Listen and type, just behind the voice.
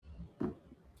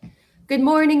Good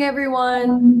morning,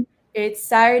 everyone. It's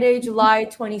Saturday, July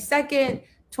 22nd,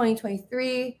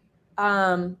 2023.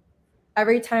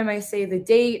 Every time I say the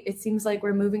date, it seems like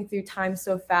we're moving through time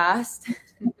so fast.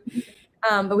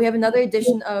 But we have another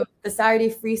edition of the Saturday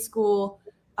Free School.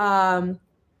 And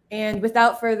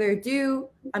without further ado,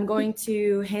 I'm going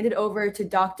to hand it over to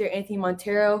Dr. Anthony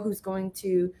Montero, who's going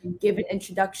to give an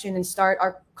introduction and start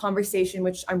our conversation,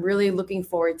 which I'm really looking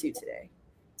forward to today.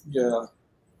 Yeah,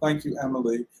 thank you,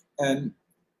 Emily. And,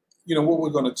 you know, what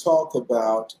we're going to talk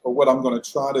about, or what I'm going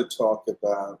to try to talk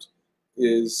about,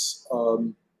 is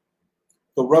the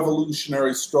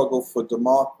revolutionary struggle for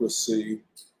democracy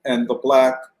and the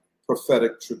Black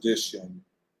Prophetic Tradition.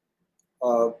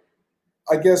 I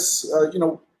guess,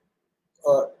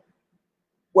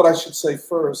 what I should say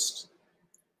first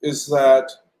is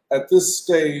that at this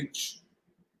stage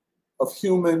of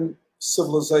human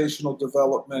civilizational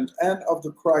development and of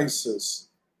the crisis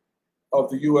of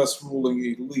the U.S. ruling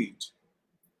elite,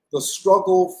 the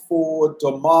struggle for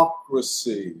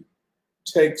democracy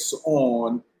takes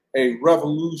on a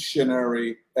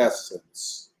revolutionary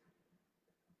essence,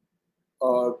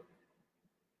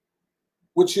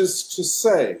 which is to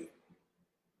say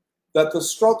that the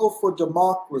struggle for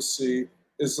democracy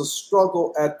is a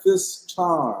struggle at this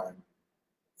time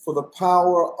for the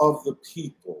power of the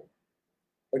people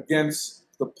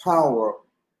against the power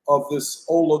of this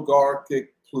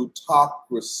oligarchic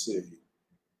plutocracy,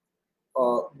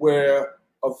 where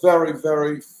a very,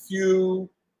 very few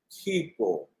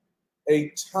people,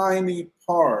 a tiny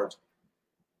part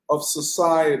of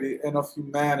society and of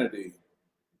humanity,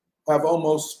 have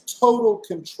almost total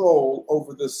control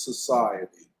over this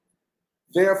society.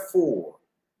 Therefore,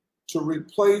 to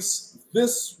replace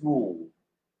this rule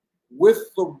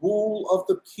with the rule of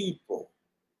the people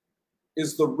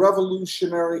is the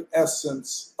revolutionary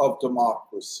essence of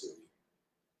democracy.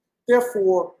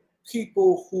 Therefore,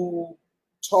 people who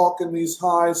talk in these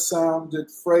high-sounded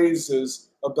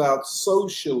phrases about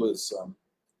socialism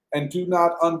and do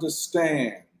not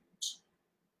understand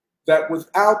that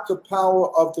without the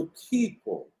power of the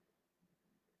people,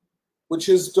 which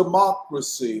is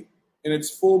democracy in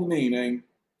its full meaning,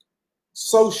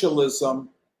 socialism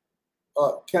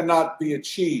cannot be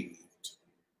achieved.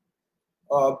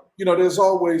 There's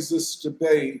always this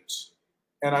debate,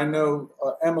 and I know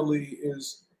Emily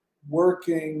is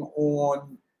working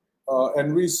on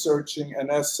and researching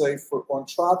an essay on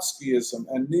Trotskyism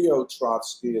and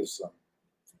neo-Trotskyism.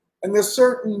 And there's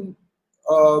certain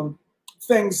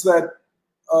things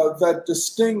that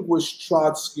distinguish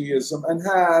Trotskyism and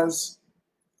has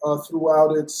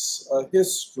throughout its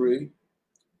history,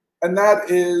 and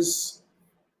that is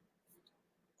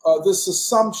this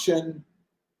assumption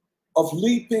of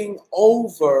leaping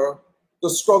over the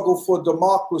struggle for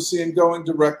democracy and going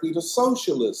directly to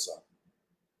socialism.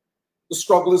 The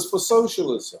struggle is for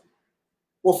socialism.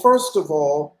 Well, first of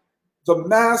all, the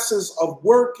masses of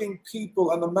working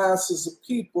people and the masses of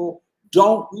people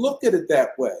don't look at it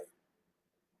that way.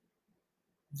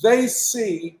 They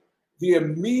see the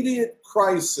immediate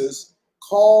crisis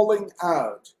calling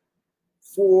out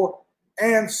for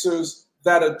answers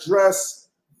that address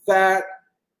that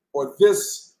or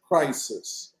this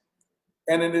crisis.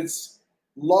 And in its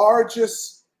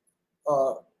largest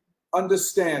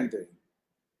understanding,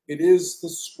 it is the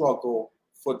struggle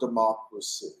for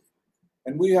democracy.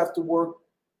 And we have to work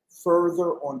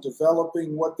further on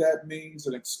developing what that means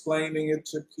and explaining it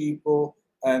to people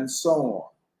and so on.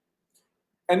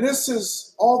 And this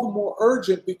is all the more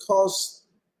urgent because,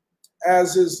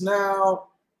 as is now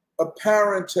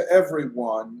apparent to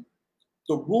everyone,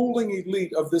 the ruling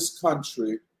elite of this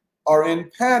country are in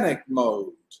panic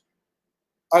mode.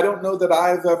 I don't know that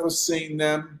I've ever seen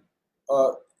them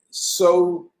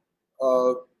so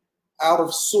out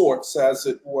of sorts, as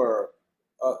it were,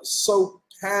 so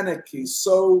panicky,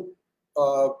 so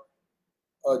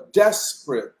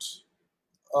desperate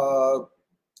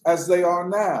as they are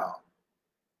now.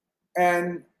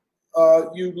 And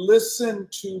you listen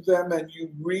to them and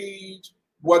you read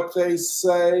what they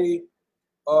say,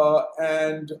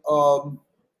 and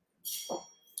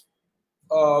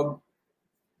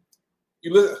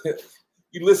you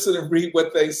listen and read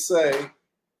what they say.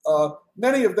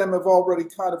 Many of them have already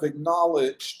kind of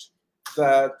acknowledged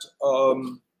that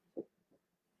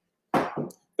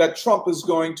that Trump is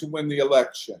going to win the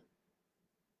election.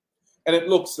 And it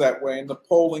looks that way, and the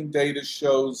polling data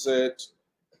shows it.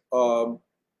 Trump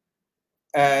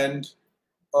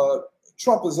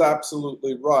is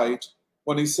absolutely right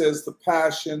when he says the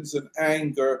passions and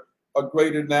anger are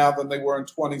greater now than they were in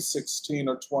 2016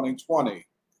 or 2020.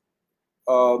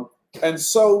 And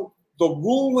so the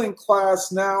ruling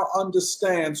class now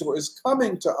understands, or is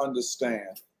coming to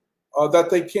understand, that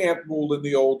they can't rule in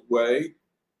the old way,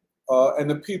 and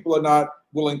the people are not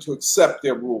willing to accept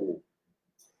their rule.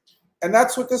 And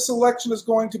that's what this election is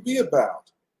going to be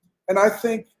about. And I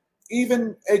think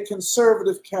even a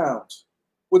conservative count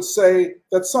would say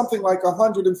that something like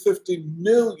 150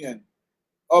 million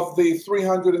of the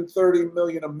 330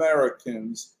 million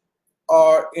Americans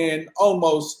are in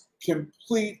almost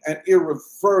complete and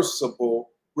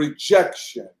irreversible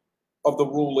rejection of the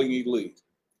ruling elite.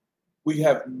 We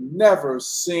have never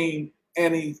seen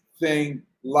anything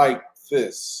like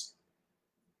this.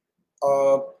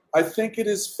 I think it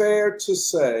is fair to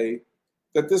say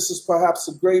that this is perhaps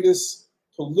the greatest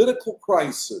political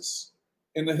crisis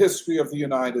in the history of the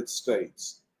United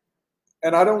States.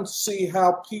 And I don't see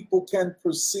how people can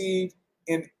proceed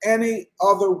in any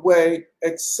other way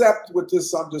except with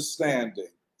this understanding.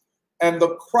 And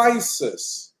the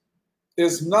crisis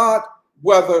is not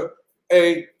whether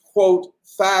a, quote,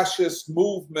 fascist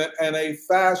movement and a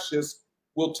fascist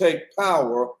will take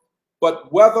power,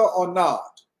 but whether or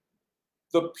not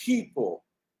the people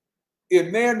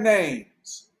in their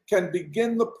names can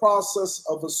begin the process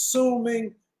of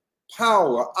assuming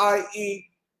power, i.e.,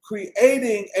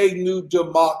 creating a new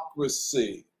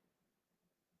democracy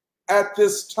at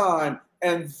this time,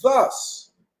 and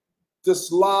thus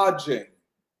dislodging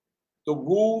the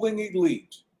ruling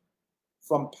elite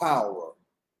from power.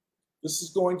 This is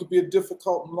going to be a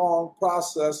difficult and long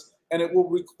process, and it will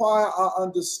require our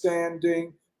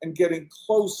understanding and getting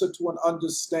closer to an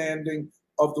understanding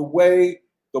of the way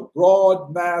the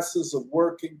broad masses of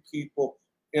working people,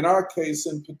 in our case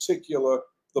in particular,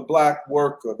 the Black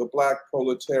worker, the Black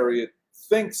proletariat,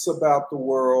 thinks about the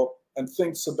world and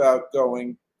thinks about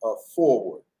going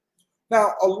forward.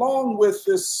 Now, along with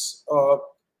this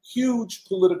huge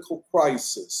political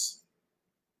crisis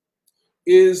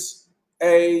is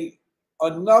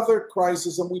another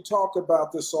crisis, and we talk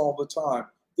about this all the time,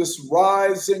 this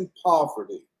rising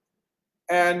poverty.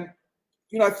 And,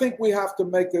 I think we have to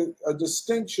make a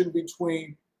distinction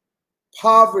between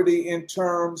poverty in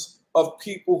terms of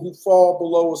people who fall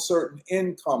below a certain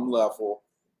income level,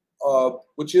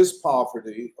 which is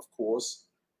poverty, of course,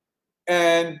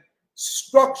 and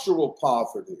structural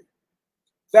poverty.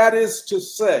 That is to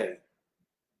say,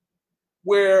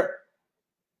 where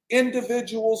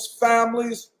individuals,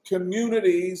 families,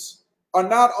 communities are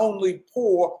not only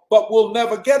poor, but will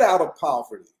never get out of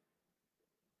poverty.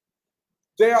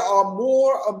 There are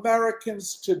more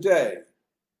Americans today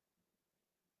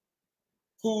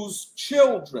whose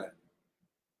children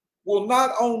will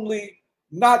not only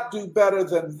not do better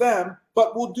than them,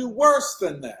 but will do worse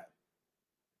than them.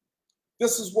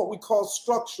 This is what we call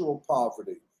structural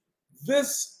poverty.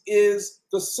 This is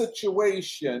the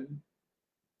situation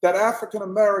that African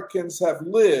Americans have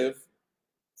lived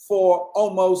for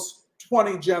almost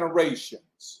 20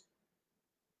 generations.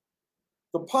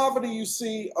 The poverty you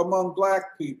see among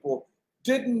Black people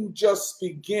didn't just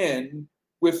begin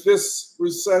with this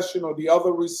recession or the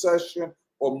other recession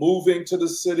or moving to the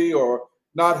city or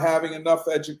not having enough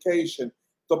education.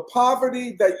 The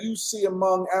poverty that you see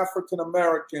among African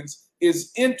Americans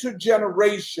is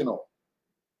intergenerational,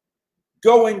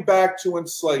 going back to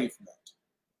enslavement.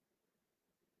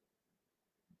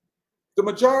 The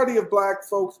majority of Black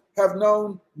folks have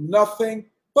known nothing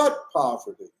but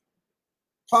poverty.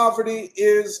 Poverty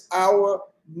is our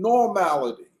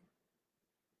normality.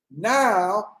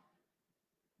 Now,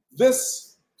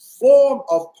 this form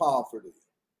of poverty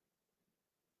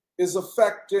is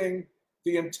affecting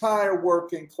the entire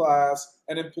working class,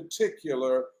 and in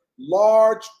particular,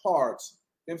 large parts,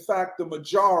 in fact, the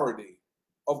majority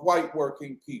of white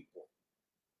working people.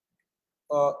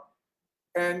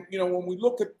 And, when we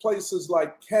look at places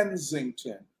like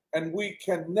Kensington, and we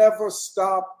can never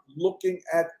stop looking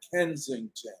at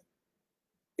Kensington,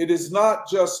 it is not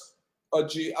just a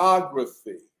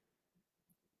geography.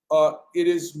 It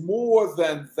is more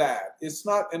than that. It's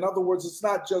not, in other words, it's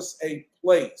not just a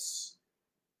place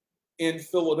in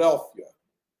Philadelphia.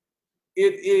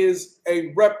 It is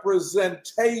a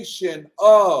representation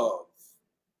of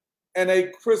and a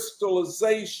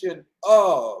crystallization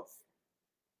of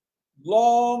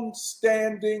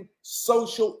long-standing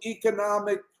social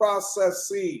economic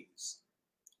processes,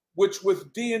 which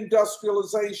with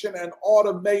deindustrialization and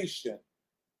automation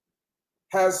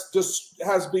has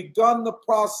begun the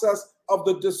process of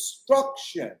the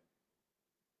destruction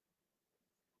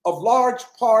of large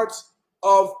parts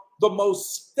of the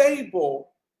most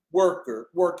stable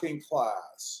working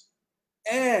class,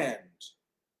 and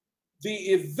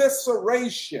the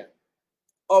evisceration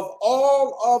of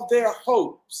all of their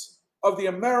hopes of the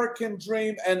American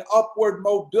dream and upward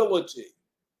mobility.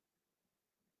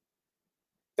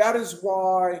 That is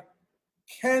why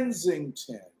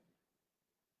Kensington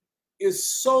is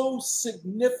so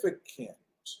significant.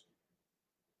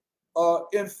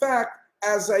 In fact,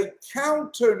 as a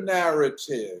counter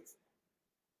narrative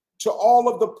to all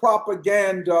of the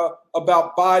propaganda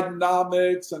about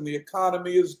Bidenomics and the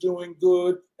economy is doing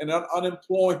good and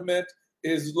unemployment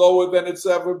is lower than it's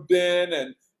ever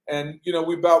been, and you know,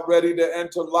 we're about ready to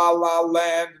enter la la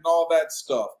land and all that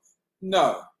stuff.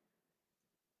 No.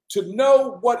 To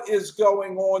know what is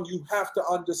going on, you have to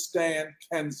understand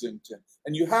Kensington.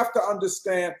 And you have to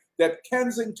understand that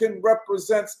Kensington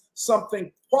represents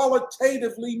something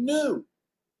qualitatively new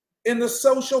in the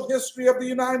social history of the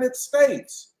United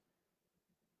States.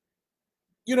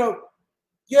 You know,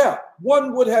 yeah,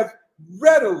 one would have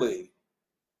readily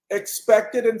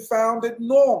expected and found it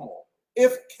normal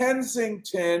if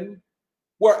Kensington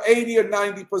were 80 or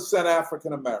 90%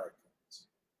 African Americans.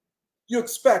 You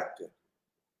expect it.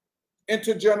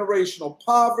 Intergenerational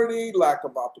poverty, lack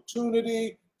of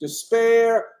opportunity,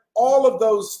 despair, all of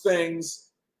those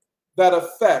things that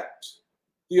affect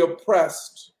the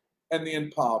oppressed and the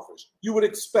impoverished. You would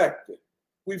expect it.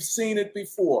 We've seen it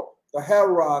before. The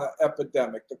heroin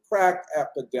epidemic, the crack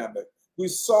epidemic. We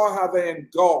saw how they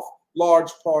engulfed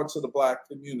large parts of the Black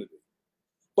community.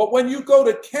 But when you go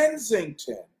to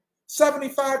Kensington,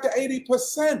 75 to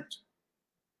 80%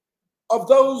 of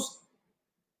those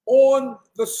on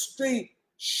the street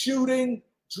shooting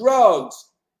drugs,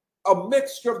 a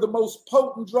mixture of the most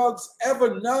potent drugs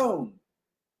ever known,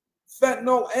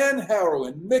 fentanyl and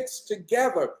heroin mixed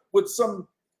together with some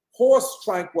horse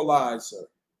tranquilizer.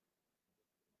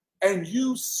 And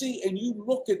you see and you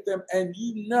look at them and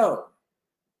you know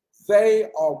they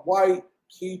are white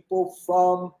people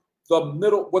from the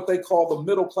middle, what they call the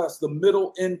middle class, the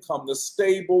middle income, the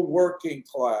stable working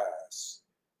class,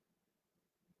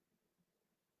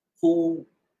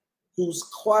 whose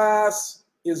class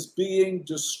is being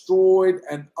destroyed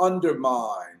and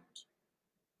undermined.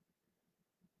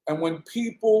 And when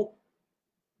people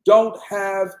don't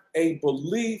have a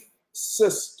belief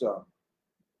system,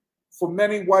 for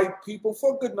many white people,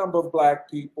 for a good number of Black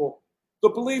people, the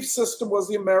belief system was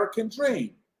the American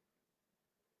dream.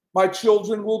 My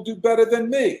children will do better than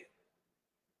me.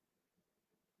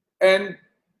 And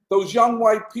those young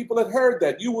white people had heard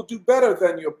that. You will do better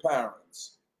than your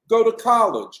parents. Go to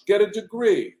college, get a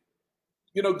degree,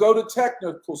 you know, go to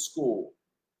technical school.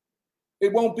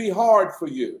 It won't be hard for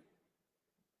you,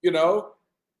 you know,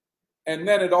 and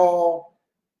then it all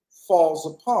falls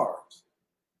apart.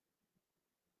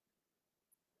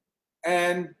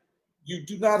 And you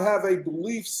do not have a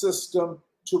belief system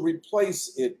to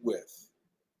replace it with.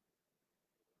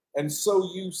 And so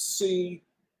you see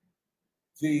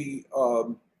the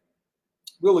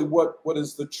really what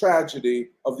is the tragedy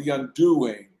of the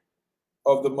undoing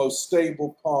of the most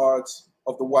stable parts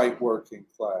of the white working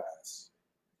class.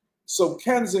 So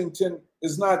Kensington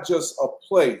is not just a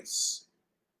place,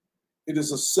 it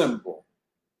is a symbol.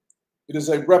 It is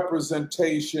a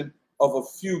representation of a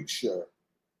future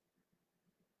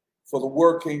for the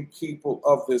working people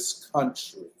of this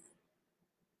country.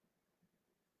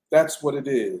 That's what it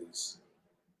is.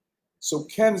 So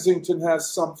Kensington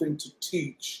has something to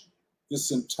teach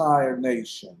this entire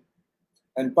nation.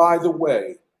 And by the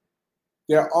way,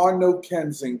 there are no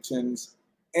Kensingtons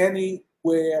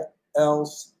anywhere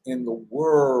else in the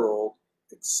world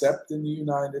except in the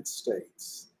United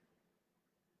States.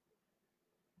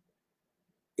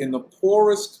 In the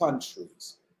poorest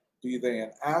countries, be they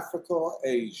in Africa or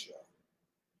Asia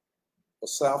or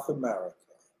South America,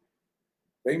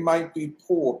 they might be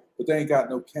poor, but they ain't got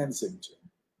no Kensington.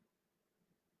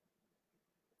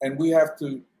 And we have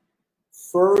to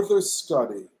further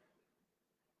study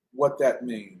what that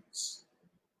means.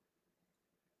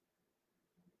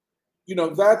 You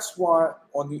know, that's why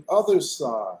on the other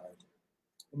side,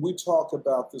 and we talk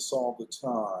about this all the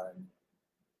time,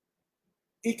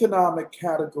 economic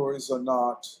categories are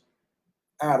not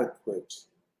adequate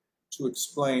to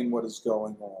explain what is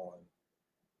going on.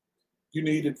 You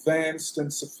need advanced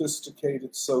and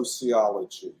sophisticated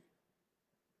sociology.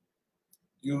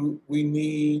 We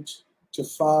need to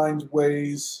find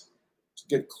ways to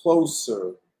get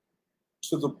closer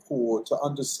to the poor, to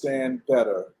understand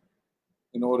better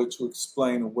in order to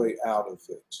explain a way out of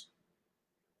it.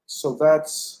 So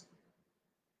that's,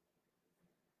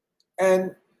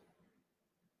 and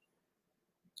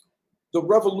the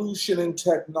revolution in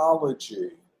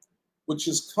technology, which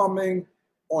is coming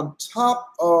on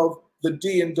top of the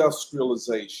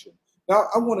deindustrialization. Now,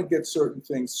 I want to get certain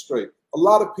things straight. A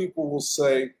lot of people will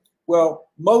say, Well,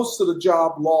 most of the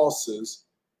job losses,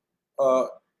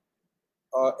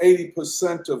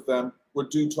 80% of them were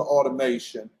due to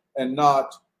automation and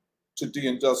not to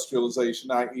deindustrialization,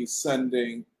 i.e.,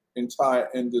 sending entire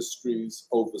industries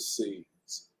overseas.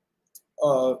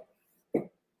 Uh,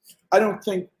 I don't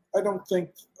think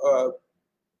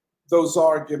those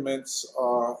arguments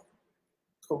are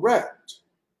correct,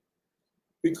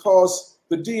 because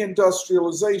the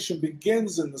deindustrialization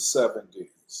begins in the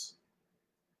 70s.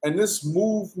 And this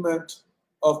movement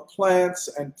of plants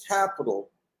and capital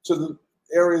to the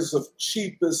areas of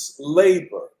cheapest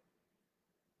labor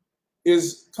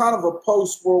is kind of a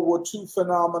post-World War II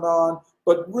phenomenon,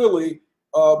 but really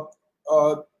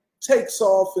takes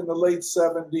off in the late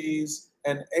 70s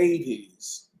and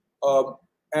 80s,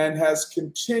 and has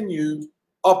continued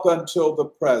up until the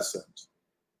present.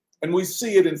 And we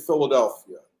see it in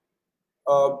Philadelphia.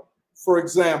 For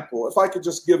example, if I could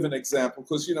just give an example,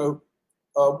 because,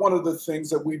 one of the things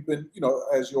that we've been,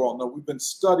 as you all know, we've been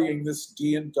studying this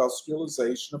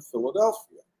deindustrialization of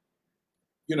Philadelphia.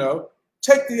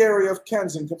 Take the area of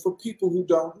Kensington for people who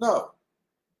don't know.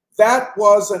 That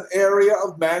was an area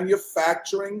of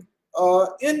manufacturing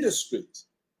industries.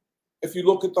 If you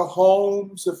look at the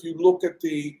homes, if you look at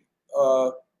the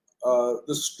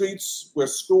streets where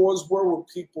stores were, where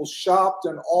people shopped,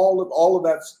 and all of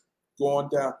that's gone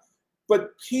down.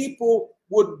 But people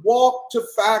would walk to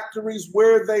factories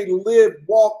where they lived,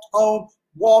 walked home,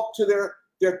 walked to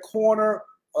their corner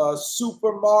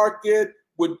supermarket.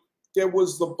 There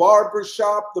was the barber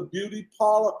shop, the beauty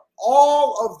parlor.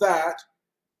 All of that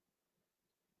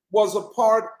was a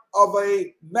part of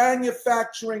a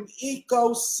manufacturing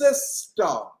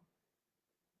ecosystem.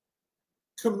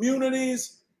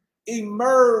 Communities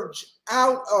emerge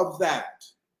out of that.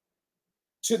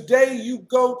 Today, you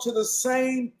go to the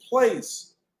same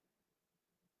place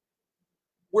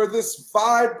where this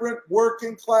vibrant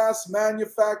working class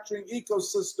manufacturing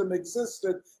ecosystem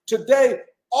existed. Today,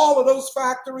 all of those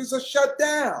factories are shut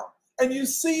down, and you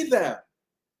see them.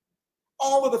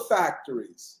 All of the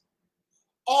factories,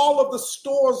 all of the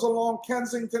stores along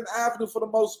Kensington Avenue, for the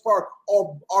most part,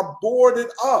 are boarded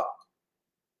up.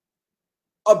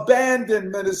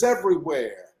 Abandonment is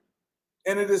everywhere,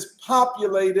 and it is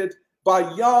populated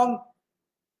by young,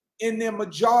 in their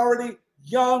majority,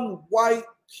 young white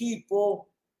people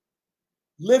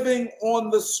living on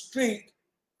the street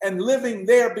and living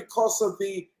there because of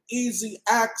the easy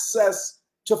access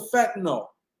to fentanyl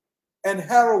and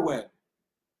heroin.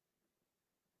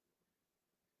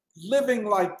 Living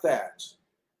like that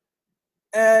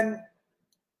and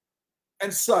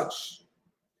such.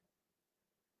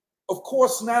 Of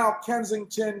course, now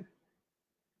Kensington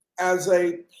as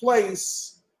a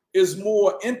place is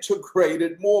more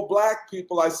integrated, more Black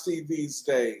people I see these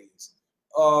days.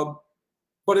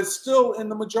 But it's still in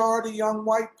the majority young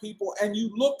white people, and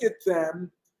you look at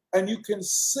them and you can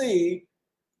see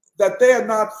that they are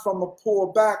not from a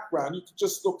poor background. You can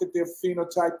just look at their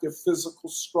phenotype, their physical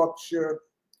structure,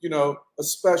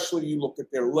 especially you look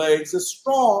at their legs. They're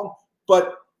strong,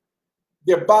 but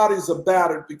their bodies are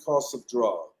battered because of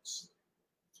drugs.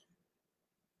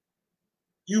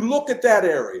 You look at that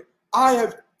area. I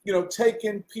have,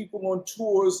 taken people on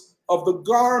tours of the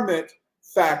garment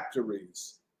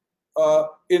factories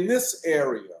in this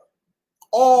area.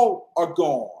 All are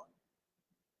gone.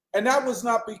 And that was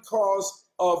not because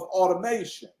of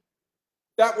automation.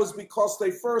 That was because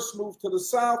they first moved to the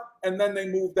South, and then they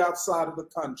moved outside of the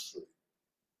country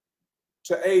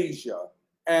to Asia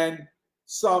and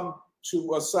some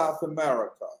to South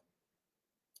America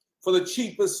for the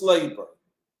cheapest labor.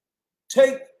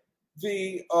 Take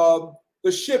the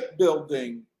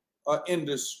shipbuilding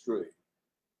industry.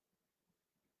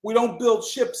 We don't build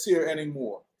ships here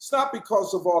anymore. It's not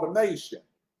because of automation.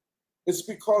 It's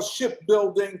because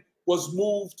shipbuilding was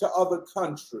moved to other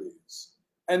countries.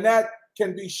 And that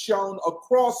can be shown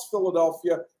across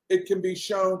Philadelphia. It can be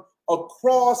shown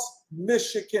across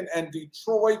Michigan and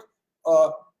Detroit,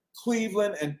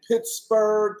 Cleveland and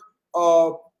Pittsburgh,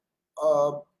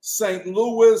 St.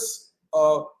 Louis,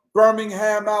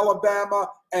 Birmingham, Alabama,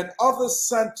 and other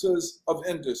centers of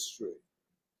industry.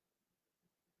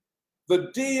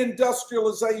 The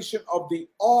deindustrialization of the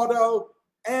auto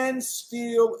and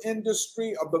steel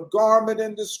industry, of the garment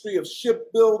industry, of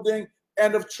shipbuilding,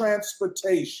 and of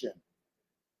transportation.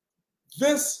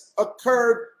 This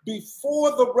occurred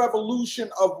before the revolution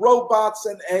of robots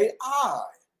and AI.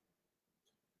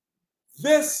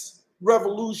 This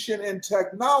revolution in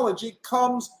technology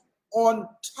comes on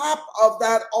top of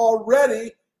that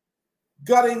already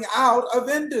gutting out of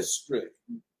industry.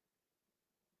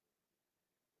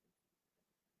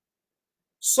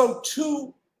 So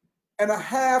to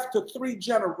 2.5 to 3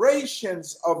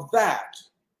 generations of that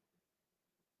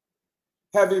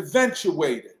have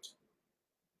eventuated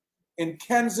in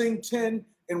Kensington,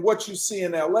 in what you see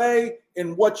in LA,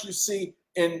 in what you see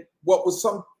in what was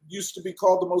used to be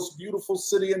called the most beautiful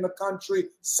city in the country,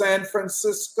 San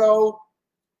Francisco,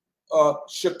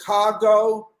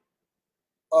 Chicago,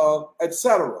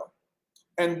 etc.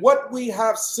 And what we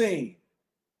have seen,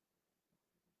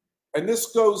 and this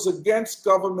goes against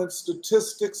government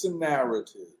statistics and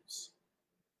narratives,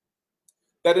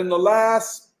 that in the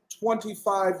last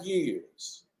 25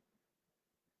 years,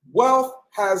 wealth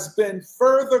has been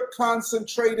further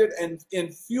concentrated and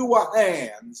in fewer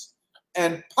hands,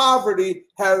 and poverty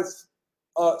has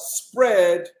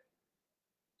spread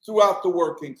throughout the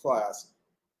working class.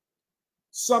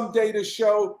 Some data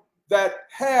show that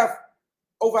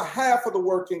over half of the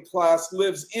working class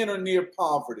lives in or near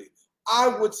poverty. I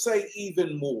would say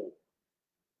even more.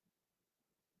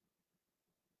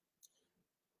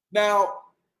 Now,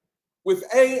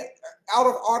 out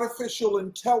of artificial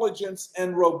intelligence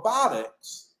and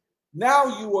robotics,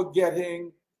 now you are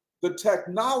getting the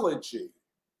technology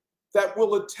that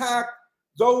will attack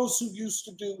those who used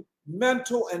to do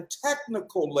mental and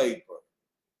technical labor.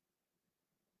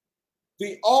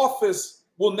 The office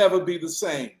will never be the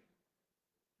same.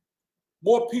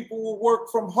 More people will work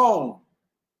from home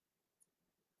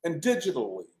and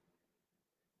digitally.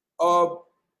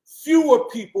 Fewer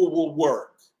people will work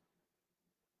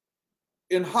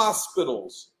in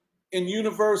hospitals, in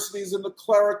universities, in the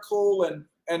clerical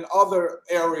and other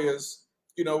areas,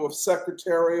 of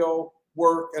secretarial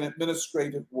work and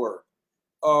administrative work.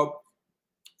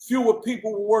 Fewer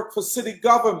people will work for city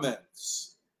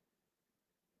governments.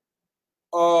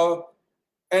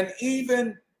 And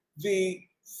even the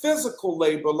physical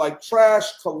labor, like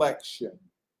trash collection,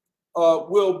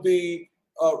 will be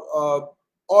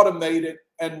automated,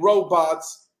 and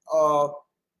robots, will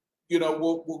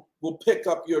pick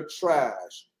up your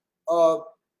trash.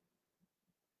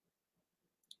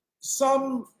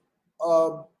 Some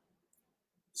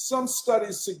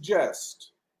studies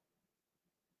suggest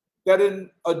that in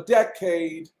a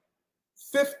decade,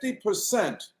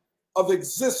 50% of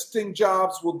existing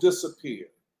jobs will disappear.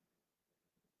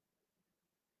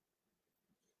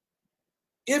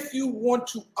 If you want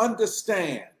to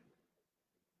understand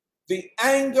the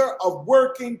anger of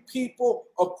working people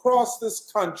across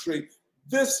this country,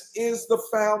 this is the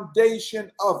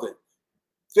foundation of it.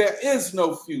 There is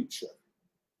no future.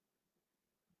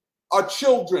 Our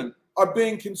children are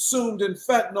being consumed in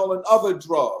fentanyl and other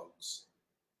drugs.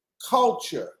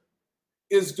 Culture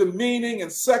is demeaning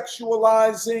and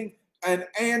sexualizing and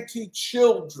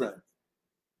anti-children.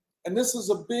 And this is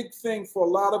a big thing for a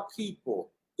lot of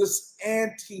people, this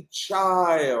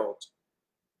anti-child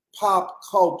pop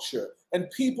culture.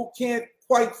 And people can't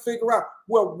quite figure out,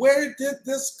 well, where did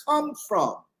this come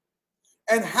from?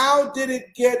 And how did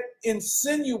it get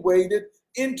insinuated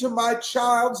into my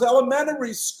child's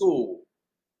elementary school?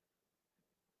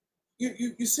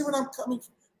 You see what I'm coming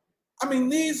from? I mean,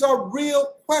 these are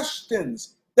real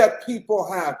questions that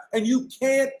people have, and you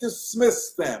can't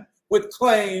dismiss them with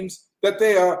claims that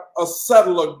they are a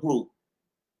settler group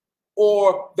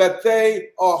or that they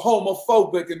are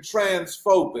homophobic and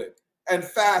transphobic and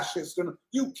fascist. And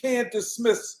you can't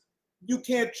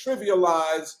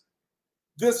trivialize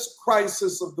this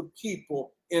crisis of the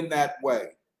people in that way.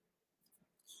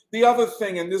 The other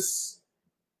thing, and this,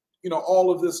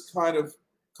 all of this kind of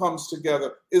comes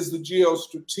together, is the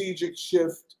geostrategic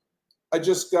shift. I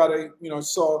just got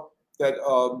saw that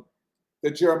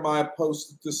that Jeremiah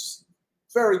posted this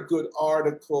very good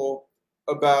article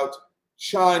about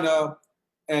China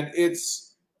and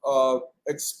its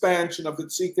expansion of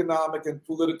its economic and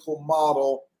political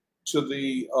model to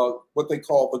the what they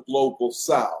call the global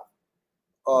South,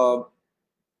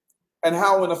 and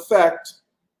how, in effect,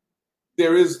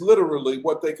 there is literally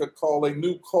what they could call a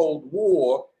new Cold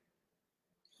War.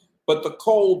 But the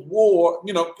Cold War,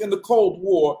 in the Cold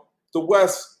War, the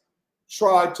West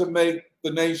tried to make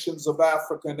the nations of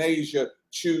Africa and Asia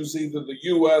choose either the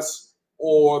US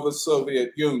or the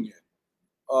Soviet Union.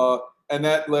 And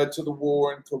that led to the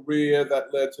war in Korea,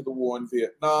 that led to the war in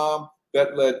Vietnam,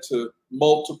 that led to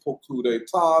multiple coups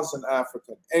d'etats in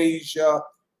Africa and Asia,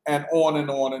 and on and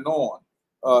on and on.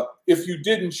 If you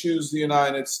didn't choose the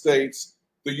United States,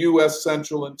 the US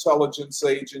Central Intelligence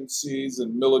Agencies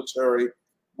and military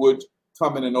would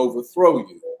come in and overthrow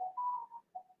you.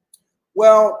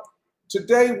 Well,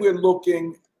 today we're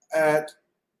looking at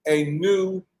a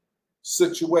new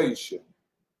situation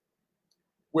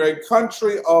where a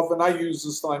country of, and I use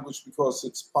this language because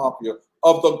it's popular,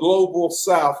 of the global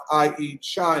South, i.e.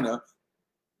 China,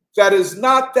 that is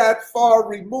not that far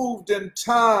removed in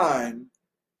time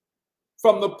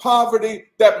from the poverty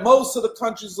that most of the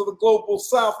countries of the global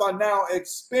south are now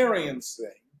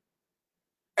experiencing.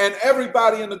 And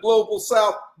everybody in the global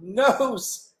south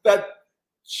knows that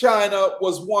China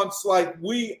was once like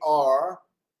we are,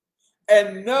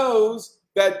 and knows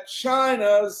that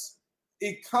China's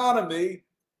economy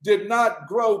did not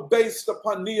grow based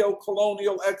upon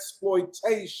neo-colonial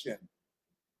exploitation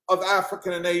of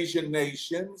African and Asian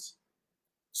nations.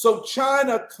 So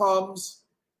China comes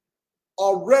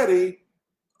already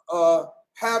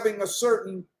having a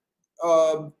certain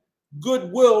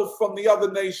goodwill from the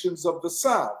other nations of the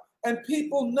South. And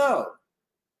people know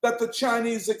that the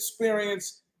Chinese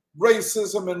experience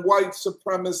racism and white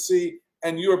supremacy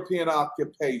and European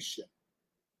occupation.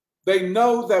 They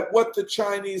know that what the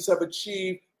Chinese have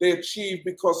achieved, they achieved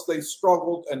because they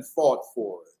struggled and fought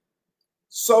for it.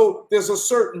 So there's a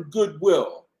certain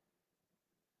goodwill.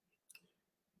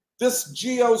 This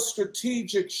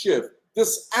geostrategic shift,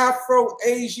 this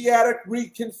Afro-Asiatic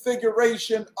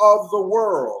reconfiguration of the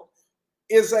world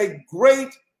is a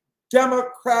great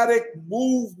democratic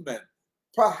movement,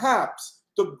 perhaps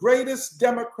the greatest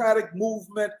democratic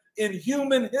movement in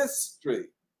human history.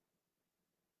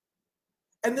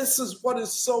 And this is what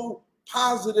is so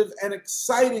positive and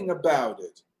exciting about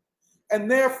it. And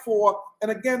therefore,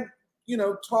 and again, you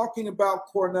know, talking about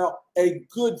Cornell, a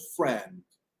good friend,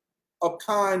 a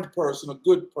kind person, a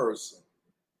good person,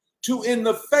 to, in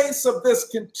the face of this,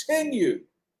 continue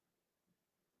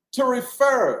to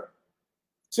refer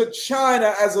to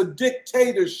China as a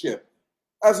dictatorship,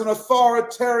 as an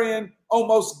authoritarian,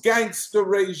 almost gangster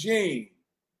regime,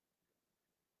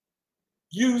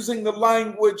 using the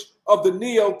language of the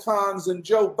neocons and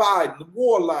Joe Biden, the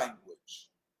war language.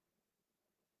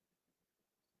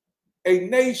 A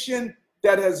nation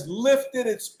that has lifted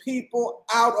its people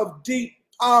out of deep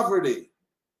poverty.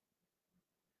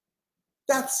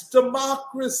 That's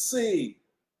democracy.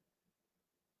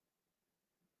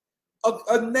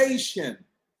 A nation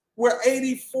where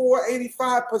 84,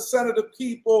 85% of the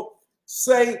people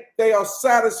say they are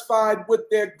satisfied with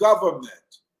their government.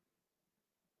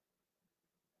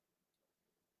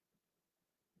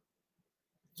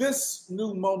 This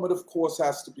new moment, of course,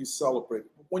 has to be celebrated.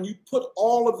 When you put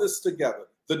all of this together,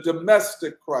 the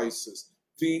domestic crisis,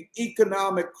 the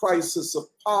economic crisis of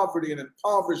poverty and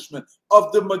impoverishment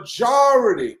of the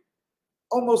majority,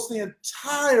 almost the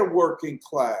entire working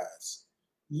class,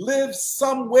 lives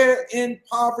somewhere in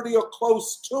poverty or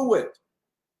close to it.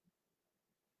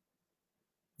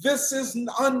 This is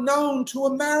unknown to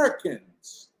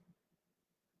Americans.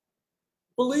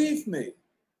 Believe me.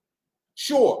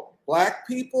 Sure, Black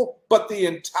people, but the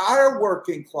entire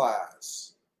working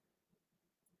class.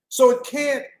 So it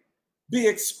can't be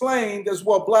explained as,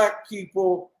 well, Black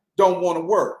people don't want to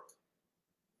work,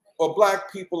 or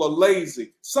Black people are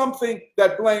lazy, something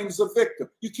that blames the victim.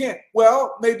 You can't.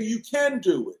 Well, maybe you can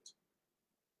do it,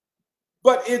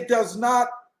 but it does not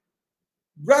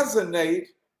resonate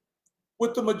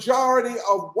with the majority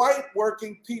of white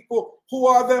working people who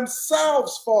are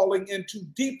themselves falling into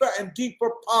deeper and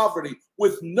deeper poverty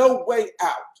with no way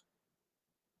out.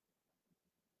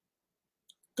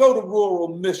 Go to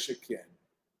rural Michigan.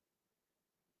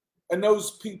 And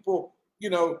those people, you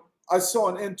know, I saw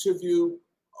an interview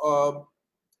of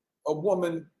a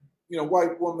woman, you know,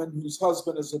 white woman whose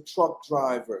husband is a truck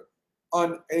driver,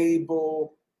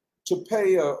 unable to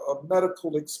pay a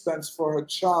medical expense for her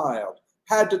child,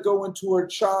 had to go into her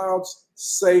child's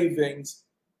savings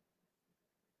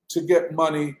to get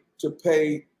money to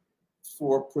pay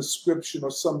for a prescription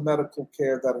or some medical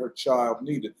care that her child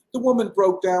needed. The woman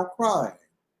broke down crying.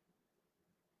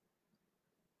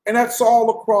 And that's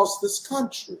all across this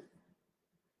country.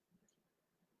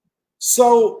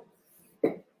 So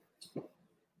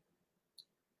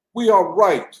we are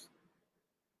right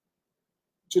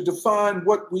to define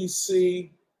what we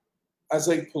see as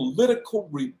a political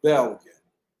rebellion.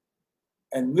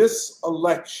 And this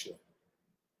election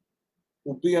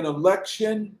will be an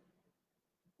election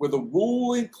where the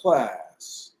ruling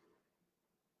class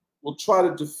will try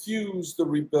to diffuse the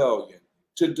rebellion,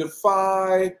 to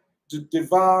divide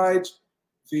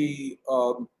the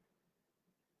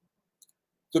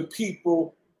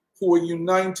people who are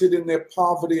united in their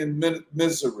poverty and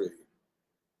misery.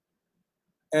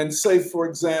 And say, for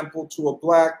example, to a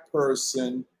Black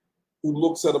person who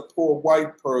looks at a poor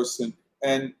white person,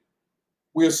 and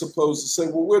we're supposed to say,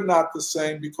 well, we're not the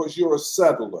same because you're a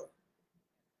settler.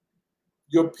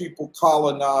 Your people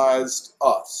colonized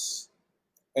us,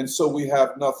 and so we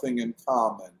have nothing in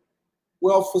common.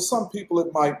 Well, for some people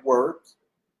it might work,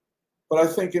 but I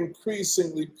think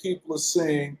increasingly people are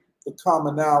seeing the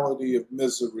commonality of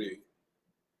misery,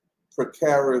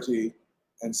 precarity,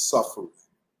 and suffering.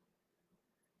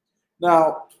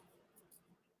 Now,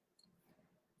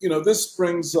 this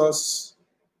brings us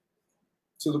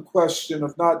to the question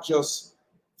of not just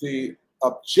the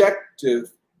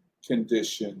objective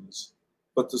conditions,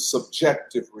 but the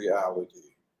subjective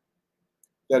reality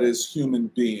that is human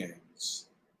beings.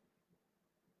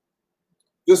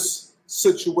 This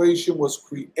situation was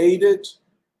created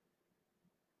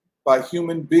by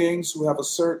human beings who have a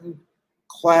certain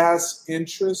class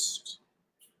interest,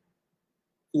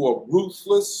 who are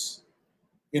ruthless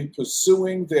in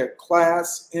pursuing their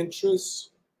class interests,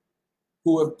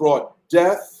 who have brought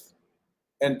death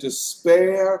and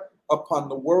despair upon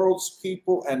the world's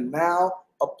people and now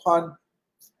upon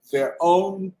their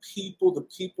own people, the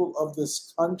people of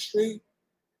this country,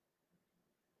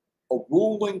 a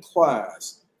ruling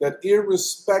class that,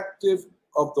 irrespective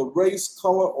of the race,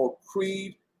 color, or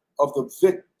creed of the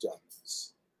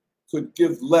victims, could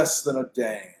give less than a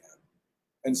damn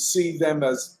and see them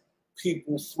as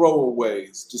people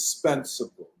throwaways,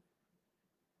 dispensable.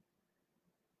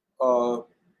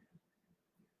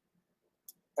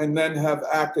 And then have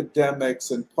academics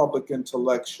and public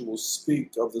intellectuals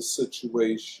speak of the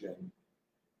situation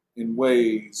in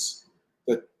ways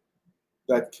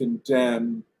that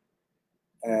condemn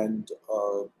and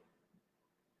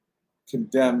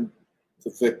condemn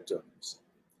the victims.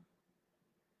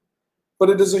 But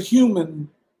it is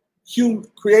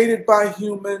created by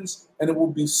humans, and it will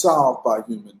be solved by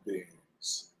human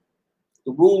beings.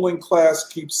 The ruling class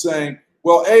keeps saying,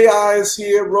 well, AI is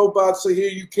here, robots are here,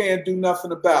 you can't do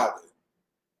nothing about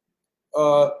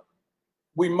it.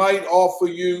 We might offer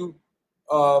you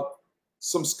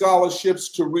some scholarships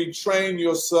to retrain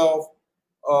yourself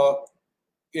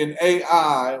in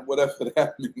AI, whatever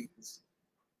that means,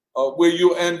 where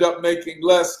you end up making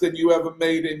less than you ever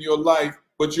made in your life,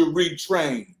 but you're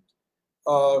retrained.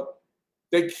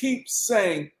 They keep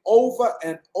saying over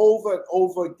and over and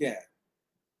over again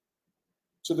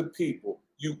to the people,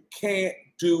 you can't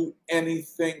do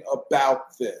anything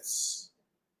about this.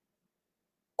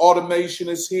 Automation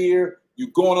is here. You're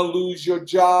going to lose your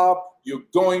job. You're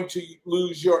going to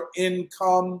lose your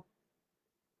income,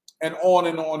 and on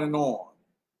and on and on.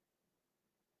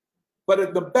 But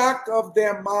at the back of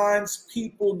their minds,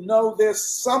 people know there's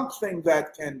something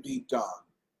that can be done.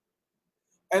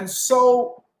 And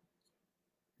so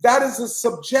that is the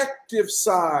subjective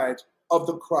side of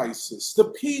the crisis, the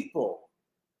people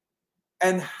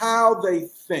and how they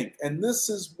think. And this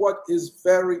is what is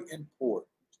very important.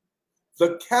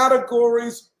 The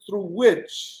categories through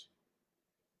which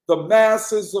the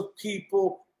masses of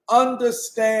people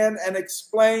understand and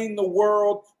explain the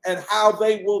world and how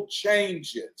they will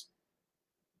change it.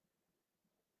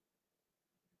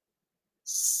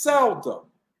 Seldom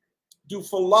do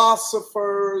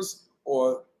philosophers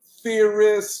or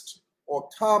theorists or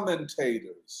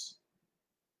commentators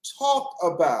talk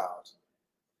about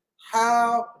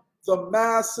how the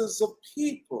masses of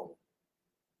people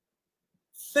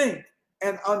think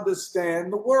and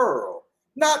understand the world.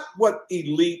 Not what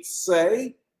elites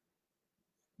say,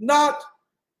 not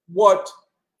what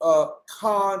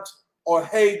Kant or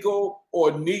Hegel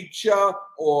or Nietzsche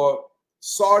or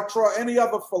Sartre or any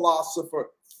other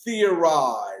philosopher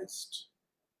theorized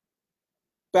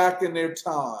back in their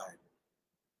time.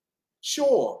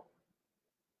 Sure,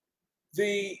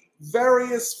 the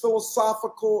various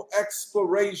philosophical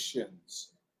explorations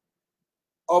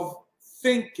of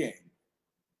thinking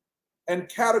and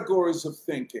categories of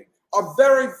thinking are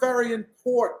very, very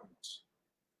important.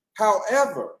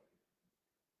 However,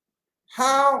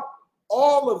 how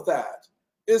all of that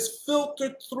is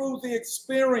filtered through the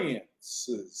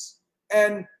experiences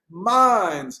and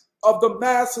minds of the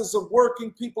masses of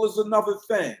working people is another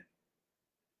thing.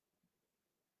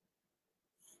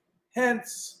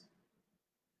 Hence,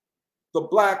 the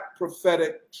Black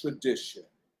Prophetic Tradition.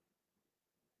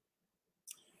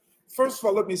 First of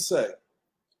all, let me say,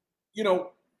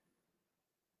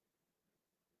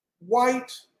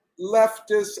 white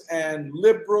leftists and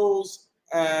liberals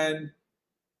and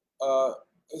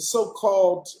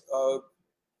so-called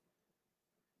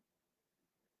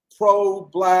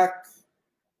pro-Black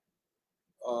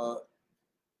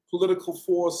political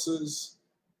forces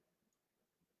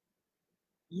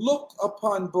look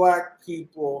upon Black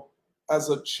people as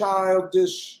a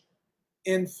childish,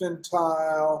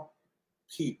 infantile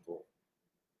people.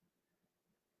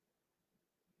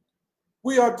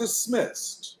 We are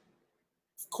dismissed.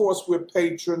 Of course, we're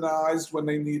patronized when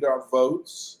they need our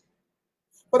votes.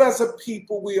 But as a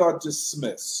people, we are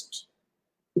dismissed.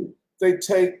 They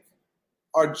take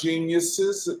are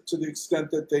geniuses to the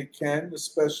extent that they can,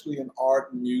 especially in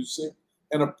art and music,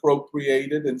 and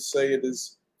appropriate it and say it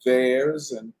is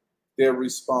theirs and they're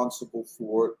responsible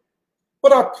for it.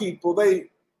 But our people, they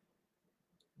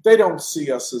don't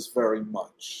see us as very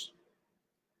much.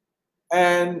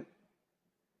 And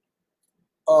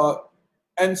uh,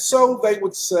 and so they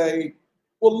would say,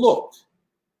 well, look,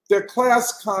 their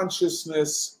class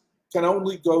consciousness can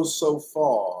only go so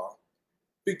far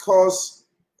because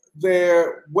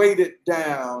they're weighted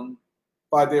down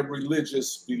by their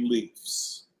religious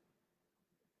beliefs.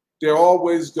 They're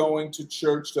always going to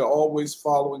church. They're always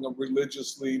following a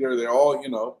religious leader. They're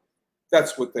all,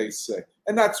 that's what they say.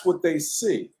 And that's what they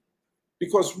see,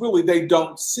 because really they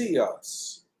don't see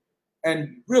us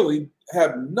and really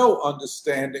have no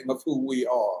understanding of who we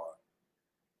are.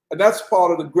 And that's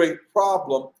part of the great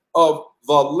problem of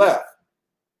the left.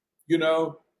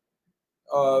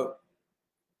 Uh,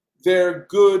 they're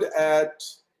good at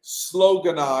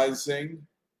sloganizing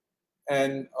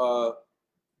and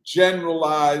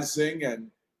generalizing and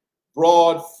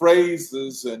broad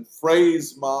phrases and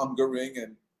phrase mongering,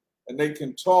 and they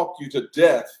can talk you to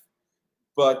death.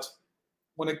 But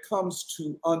when it comes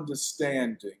to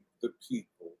understanding the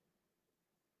people,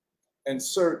 and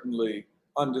certainly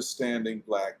understanding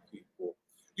Black people,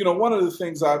 one of the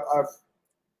things I've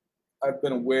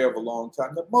been aware of a long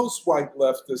time, that most white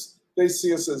leftists, they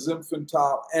see us as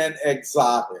infantile and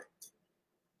exotic,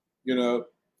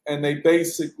 and they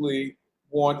basically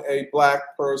want a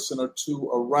Black person or two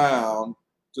around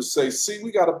to say, see,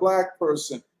 we got a Black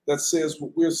person that says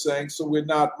what we're saying, so we're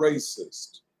not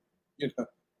racist.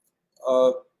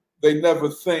 They never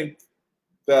think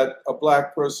that a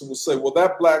Black person will say, well,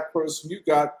 that Black person you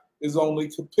got is only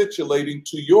capitulating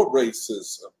to your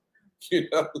racism.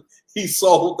 He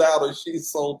sold out or she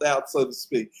sold out, so to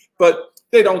speak. But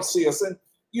they don't see us. And,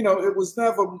 it was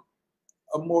never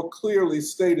more clearly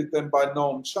stated than by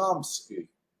Noam Chomsky,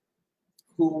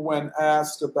 who, when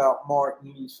asked about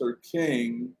Martin Luther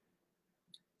King,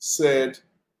 said,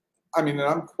 and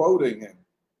I'm quoting him,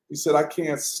 he said, I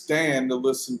can't stand to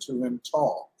listen to him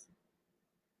talk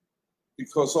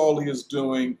because all he is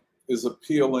doing is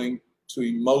appealing to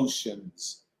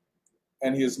emotions,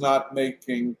 and he is not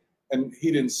making, and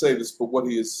he didn't say this, but what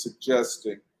he is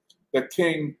suggesting, that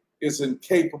King is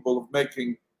incapable of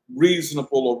making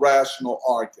reasonable or rational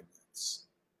arguments.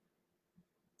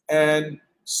 And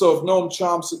so if Noam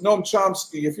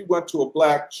Chomsky, if he went to a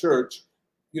Black church,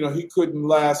 he couldn't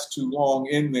last too long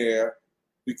in there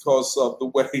because of the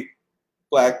way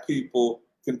Black people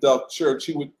conduct church.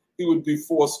 He would be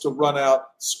forced to run out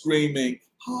screaming,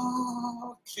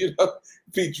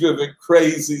 be driven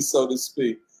crazy, so to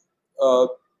speak.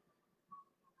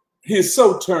 He is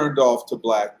so turned off to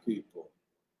Black people.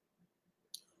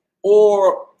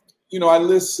 Or, I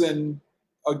listen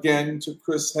again to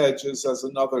Chris Hedges as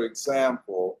another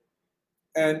example,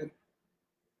 and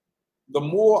the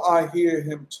more I hear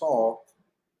him talk,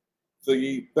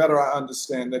 the better I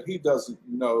understand that he doesn't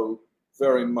know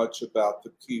very much about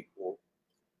the people,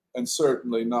 and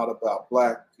certainly not about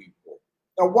Black people.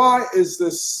 Now, why is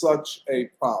this such a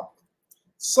problem?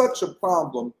 Such a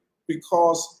problem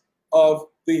because of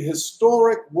the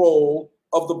historic role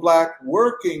of the Black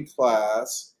working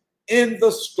class in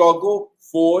the struggle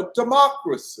for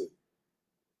democracy.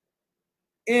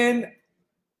 In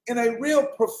a real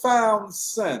profound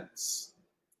sense,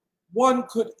 one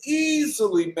could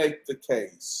easily make the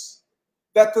case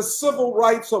that the civil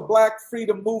rights or Black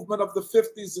freedom movement of the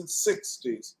 50s and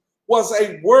 60s was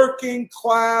a working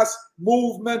class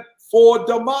movement for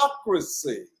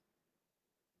democracy,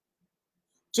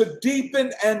 to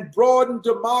deepen and broaden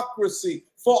democracy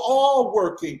for all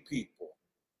working people.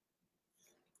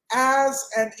 As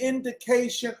an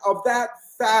indication of that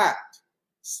fact,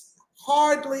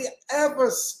 hardly ever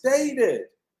stated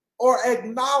or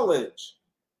acknowledged,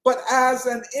 but as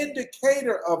an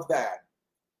indicator of that,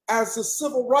 as the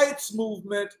civil rights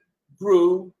movement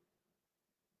grew,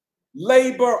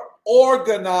 labor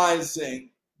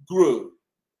organizing grew.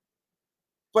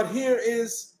 But here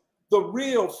is the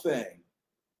real thing,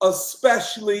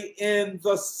 especially in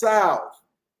the South,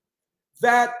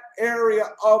 that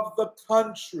area of the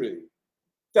country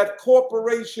that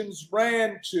corporations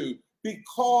ran to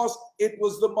because it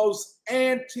was the most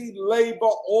anti-labor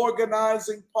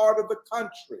organizing part of the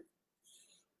country.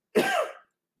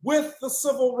 With the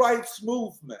civil rights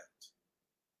movement,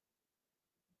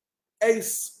 a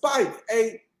spike,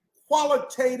 a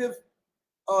qualitative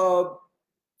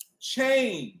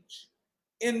change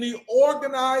in the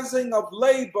organizing of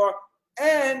labor,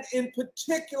 and in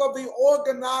particular the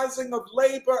organizing of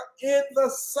labor in the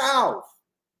South.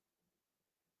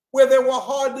 where there were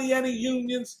hardly any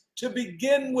unions to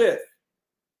begin with.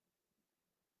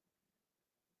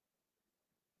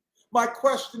 My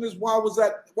question is, why is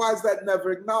that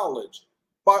never acknowledged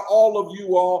by all of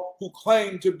you all who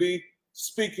claim to be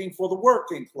speaking for the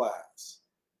working class?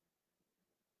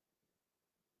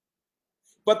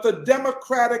 But the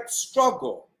democratic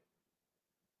struggle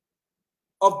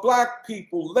of Black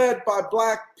people, led by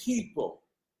Black people,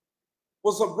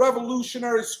 was a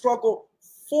revolutionary struggle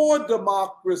for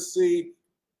democracy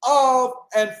of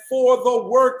and for the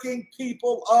working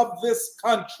people of this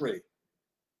country.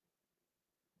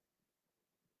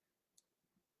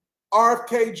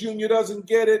 RFK Jr. doesn't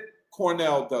get it.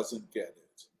 Cornell doesn't get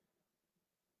it.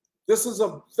 This is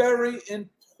a very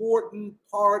important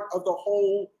part of the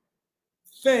whole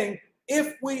thing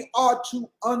if we are to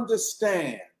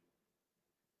understand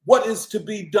what is to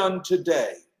be done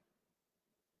today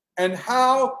and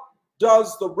how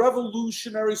does the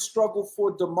revolutionary struggle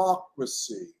for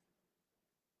democracy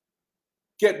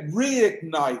get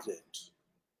reignited,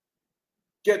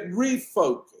 get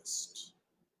refocused,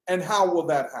 and how will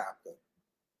that happen?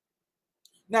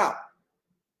 Now,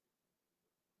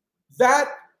 that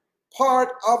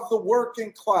part of the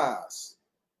working class,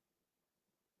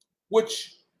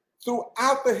 which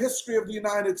throughout the history of the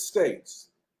United States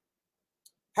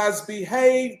has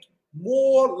behaved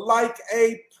more like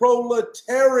a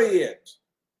proletariat,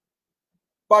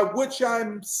 by which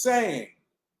I'm saying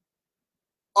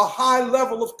a high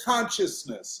level of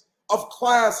consciousness, of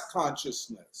class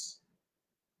consciousness,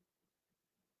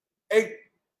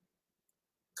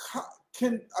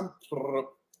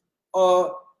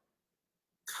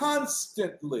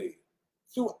 constantly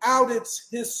throughout its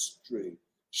history,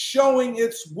 showing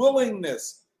its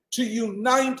willingness to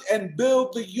unite and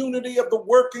build the unity of the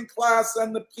working class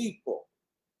and the people,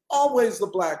 always the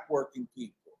Black working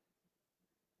people.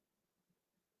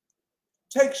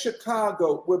 Take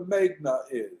Chicago, where Magna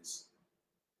is.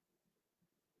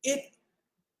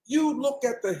 You look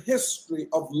at the history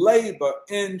of labor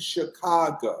in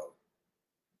Chicago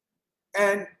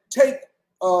and take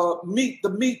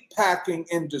the meat packing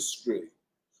industry.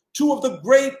 Two of the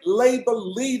great labor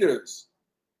leaders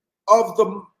of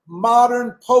the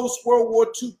modern post-World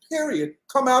War II period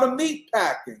come out of meat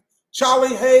packing,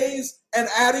 Charlie Hayes and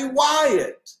Addie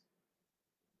Wyatt.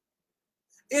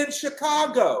 In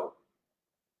Chicago,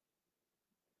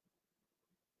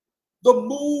 the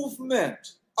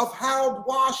movement of Harold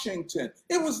Washington,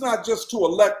 it was not just to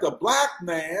elect a Black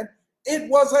man, it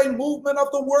was a movement of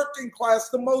the working class,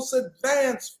 the most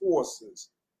advanced forces,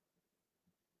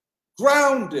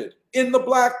 grounded in the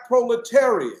Black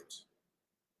proletariat.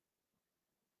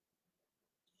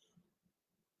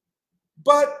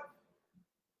 But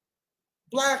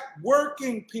Black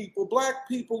working people, Black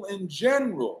people in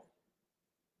general,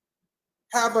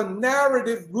 have a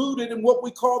narrative rooted in what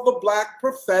we call the Black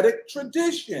prophetic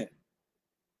tradition.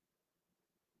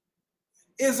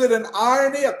 Is it an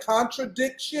irony, a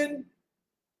contradiction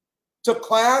to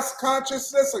class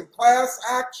consciousness and class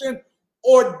action,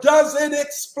 or does it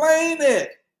explain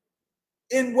it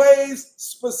in ways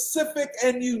specific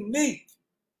and unique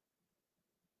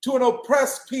to an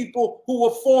oppressed people who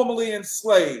were formerly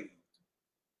enslaved?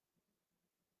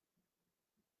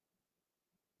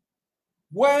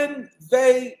 When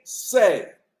they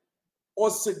say or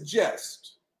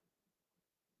suggest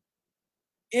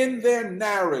in their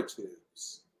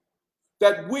narratives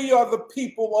that we are the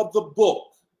people of the book,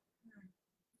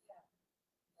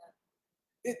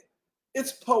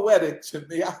 it's poetic to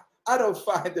me. I don't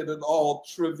find it at all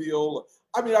trivial.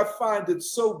 I mean, I find it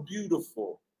so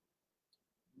beautiful.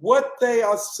 What they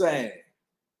are saying,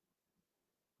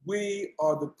 we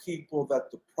are the people that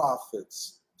the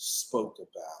prophets spoke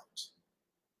about.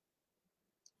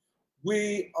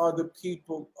 We are the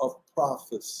people of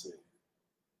prophecy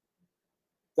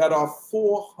that are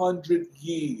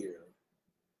 400-year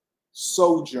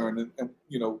sojourn, and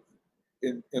you know,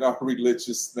 in our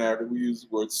religious narrative, we use the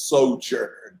word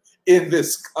sojourn in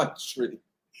this country.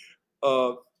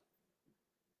 It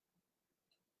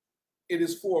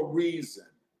is for a reason,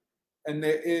 and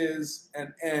there is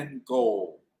an end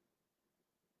goal.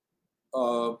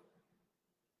 The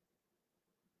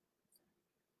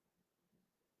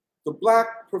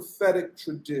Black prophetic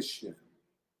tradition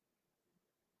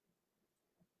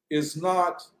is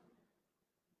not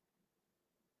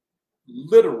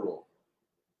literal,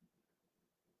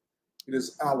 it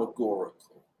is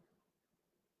allegorical.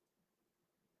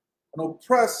 An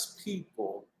oppressed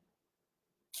people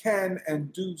can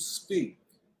and do speak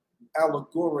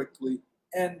allegorically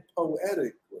and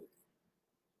poetically.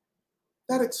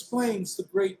 That explains the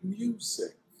great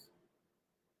music,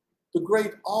 the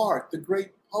great art, the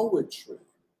great poetry.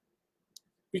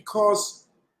 because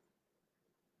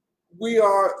we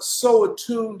are so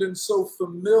attuned and so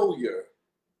familiar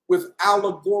with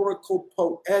allegorical,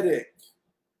 poetic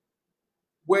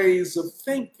ways of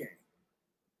thinking.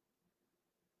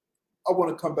 I want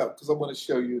to come back because I want to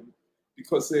show you,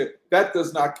 because that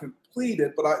does not complete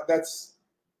it, but that's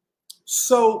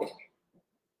so,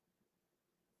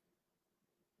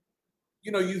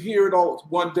 you know, you hear it all,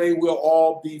 one day we'll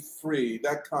all be free,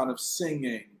 that kind of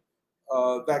singing,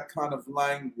 that kind of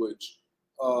language,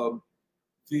 um,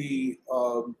 the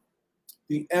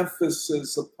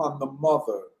emphasis upon the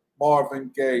mother,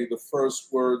 Marvin Gaye, the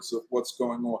first words of what's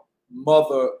going on,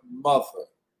 mother, mother.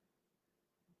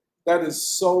 That is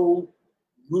so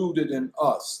rooted in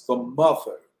us, the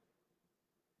mother.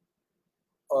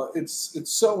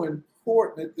 It's so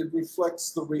important. It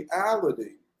reflects the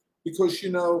reality, because,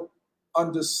 you know,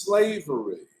 under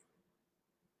slavery,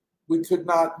 we could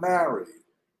not marry.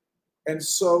 And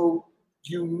so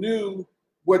you knew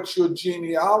what your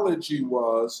genealogy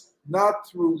was, not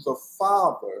through the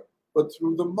father, but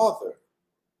through the mother.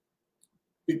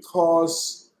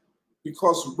 Because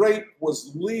rape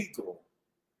was legal,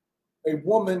 a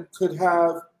woman could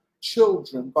have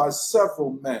children by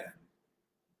several men,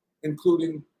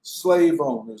 including slave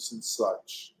owners and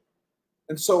such.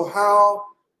 And so how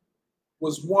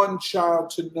was one child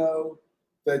to know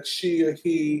that she or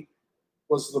he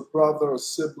was the brother or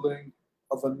sibling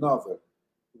of another?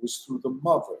 It was through the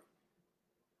mother.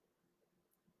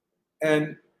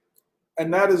 And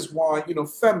that is why, you know,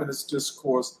 feminist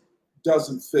discourse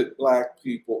doesn't fit Black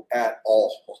people at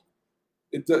all.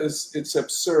 It's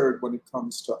absurd when it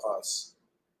comes to us.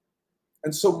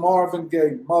 And so Marvin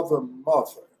Gaye, mother,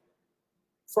 mother.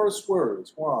 First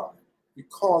words, why?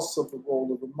 Because of the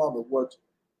role of the mother, what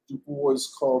Du Bois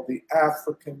called the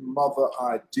African mother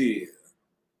idea.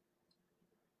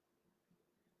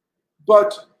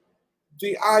 But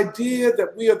the idea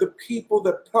that we are the people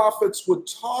that prophets were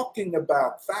talking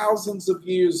about thousands of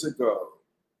years ago,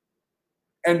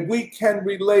 and we can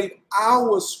relate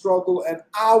our struggle and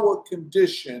our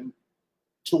condition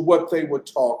to what they were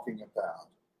talking about.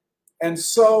 And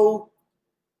so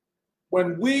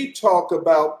when we talk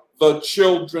about the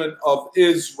children of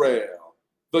Israel,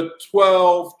 the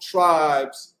 12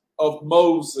 tribes of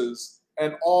Moses,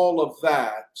 and all of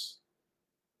that,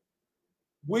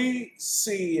 we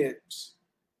see it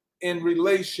in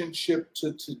relationship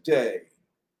to today.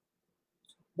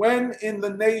 When in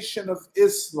the Nation of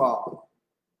Islam,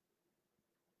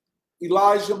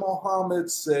 Elijah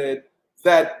Muhammad said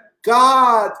that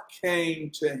God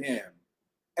came to him,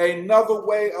 another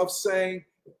way of saying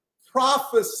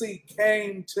prophecy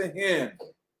came to him,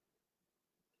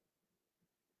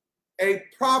 a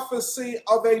prophecy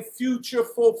of a future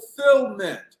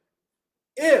fulfillment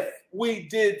if we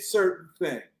did certain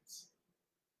things.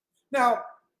 Now,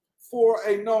 for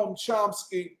a Noam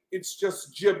Chomsky, it's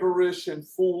just gibberish and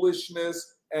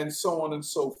foolishness and so on and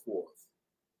so forth.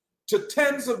 To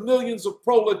tens of millions of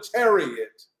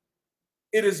proletariat,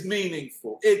 it is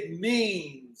meaningful. It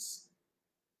means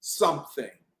something.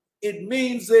 It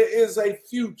means there is a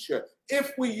future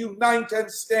if we unite and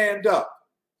stand up.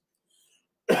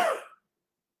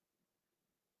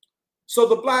 So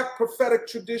the Black prophetic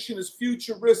tradition is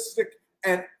futuristic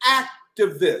and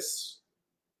activist.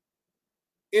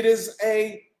 It is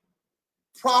a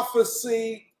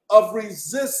prophecy of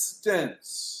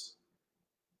resistance.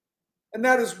 And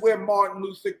that is where Martin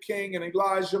Luther King and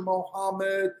Elijah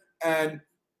Muhammad and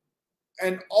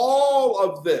all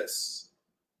of this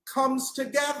comes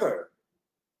together.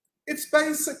 It's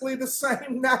basically the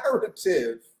same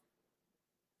narrative.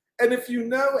 And if you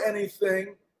know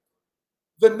anything,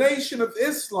 the Nation of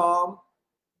Islam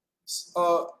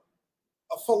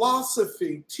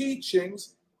philosophy,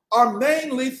 teachings are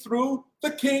mainly through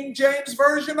the King James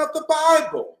Version of the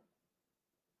Bible,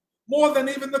 more than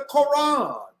even the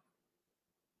Quran.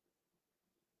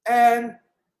 And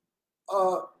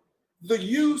the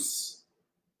use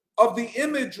of the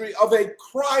imagery of a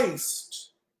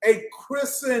Christ, a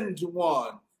christened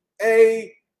one, an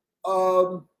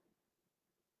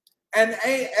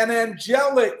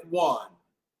angelic one,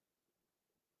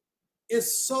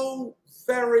 is so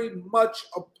very much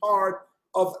a part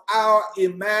of our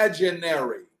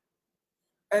imaginary.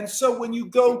 And so when you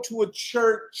go to a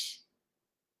church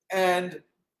and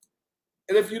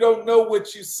if you don't know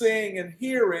what you're seeing and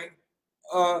hearing,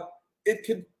 it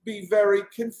can be very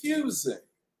confusing.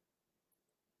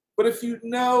 But if you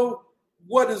know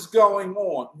what is going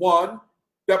on, one,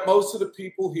 that most of the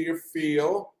people here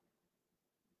feel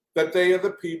that they are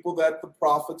the people that the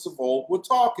prophets of old were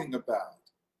talking about.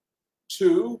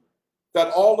 Two,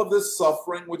 that all of this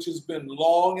suffering, which has been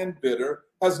long and bitter,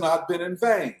 has not been in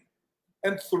vain.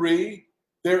 And 3,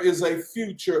 there is a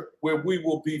future where we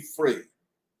will be free.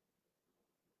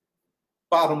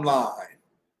 Bottom line.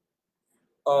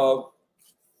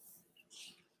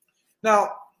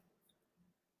 Now,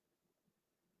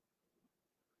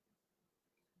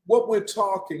 what we're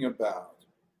talking about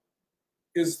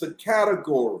is the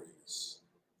categories,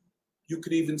 you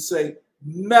could even say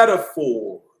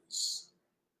metaphors,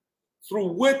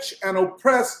 through which an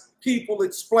oppressed people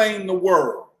explain the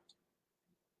world.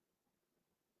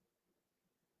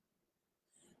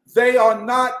 They are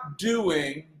not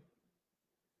doing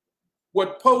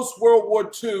what post-World War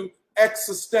II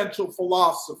existential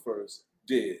philosophers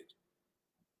did,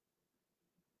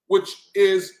 which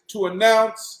is to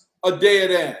announce a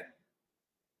dead end.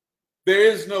 There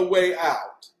is no way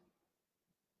out.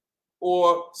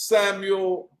 Or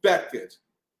Samuel Beckett,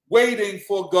 waiting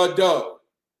for Godot,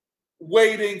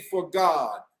 waiting for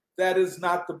God. That is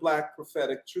not the Black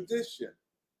prophetic tradition.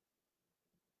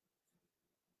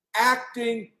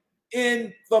 Acting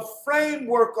in the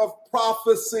framework of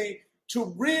prophecy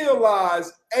to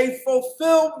realize a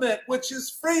fulfillment, which is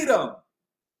freedom.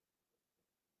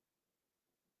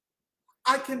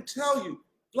 I can tell you,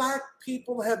 Black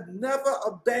people have never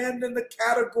abandoned the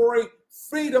category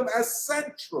freedom as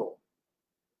central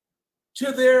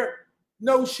to their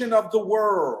notion of the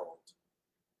world.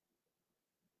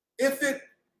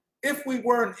 If we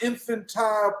were an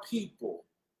infantile people,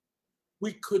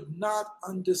 we could not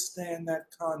understand that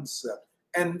concept.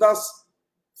 And thus,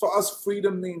 for us,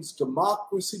 freedom means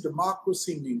democracy,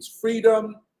 democracy means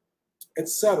freedom,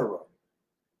 etc.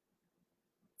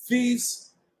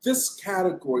 This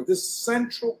category, this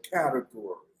central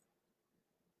category,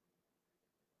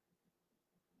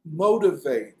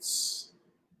 motivates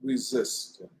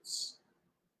resistance.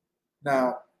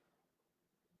 Now,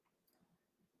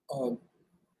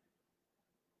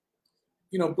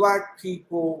 Black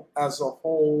people as a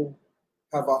whole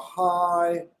have a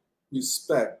high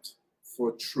respect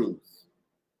for truth.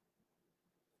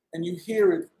 And you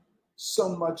hear it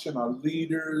so much in our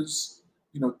leaders,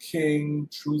 King,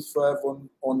 truth forever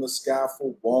on the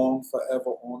scaffold, wrong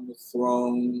forever on the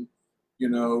throne,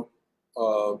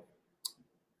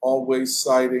 always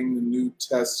citing the New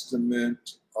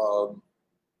Testament,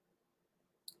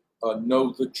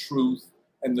 know the truth,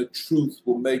 and the truth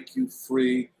will make you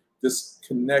free. This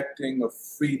connecting of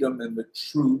freedom and the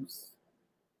truth.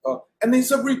 And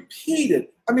these are repeated.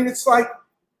 I mean, it's like,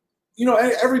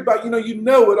 everybody, you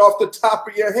know it off the top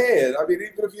of your head. I mean,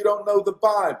 even if you don't know the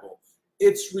Bible,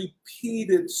 it's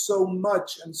repeated so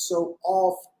much and so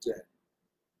often.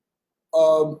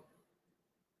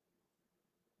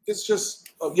 It's just,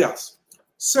 yes.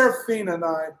 Serafina and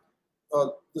I,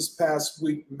 this past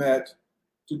week, met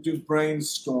to do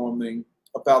brainstorming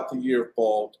about the year of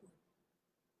Baldwin.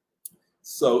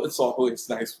 So it's always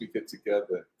nice we get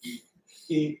together,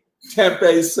 eat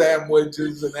tempeh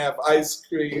sandwiches and have ice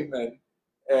cream and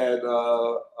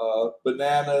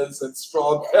bananas and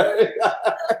strawberry.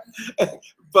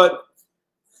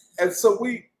 And so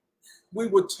we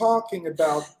were talking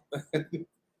about the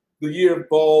year of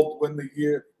Baldwin,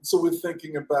 so we're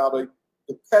thinking about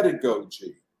the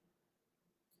pedagogy.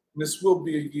 And this will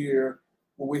be a year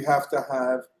where we have to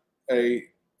have a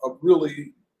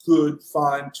really good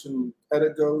fine-tuned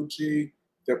pedagogy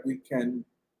that we can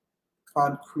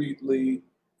concretely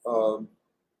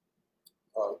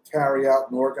carry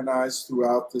out and organize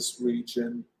throughout this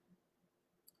region.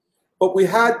 But we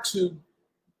had to,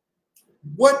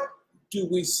 what do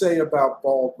we say about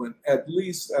Baldwin, at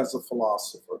least as a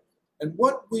philosopher? And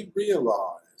what we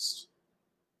realized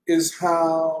is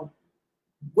how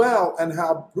well and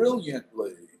how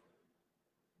brilliantly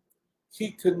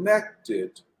he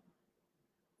connected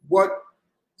what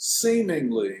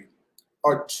seemingly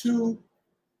are two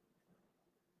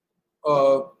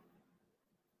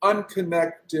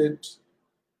unconnected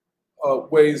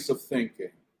ways of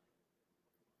thinking: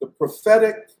 the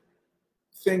prophetic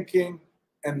thinking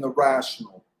and the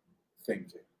rational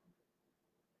thinking.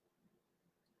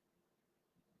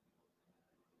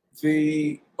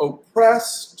 The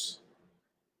oppressed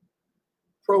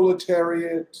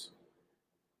proletariat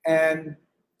and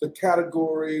the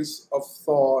categories of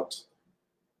thought,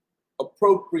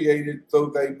 appropriated though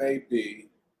they may be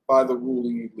by the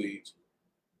ruling elite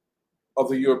of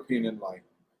the European Enlightenment.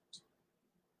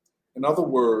 In other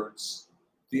words,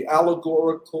 the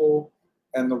allegorical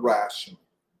and the rational.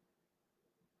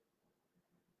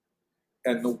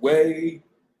 And the way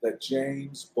that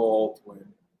James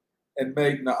Baldwin, and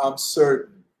Magna, I'm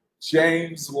certain,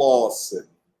 James Lawson,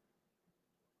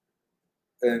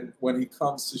 and when he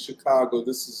comes to Chicago,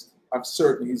 this is I'm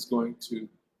certain he's going to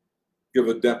give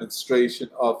a demonstration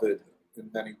of it in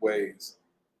many ways.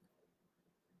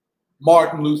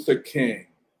 Martin Luther King,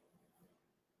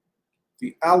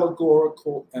 the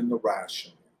allegorical and the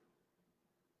rational.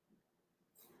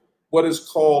 What is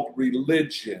called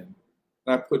religion,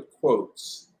 and I put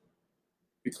quotes,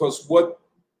 because what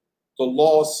the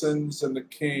Lawsons and the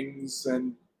Kings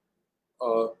and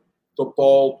the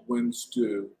Baldwins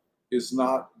do is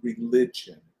not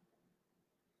religion.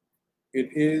 It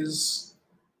is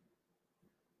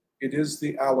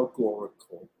the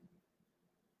allegorical.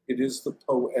 It is the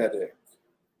poetic.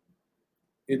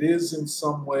 It is in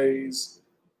some ways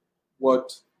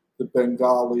what the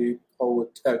Bengali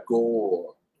poet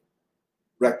Tagore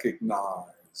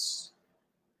recognized,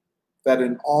 that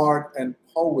in art and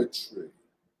poetry,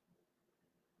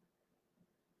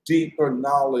 deeper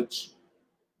knowledge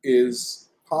is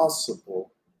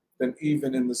possible than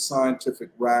even in the scientific,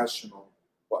 rational,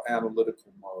 or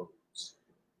analytical modes.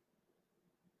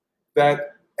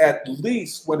 That at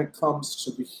least when it comes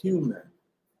to the human,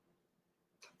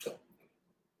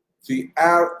 the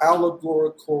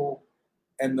allegorical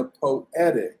and the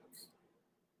poetic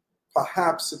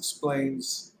perhaps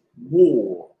explains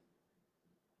more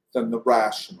than the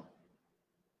rational.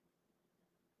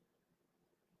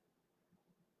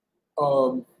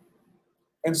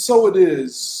 And so it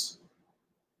is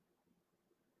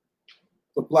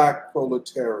the Black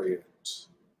proletariat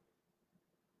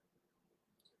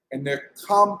and their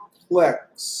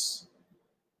complex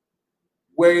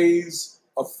ways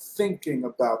of thinking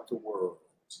about the world.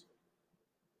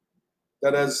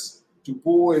 That, as Du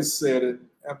Bois said, and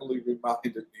Emily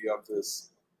reminded me of this,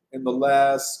 in the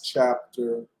last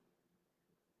chapter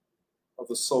of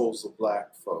The Souls of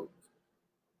Black Folk,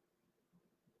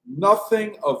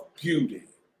 nothing of beauty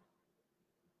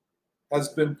has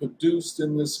been produced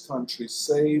in this country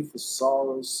save the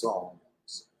sorrow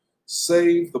songs,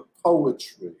 save the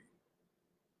poetry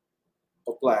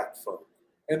of Black folk.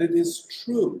 And it is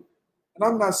true. And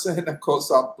I'm not saying that because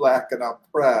I'm Black and I'm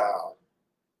proud.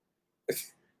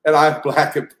 And I'm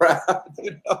Black and proud,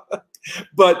 you know?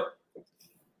 But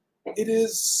it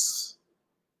is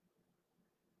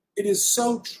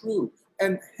so true.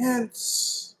 And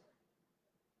hence,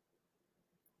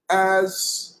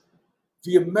 as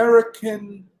the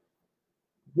American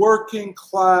working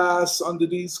class under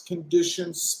these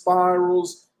conditions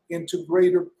spirals into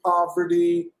greater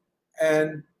poverty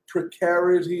and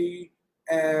precarity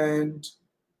and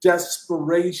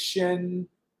desperation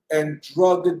and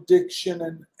drug addiction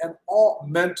and all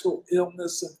mental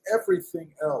illness and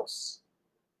everything else.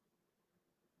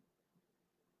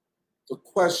 The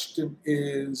question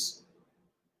is,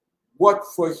 what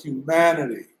for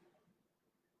humanity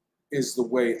is the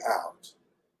way out?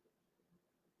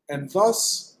 And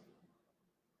thus,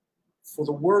 for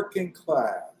the working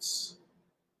class,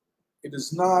 it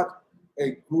is not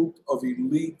a group of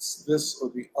elites, this or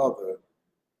the other,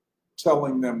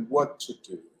 telling them what to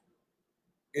do.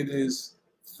 It is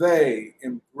they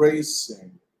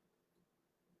embracing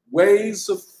ways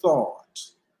of thought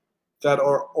that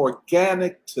are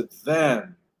organic to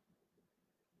them.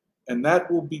 And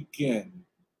that will begin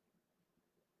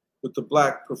with the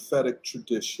Black prophetic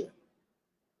tradition.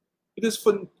 It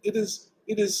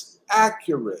is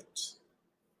accurate.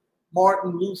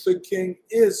 Martin Luther King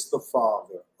is the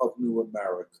father of New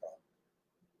America.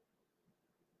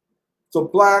 The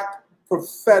Black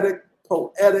prophetic,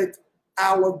 poetic,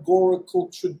 allegorical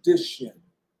tradition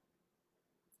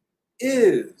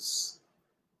is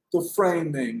the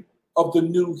framing of the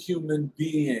new human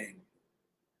being.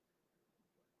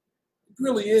 It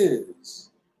really is.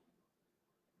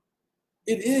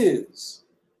 It is.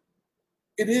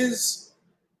 It is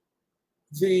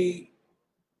the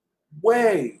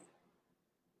way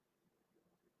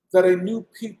that a new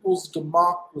people's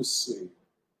democracy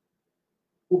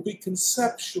will be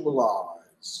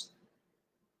conceptualized,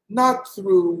 not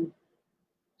through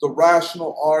the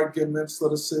rational arguments,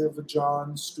 let us say, of a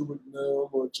John Stuart Mill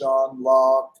or John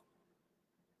Locke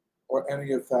or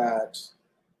any of that,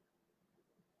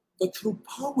 but through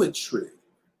poetry,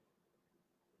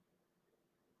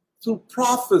 through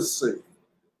prophecy.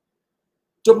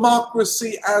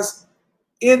 Democracy as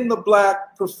in the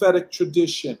Black prophetic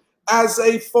tradition, as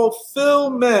a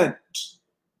fulfillment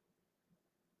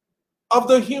of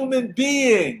the human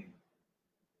being.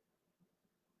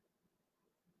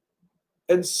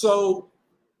 And so,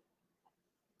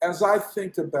 as I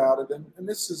think about it, and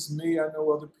this is me, I know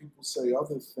other people say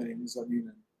other things. I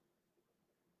mean,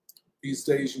 these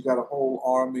days you got a whole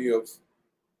army of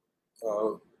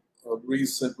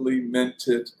recently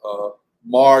minted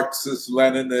Marxist,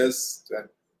 Leninists, and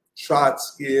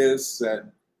Trotskyists,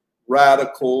 and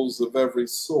radicals of every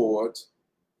sort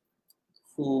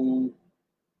who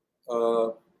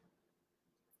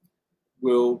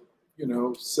will,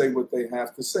 say what they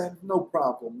have to say. No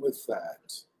problem with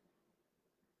that.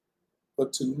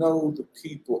 But to know the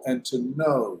people and to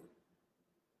know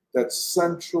that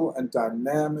central and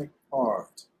dynamic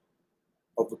part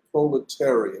of the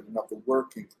proletariat and of the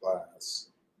working class,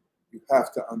 you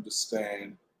have to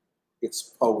understand its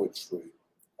poetry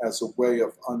as a way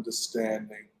of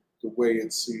understanding the way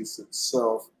it sees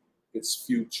itself, its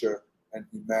future, and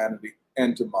humanity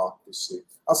and democracy.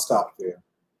 I'll stop there.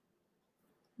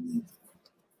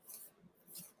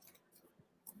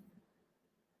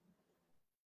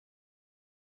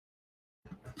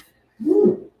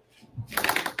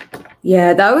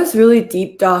 Yeah, that was really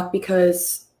deep, Doc,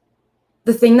 because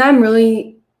the thing that I'm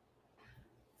really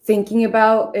thinking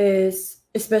about is,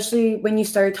 especially when you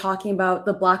started talking about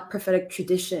the Black prophetic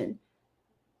tradition,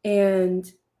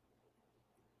 and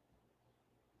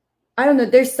I don't know,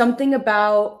 there's something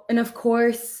about, and of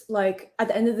course, like at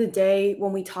the end of the day,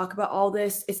 when we talk about all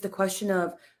this, it's the question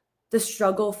of the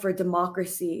struggle for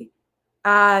democracy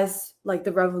as like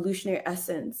the revolutionary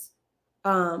essence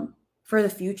for the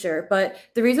future. But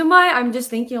the reason why I'm just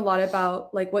thinking a lot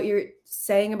about like what you're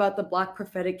saying about the Black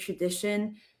prophetic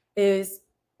tradition is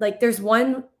like there's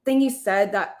one thing you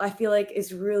said that I feel like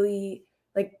is really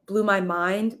like blew my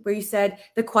mind, where you said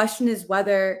the question is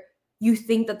whether you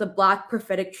think that the Black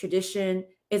prophetic tradition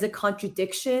is a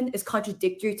contradiction, is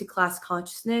contradictory to class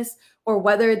consciousness, or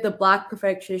whether the Black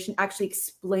prophetic tradition actually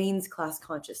explains class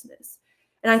consciousness.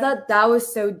 And I thought that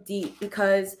was so deep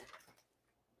because,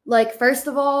 like, first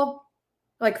of all,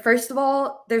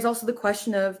 there's also the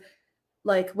question of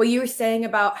like what you were saying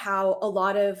about how a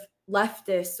lot of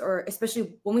leftists, or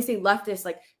especially when we say leftists,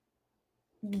 like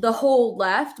the whole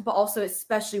left, but also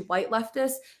especially white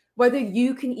leftists, whether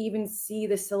you can even see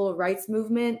the civil rights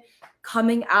movement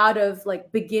coming out of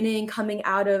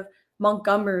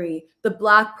Montgomery, the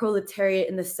Black proletariat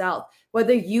in the South,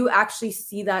 whether you actually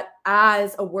see that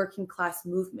as a working class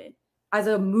movement, as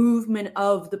a movement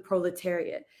of the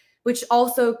proletariat, which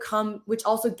also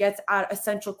gets at a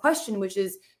central question, which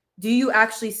is, do you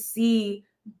actually see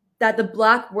that the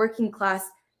Black working class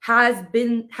has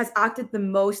acted the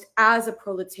most as a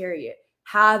proletariat,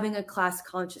 having a class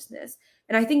consciousness?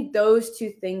 And I think those two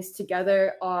things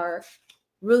together are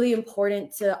really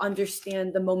important to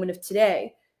understand the moment of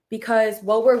today, because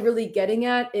what we're really getting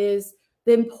at is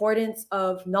the importance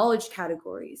of knowledge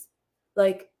categories.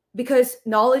 Like, because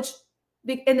knowledge,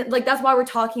 and like that's why we're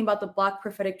talking about the Black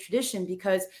prophetic tradition,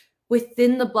 because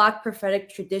within the Black prophetic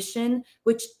tradition,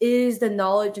 which is the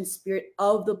knowledge and spirit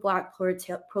of the Black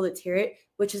proletariat,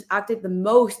 which has acted the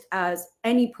most as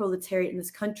any proletariat in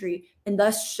this country, and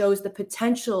thus shows the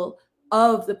potential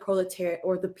of the proletariat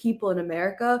or the people in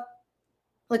America,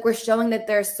 like we're showing that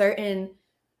there's certain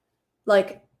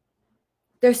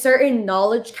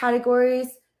knowledge categories,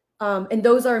 and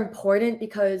those are important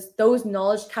because those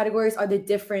knowledge categories are the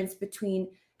difference between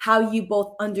how you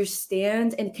both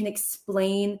understand and can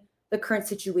explain the current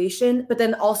situation, but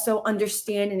then also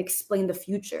understand and explain the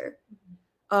future.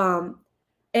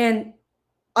 And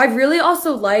I really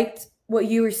also liked what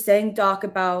you were saying, Doc,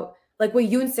 about like what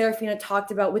you and Serafina talked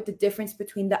about with the difference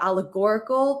between the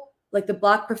allegorical, like the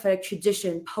Black prophetic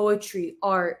tradition, poetry,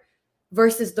 art,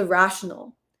 versus the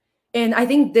rational. And I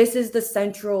think this is the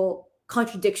central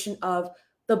contradiction of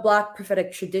the Black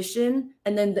prophetic tradition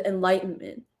and then the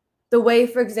Enlightenment. The way,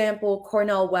 for example,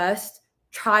 Cornel West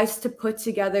tries to put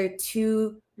together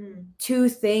two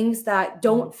things that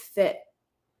don't fit.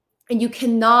 And you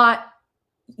cannot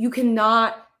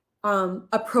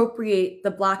appropriate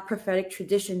the Black prophetic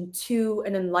tradition to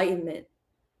an Enlightenment.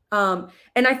 And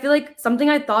I feel like something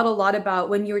I thought a lot about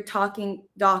when you were talking,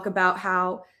 Doc, about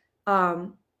how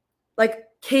like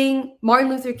Martin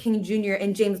Luther King Jr.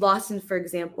 and James Lawson, for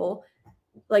example,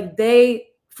 like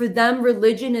for them,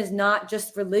 religion is not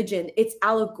just religion. It's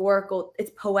allegorical,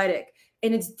 it's poetic,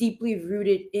 and it's deeply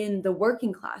rooted in the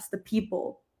working class, the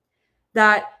people.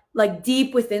 That like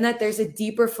deep within that, there's a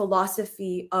deeper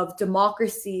philosophy of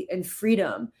democracy and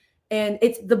freedom. And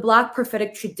it's the Black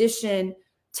prophetic tradition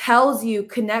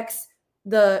connects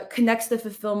the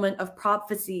fulfillment of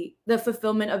prophecy, the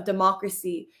fulfillment of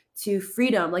democracy to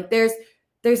freedom. Like there's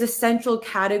a central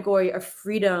category of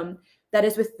freedom that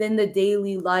is within the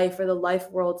daily life or the life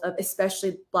worlds of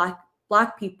especially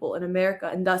black people in America,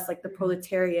 and thus like the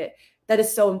proletariat, that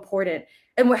is so important.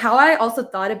 And how I also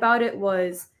thought about it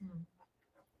was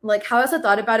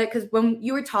because when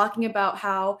you were talking about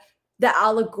how the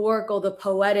allegorical, the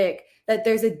poetic, that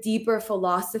there's a deeper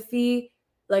philosophy,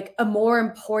 like a more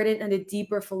important and a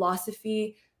deeper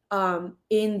philosophy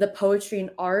in the poetry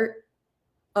and art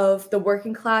of the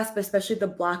working class, but especially the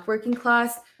Black working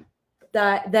class,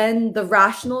 that then the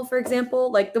rational, for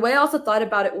example, like the way I also thought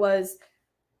about it was,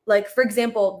 like, for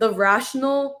example, the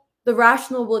rational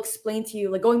will explain to you,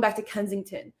 like going back to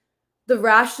Kensington, the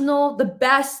rational, the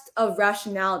best of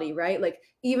rationality, right? Like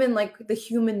even like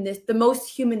the most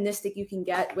humanistic you can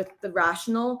get with the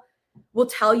rational will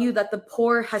tell you that the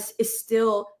poor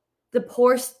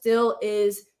still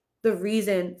is the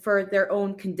reason for their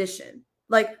own condition.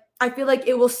 Like I feel like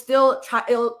it will still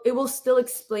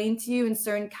explain to you in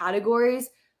certain categories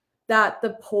that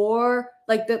the poor,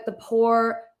 like that the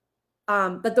poor,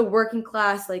 that the working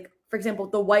class, like for example,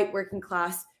 the white working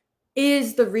class,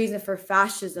 is the reason for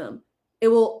fascism. It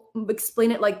will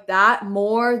explain it like that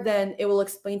more than it will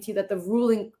explain to you that the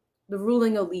ruling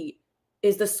elite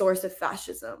is the source of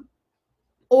fascism.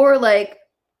 Or like,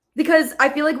 because I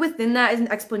feel like within that is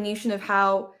an explanation of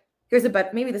how,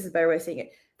 maybe this is a better way of saying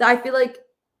it, that I feel like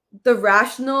the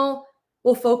rational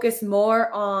will focus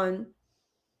more on,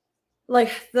 like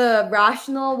the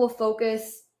rational will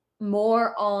focus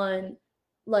more on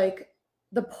like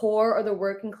the poor or the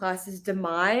working class's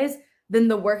demise than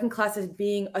the working class as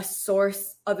being a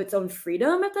source of its own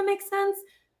freedom, if that makes sense.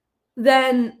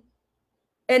 Then,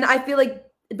 and I feel like,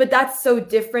 but that's so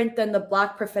different than the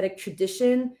Black prophetic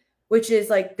tradition, which is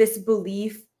like this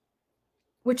belief,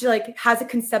 which like has a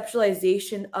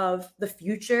conceptualization of the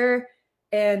future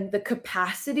and the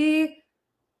capacity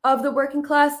of the working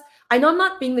class. I know I'm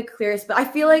not being the clearest, but I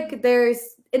feel like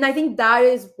and I think that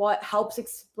is what helps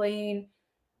explain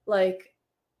like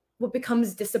what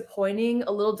becomes a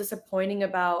little disappointing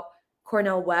about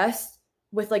Cornel West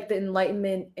with like the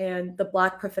Enlightenment and the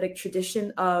Black prophetic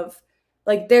tradition of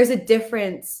like there's a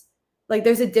difference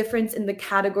in the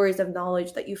categories of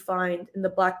knowledge that you find in the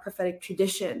Black prophetic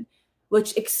tradition,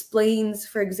 which explains,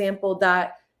 for example,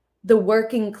 that the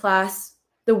working class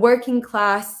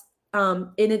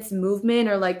in its movement,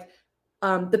 or like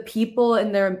the people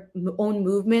in their own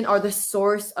movement, are the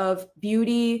source of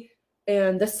beauty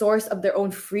and the source of their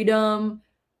own freedom,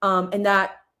 and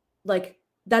that like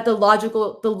that the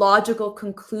logical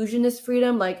conclusion is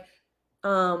freedom. Like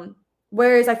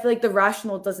whereas I feel like the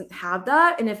rational doesn't have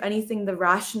that, and if anything, the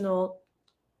rational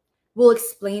will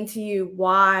explain to you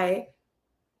why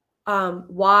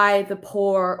the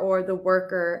poor or the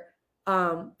worker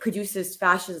produces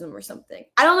fascism or something.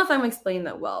 I don't know if I'm explaining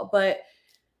that well, but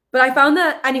I found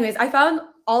that, anyways, I found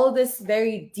all of this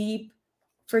very deep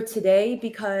for today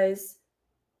because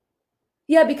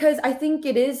I think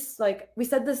it is, like we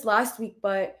said this last week,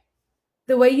 but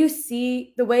the way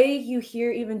you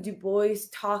hear even Du Bois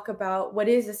talk about what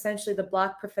is essentially the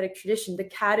Black prophetic tradition, the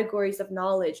categories of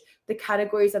knowledge, the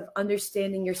categories of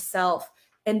understanding yourself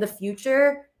and the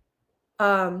future,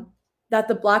 that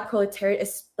the Black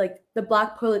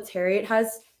proletariat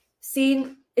has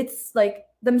seen it's like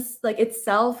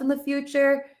itself in the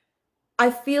future. I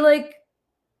feel like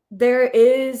it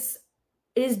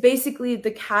is basically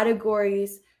the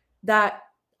categories that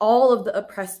all of the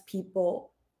oppressed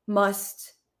people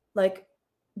must like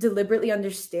deliberately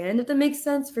understand, if that makes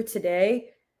sense, for today.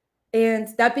 And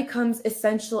that becomes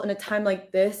essential in a time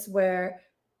like this where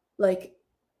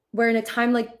in a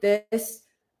time like this,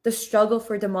 the struggle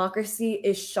for democracy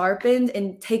is sharpened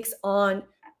and takes on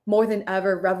more than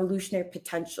ever revolutionary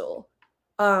potential.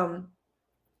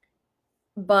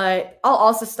 But I'll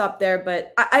also stop there.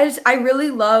 But I really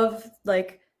love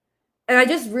and I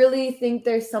just really think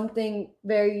there's something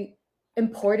very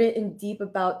important and deep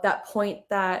about that point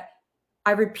that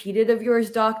I repeated of yours,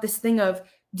 Doc. This thing of,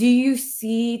 do you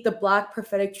see the Black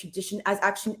prophetic tradition as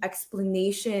actually an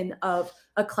explanation of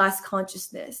a class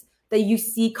consciousness that you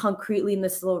see concretely in the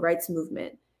civil rights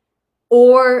movement?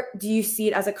 Or do you see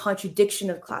it as a contradiction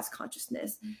of class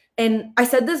consciousness? And I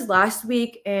said this last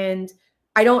week, and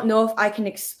I don't know if I can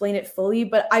explain it fully,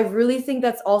 but I really think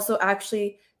that's also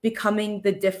actually becoming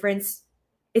the difference.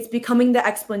 It's becoming the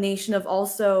explanation of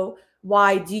also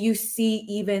why do you see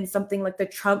even something like the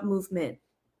Trump movement,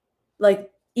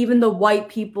 like even the white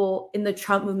people in the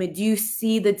Trump movement, do you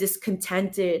see the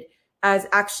discontented as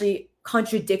actually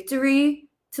contradictory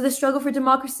to the struggle for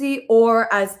democracy,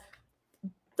 or as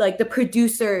like the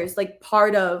producers, like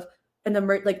part of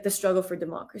the struggle for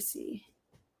democracy?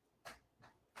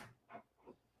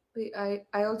 I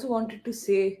also wanted to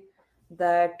say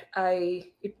that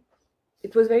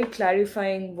it was very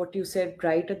clarifying what you said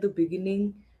right at the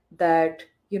beginning, that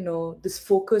this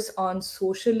focus on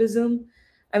socialism.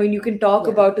 I mean, you can talk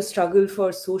about a struggle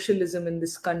for socialism in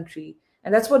this country,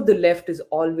 and that's what the left is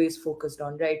always focused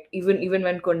on, right? Even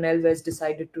when Cornel West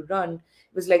decided to run,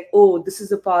 it was like, oh, this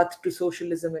is a path to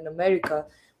socialism in America.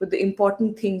 But the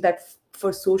important thing that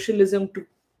for socialism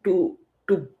to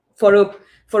to for a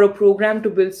for a program to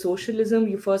build socialism,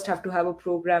 you first have to have a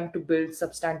program to build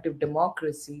substantive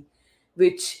democracy,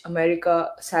 which America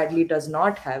sadly does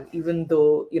not have, even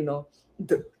though,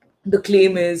 the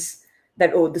claim is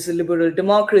that, oh, this is liberal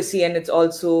democracy and it's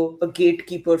also a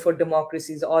gatekeeper for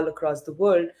democracies all across the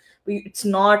world. But it's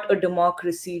not a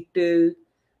democracy till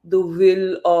the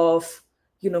will of,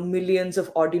 millions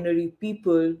of ordinary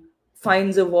people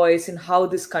finds a voice in how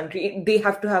this country, they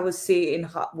have to have a say in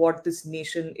what this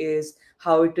nation is,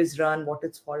 how it is run, what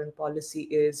its foreign policy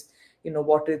is,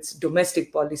 what its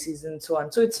domestic policies and so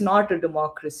on. So it's not a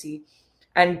democracy.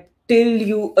 And till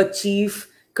you achieve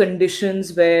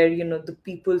conditions where, the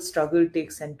people's struggle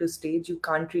takes center stage, you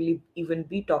can't really even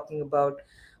be talking about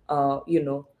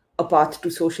a path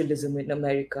to socialism in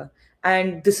America.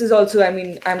 And this is also, I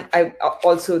mean, I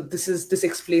also, this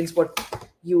explains what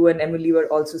you and Emily were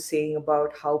also saying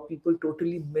about how people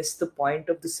totally miss the point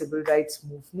of the civil rights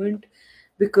movement,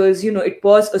 because, it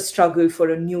was a struggle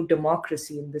for a new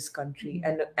democracy in this country.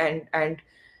 And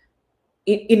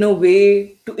in a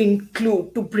way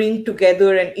to bring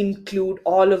together and include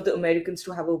all of the Americans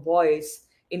to have a voice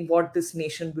in what this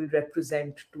nation will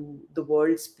represent to the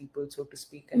world's people, so to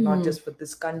speak, and not just for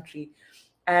this country.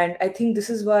 And I think this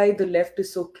is why the left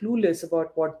is so clueless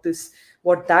about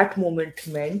what that moment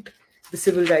meant, the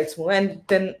civil rights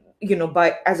movement. And then,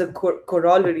 by as a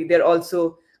corollary, they're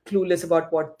also clueless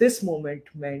about what this moment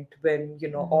meant, when,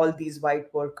 all these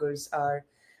white workers are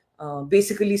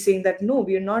basically saying that, no,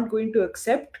 we are not going to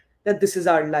accept that this is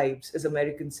our lives as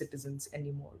American citizens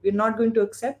anymore. We're not going to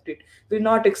accept it. We'll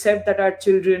not accept that our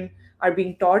children are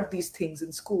being taught these things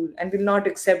in school, and we'll not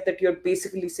accept that you're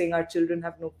basically saying our children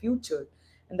have no future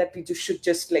and that we just should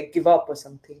just like give up or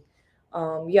something.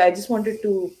 Yeah, I just wanted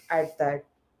to add that.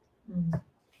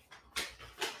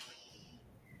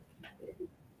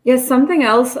 Yes, something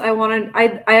else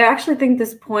I actually think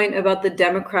this point about the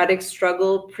democratic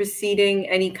struggle preceding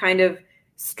any kind of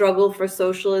struggle for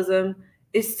socialism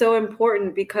is so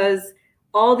important, because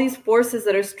all these forces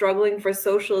that are struggling for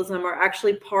socialism are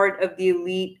actually part of the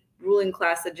elite ruling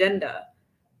class agenda.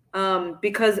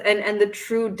 Because and the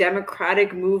true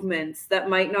democratic movements that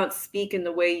might not speak in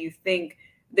the way you think,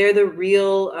 they're the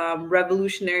real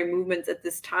revolutionary movements at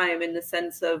this time, in the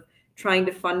sense of trying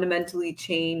to fundamentally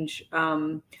change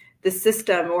the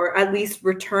system, or at least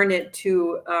return it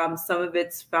to some of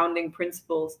its founding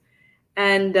principles.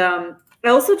 And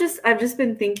I've just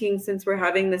been thinking, since we're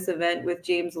having this event with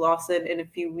James Lawson in a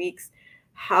few weeks,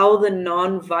 how the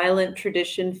nonviolent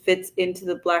tradition fits into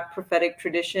the Black prophetic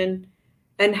tradition,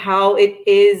 and how it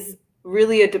is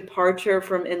really a departure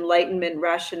from Enlightenment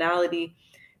rationality,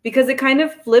 because it kind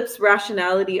of flips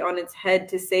rationality on its head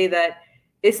to say that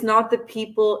it's not the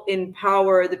people in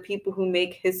power, the people who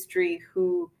make history,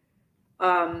 who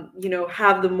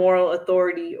have the moral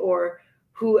authority, or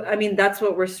who, I mean, that's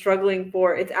what we're struggling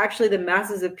for. It's actually the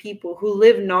masses of people who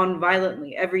live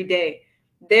non-violently every day.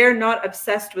 They're not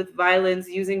obsessed with violence,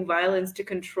 using violence to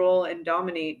control and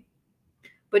dominate,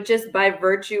 but just by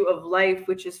virtue of life,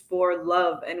 which is for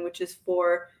love, and which is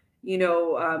for,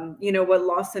 what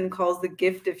Lawson calls the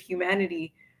gift of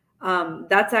humanity.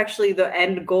 That's actually the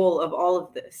end goal of all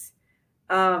of this.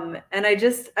 And I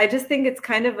just think it's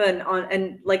kind of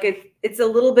it's a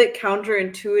little bit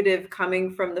counterintuitive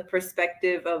coming from the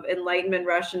perspective of Enlightenment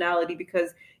rationality,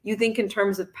 because you think in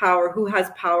terms of power, who has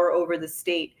power over the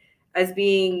state, as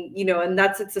being, and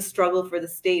it's a struggle for the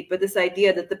state. But this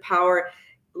idea that the power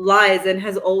lies and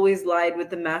has always lied with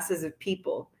the masses of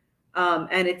people,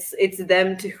 and it's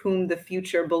them to whom the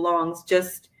future belongs.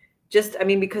 I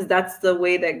mean, because that's the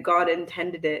way that God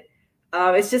intended it.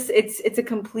 It's a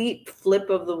complete flip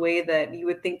of the way that you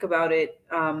would think about it,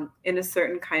 in a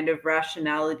certain kind of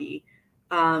rationality.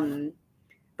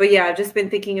 But yeah, I've just been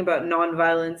thinking about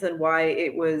nonviolence and why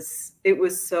it was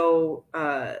so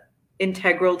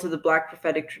integral to the Black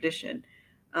prophetic tradition.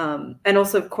 And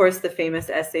also, of course, the famous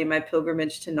essay, My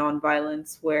Pilgrimage to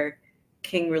Nonviolence, where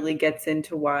King really gets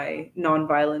into why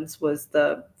nonviolence was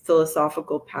the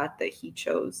philosophical path that he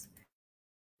chose.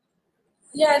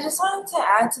 Yeah, I just wanted to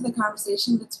add to the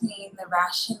conversation between the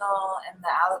rational and the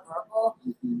allegorical,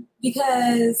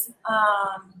 because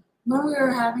when we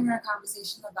were having our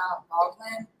conversation about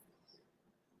Baldwin,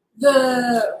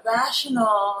 the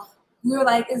rational, we were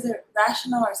like, is it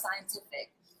rational or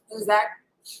scientific? Is that,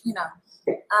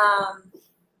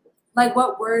 like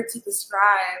what word to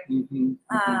describe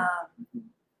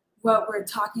what we're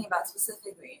talking about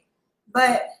specifically.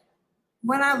 But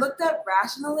when I looked up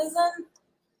rationalism,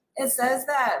 it says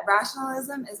that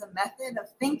rationalism is a method of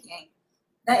thinking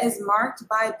that is marked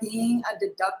by being a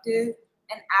deductive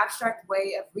an abstract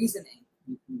way of reasoning.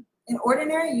 In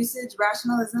ordinary usage,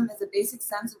 rationalism is a basic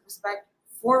sense of respect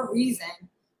for reason,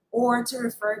 or to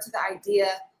refer to the idea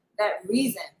that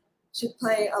reason should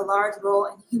play a large role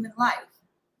in human life,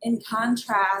 in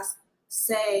contrast,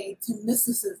 say, to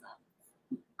mysticism,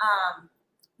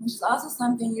 which is also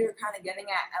something you were kind of getting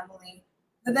at, Emily.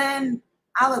 But then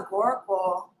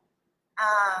allegorical,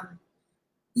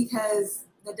 because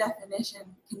the definition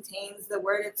contains the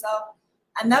word itself.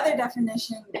 Another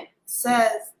definition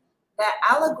says that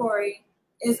allegory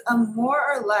is a more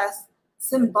or less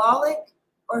symbolic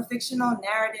or fictional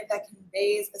narrative that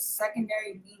conveys a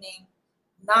secondary meaning,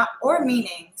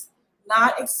 meanings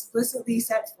not explicitly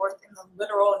set forth in the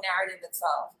literal narrative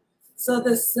itself. So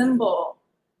the symbol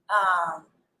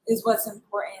is what's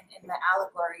important in the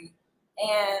allegory.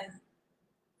 And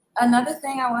another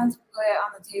thing I wanted to put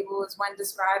on the table is when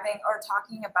describing or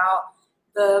talking about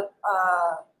the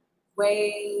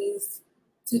ways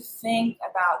to think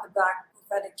about the Black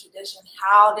prophetic tradition.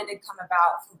 How did it come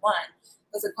about, for one,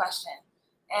 was a question.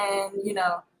 And, you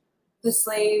know, the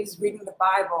slaves reading the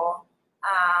Bible,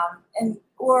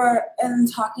 and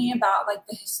talking about like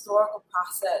the historical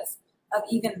process of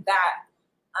even that.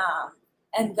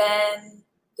 And then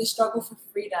the struggle for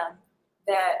freedom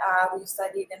that we've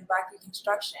studied in Black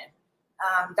Reconstruction.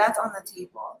 That's on the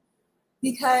table.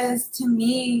 Because to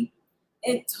me,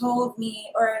 it told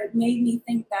me, or it made me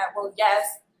think that, well,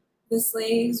 yes, the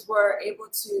slaves were able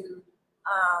to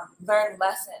learn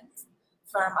lessons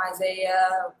from Isaiah,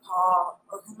 or Paul,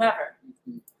 or whomever.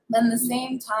 Then at the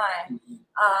same time,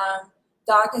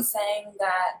 Doc is saying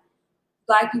that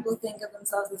Black people think of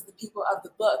themselves as the people of the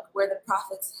book, where the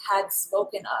prophets had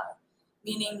spoken of,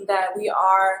 meaning that we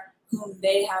are whom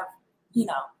they have, you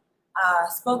know,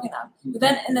 spoken of. But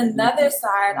then in another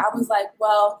side, I was like,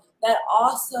 well, that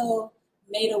also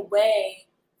made a way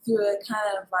through a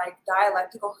kind of like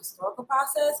dialectical historical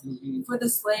process for the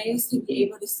slaves to be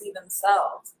able to see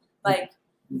themselves. Like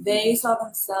they saw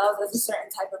themselves as a certain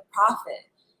type of prophet.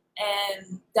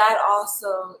 And that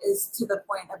also is to the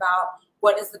point about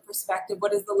what is the perspective,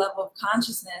 what is the level of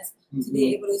consciousness to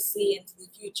be able to see into the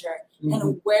future,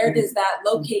 and where does that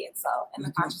locate itself in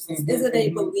the consciousness? Is it a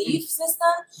belief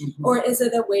system, or is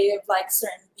it a way of like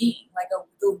certain being, like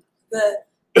the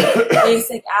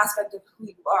basic aspect of who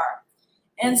you are?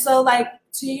 And so, like,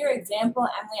 to your example,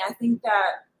 Emily, I think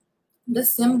that the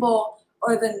symbol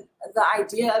or the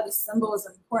idea of the symbol is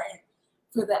important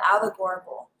for the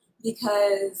allegorical,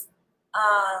 because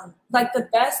like the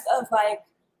best of like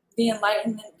the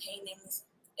Enlightenment paintings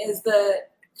is the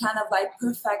kind of like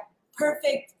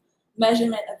perfect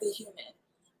measurement of the human,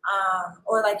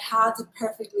 or like how to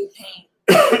perfectly paint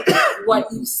what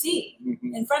you see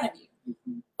in front of you.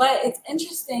 But it's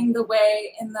interesting the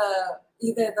way in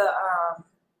either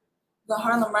the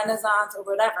Harlem Renaissance or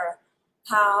whatever,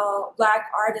 how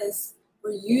Black artists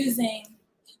were using,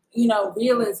 you know,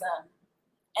 realism,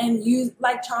 and use,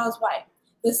 like Charles White,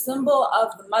 the symbol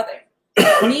of the mother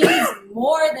means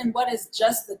more than what is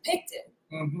just depicted.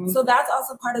 So that's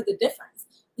also part of the difference,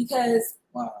 because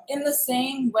in the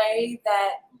same way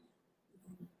that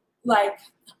like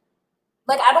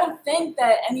I don't think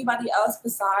that anybody else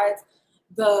besides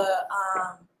the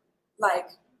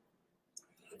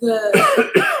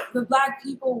the Black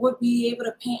people would be able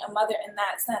to paint a mother in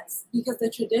that sense, because the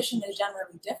tradition is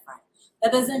generally different.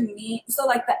 That doesn't mean, so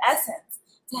like the essence,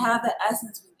 to have the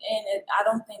essence within it, I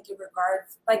don't think it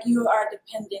regards, like you are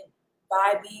dependent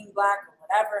by being Black or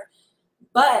whatever.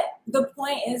 But the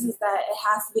point is that it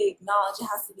has to be acknowledged, it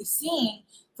has to be seen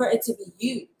for it to be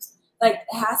used. Like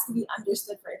it has to be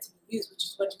understood for it to be used, which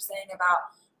is what you're saying about,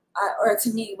 or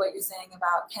to me, what you're saying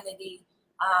about Kennedy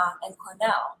and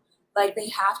Cornell. Like they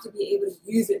have to be able to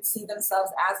use it, see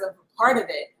themselves as a part of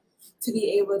it, to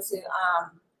be able to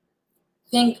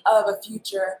think of a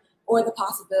future or the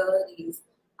possibilities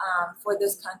for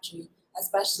this country,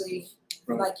 especially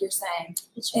like you're saying,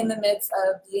 in the midst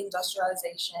of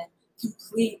deindustrialization,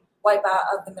 complete wipeout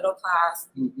of the middle class.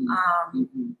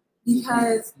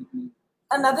 Because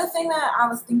another thing that I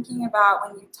was thinking about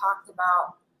when you talked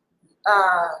about,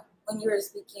 when you were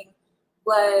speaking,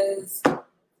 was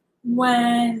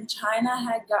when China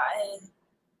had gotten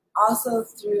also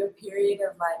through a period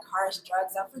of like harsh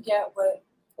drugs. I forget what,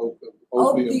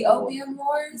 the opium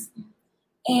wars,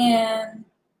 and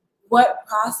what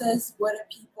process would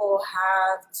people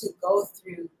have to go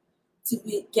through to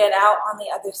get out on the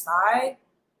other side?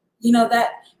 You know,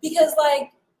 that, because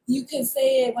like you could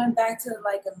say it went back to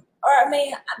like the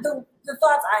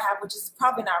thoughts I have, which is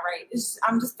probably not right.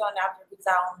 I'm just throwing it out there because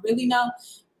I don't really know.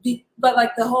 But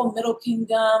like the whole Middle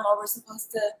Kingdom, or we're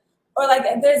supposed to or like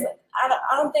there's,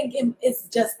 I don't think it's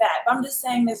just that, but I'm just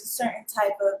saying there's a certain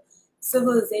type of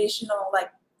civilizational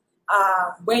like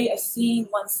way of seeing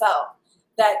oneself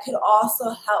that could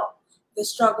also help the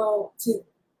struggle to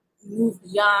move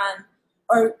beyond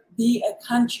or be a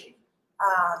country,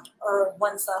 or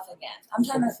oneself again. I'm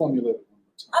trying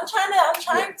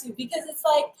to, because it's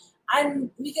like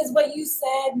because what you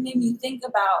said made me think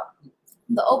about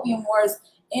the Opium Wars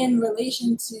in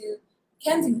relation to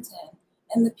Kensington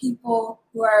and the people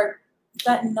who are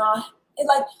fentanyl.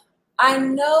 Like, I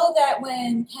know that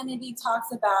when Kennedy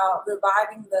talks about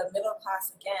reviving the middle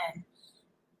class again,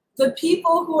 the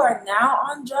people who are now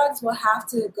on drugs will have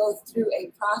to go through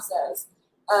a process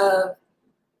of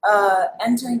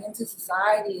entering into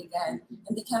society again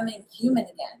and becoming human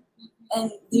again.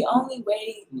 And the only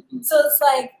way, so it's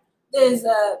like there's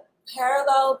a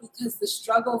parallel, because the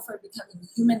struggle for becoming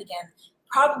human again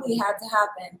probably had to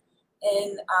happen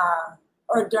in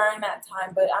or during that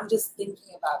time. But I'm just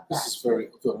thinking about that. This is very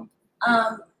good.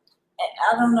 I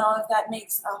don't know if that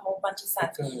makes a whole bunch of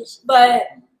sense, but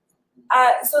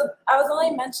so I was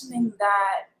only mentioning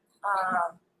that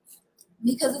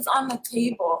because it's on the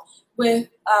table with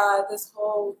this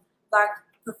whole Black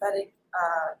prophetic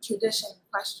tradition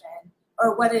question,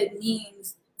 or what it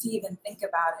means to even think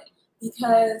about it,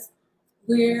 because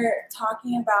we're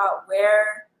talking about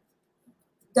where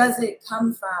does it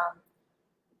come from,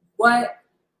 what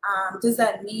does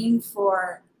that mean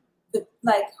for the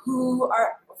who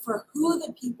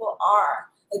the people are,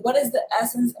 like what is the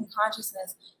essence and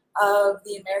consciousness of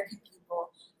the American people,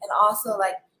 and also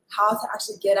like how to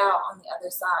actually get out on the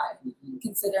other side,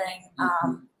 considering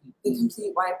the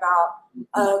complete wipeout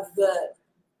of the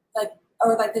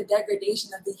the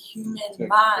degradation of the human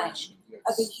mind,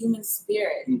 of the human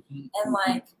spirit, and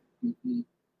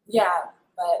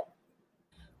but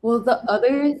well, the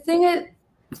other thing I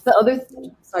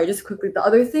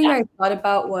thought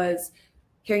about was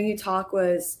hearing you talk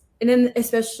was, and then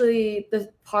especially the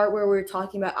part where we're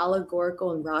talking about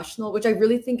allegorical and rational, which I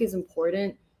really think is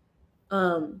important,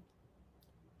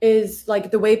 is like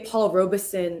the way Paul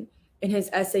Robeson in his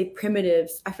essay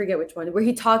Primitives, I forget which one, where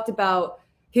he talked about,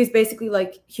 he was basically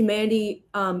like humanity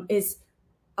is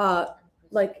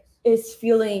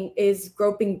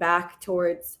groping back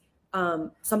towards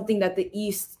something that the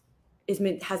East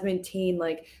has maintained,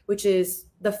 like, which is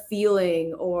the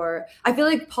feeling, or I feel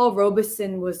like Paul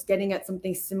Robeson was getting at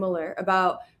something similar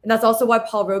about, and that's also why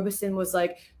Paul Robeson was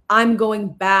like, I'm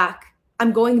going back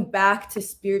to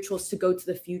spirituals to go to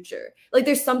the future. Like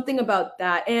there's something about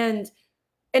that. And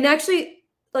actually,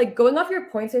 like going off your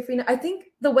point, Safina, I think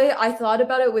the way I thought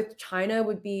about it with China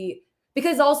would be,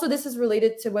 because also this is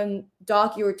related to when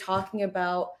Doc, you were talking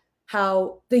about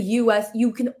how the US,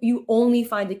 you only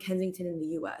find a Kensington in the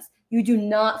US. You do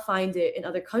not find it in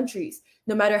other countries.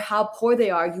 No matter how poor they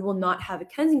are, you will not have a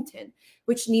Kensington,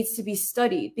 which needs to be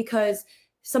studied, because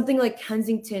something like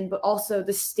Kensington, but also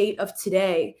the state of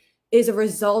today, is a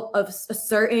result of a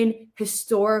certain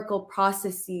historical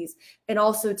processes, and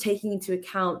also taking into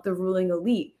account the ruling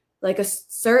elite, like a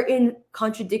certain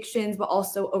contradictions, but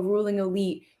also a ruling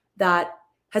elite that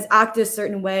has acted a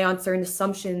certain way on certain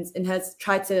assumptions and has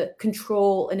tried to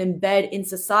control and embed in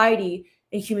society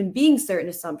and human beings certain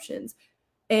assumptions.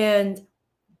 And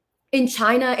in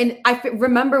China, and I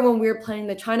remember when we were planning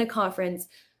the China conference,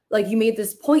 like you made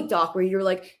this point, Doc, where you're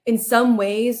like, in some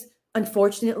ways,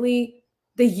 unfortunately,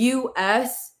 the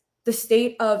US, the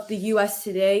state of the US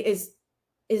today is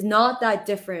not that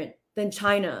different than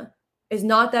China, is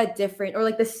not that different, or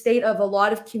like the state of a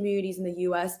lot of communities in the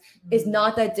US is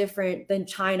not that different than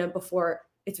China before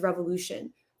its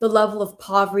revolution. The level of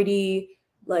poverty,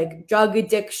 like drug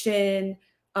addiction,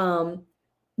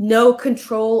 no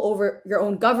control over your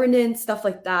own governance, stuff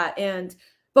like that. And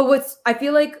but I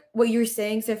feel like what you're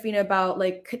saying, Safina, about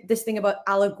like this thing about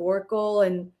allegorical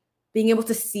and being able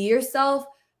to see yourself,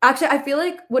 actually I feel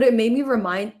like what it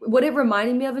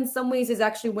reminded me of in some ways is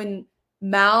actually when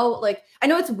Mao, like, I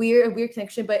know it's a weird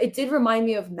connection, but it did remind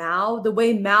me of Mao, the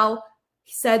way Mao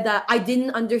said that I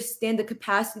didn't understand the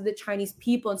capacity of the Chinese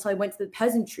people until I went to the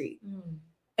peasantry.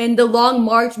 And the Long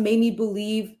March made me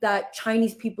believe that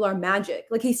Chinese people are magic.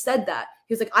 Like he said that.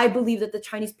 He was like, I believe that the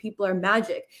Chinese people are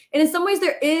magic. And in some ways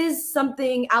there is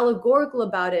something allegorical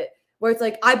about it, where it's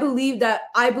like, I believe,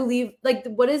 like,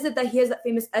 what is it that he has that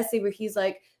famous essay where he's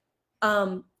like,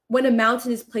 when a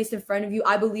mountain is placed in front of you,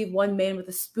 I believe one man with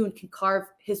a spoon can carve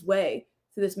his way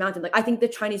through this mountain. Like, I think the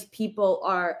Chinese people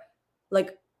are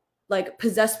like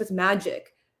possessed with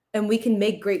magic, and we can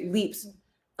make great leaps.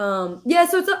 So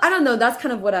I don't know. That's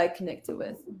kind of what I connected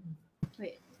with.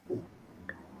 Wait.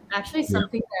 Actually,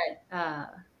 something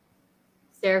that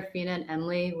Serafina and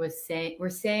Emily were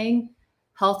saying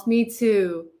helped me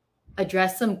to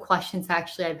address some questions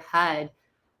actually I've had,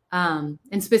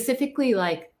 and specifically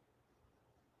like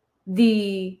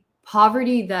the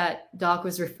poverty that Doc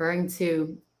was referring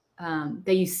to,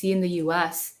 that you see in the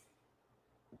U.S.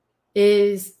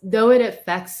 is, though it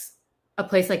affects a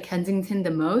place like Kensington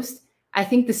the most, I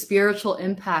think the spiritual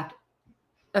impact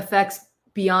affects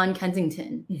beyond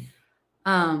Kensington.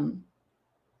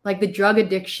 Like the drug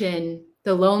addiction,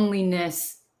 the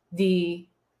loneliness, the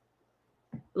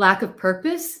lack of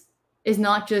purpose is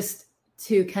not just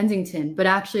to Kensington, but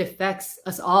actually affects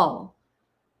us all.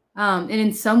 And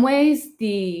in some ways,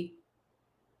 the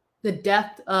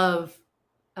depth of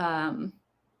the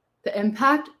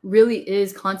impact really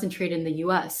is concentrated in the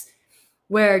U.S.,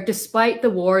 where despite the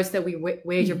wars that we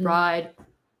wage abroad,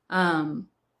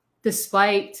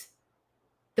 despite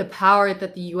the power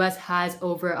that the U.S. has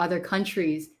over other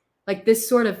countries, like this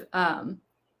sort of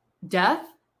death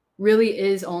really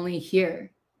is only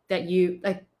here. That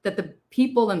the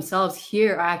people themselves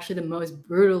here are actually the most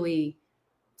brutally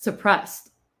suppressed.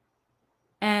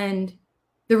 And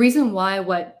the reason why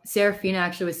what Serafina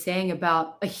actually was saying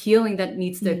about a healing that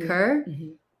needs to occur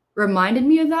reminded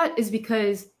me of that is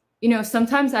because, you know,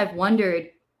 sometimes I've wondered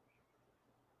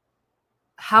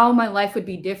how my life would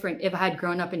be different if I had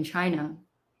grown up in China.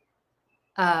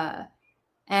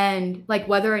 And like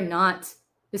whether or not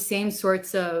the same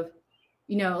sorts of,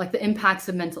 you know, like the impacts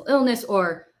of mental illness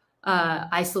or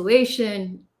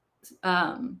isolation,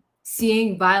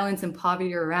 seeing violence and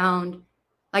poverty around,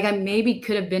 like I maybe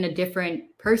could have been a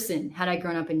different person had I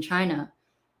grown up in China.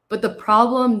 But the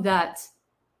problem that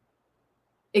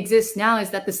exists now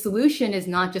is that the solution is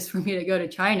not just for me to go to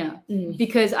China,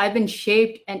 because I've been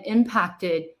shaped and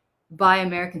impacted by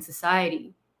American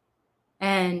society.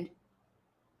 And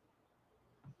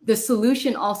the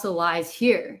solution also lies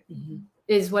here,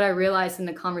 is what I realized in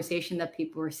the conversation that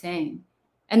people were saying.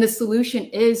 And the solution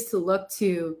is to look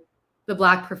to the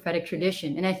Black prophetic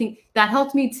tradition. And I think that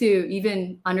helped me to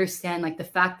even understand like the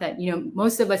fact that, you know,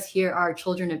 most of us here are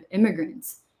children of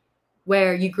immigrants,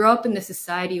 where you grow up in this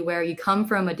society where you come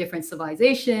from a different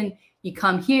civilization, you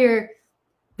come here,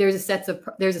 there's a set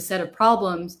of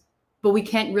problems, but we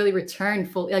can't really return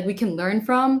fully. Like we can learn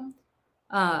from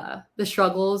the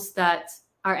struggles that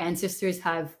our ancestors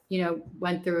have, you know,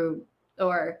 went through,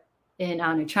 or in, I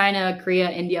don't know, China, Korea,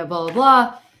 India, blah, blah,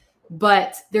 blah.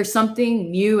 But there's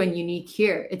something new and unique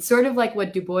here. It's sort of like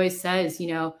what Du Bois says, you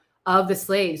know, of the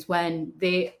slaves when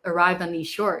they arrived on these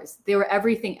shores. They were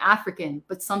everything African,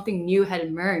 but something new had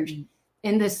emerged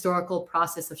in the historical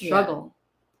process of struggle.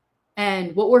 Yeah.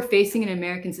 And what we're facing in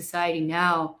American society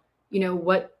now, you know,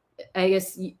 what I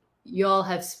guess you all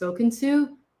have spoken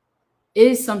to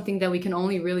is something that we can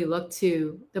only really look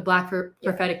to the Black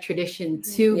prophetic tradition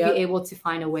to be able to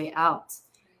find a way out.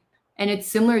 And it's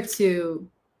similar to,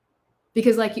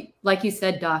 because like you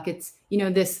said, Doc, it's, you know,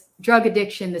 this drug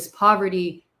addiction, this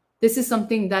poverty, this is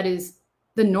something that is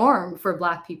the norm for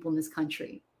Black people in this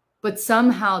country. But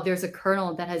somehow there's a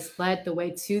kernel that has led the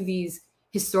way to these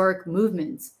historic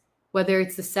movements, whether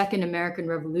it's the Second American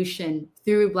Revolution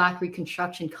through Black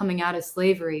Reconstruction coming out of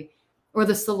slavery, or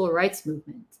the Civil Rights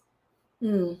Movement.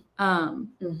 And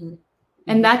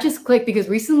that just clicked because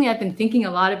recently I've been thinking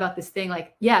a lot about this thing,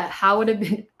 like, yeah, how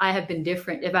would I have been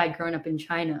different if I had grown up in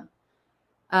China?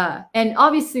 And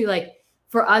obviously, like,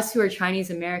 for us who are Chinese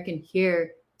American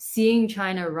here, seeing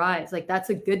China rise, like,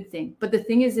 that's a good thing. But the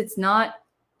thing is, it's not,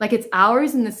 like, it's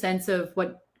ours in the sense of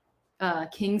what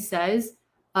King says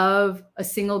of a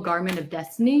single garment of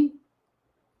destiny.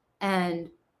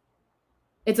 And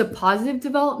it's a positive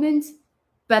development,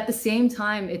 but at the same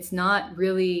time, it's not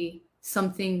really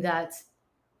something that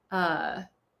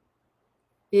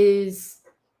is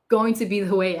going to be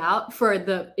the way out for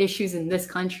the issues in this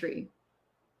country.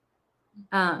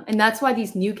 And that's why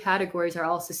these new categories are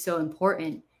also so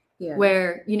important,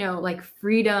 where, you know, like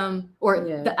freedom or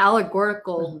the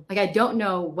allegorical, like, I don't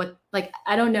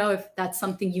know if that's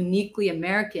something uniquely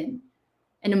American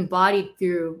and embodied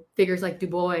through figures like Du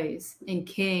Bois and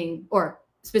King, or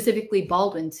specifically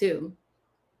Baldwin too.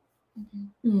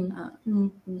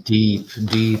 Deep.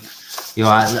 You know,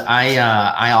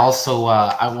 I also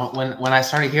when I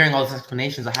started hearing all these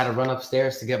explanations, I had to run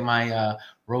upstairs to get my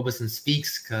Robeson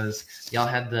Speaks, because y'all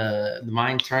had the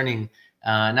mind turning.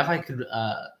 And if I could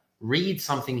read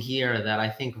something here that I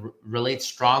think relates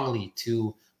strongly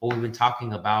to what we've been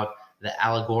talking about, the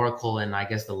allegorical and I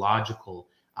guess the logical,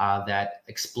 that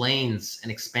explains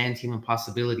and expands human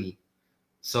possibility.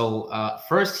 So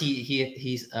first, he's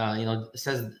you know,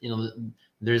 says, you know,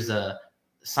 there's a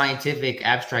scientific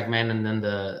abstract man and then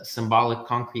the symbolic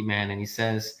concrete man, and he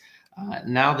says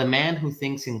Now, the man who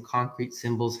thinks in concrete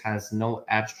symbols has no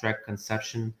abstract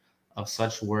conception of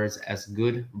such words as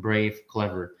good, brave,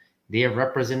 clever. They are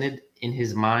represented in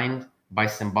his mind by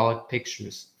symbolic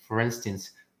pictures. For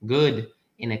instance, good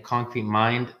in a concrete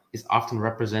mind is often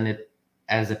represented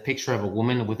as a picture of a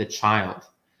woman with a child.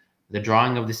 The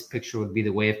drawing of this picture would be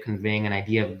the way of conveying an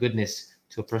idea of goodness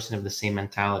to a person of the same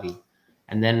mentality.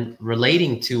 And then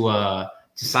relating to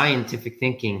scientific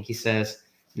thinking, he says,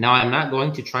 "Now I'm not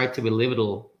going to try to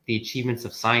belittle the achievements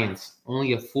of science.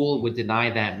 Only a fool would deny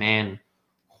that man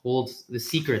holds the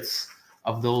secrets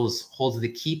of those, holds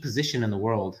the key position in the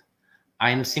world.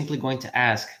 I am simply going to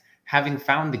ask, having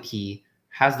found the key,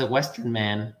 has the Western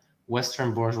man,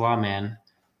 Western bourgeois man,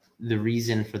 the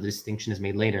reason for the distinction is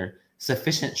made later,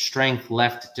 sufficient strength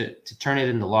left to turn it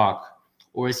in the lock?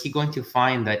 Or is he going to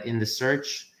find that in the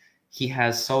search, he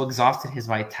has so exhausted his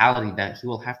vitality that he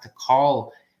will have to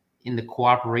call in the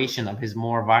cooperation of his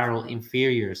more viral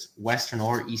inferiors, Western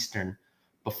or Eastern,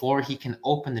 before he can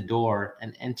open the door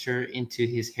and enter into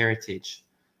his heritage?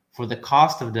 For the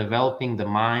cost of developing the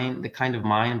mind, the kind of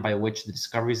mind by which the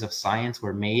discoveries of science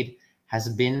were made, has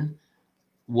been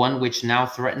one which now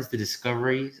threatens the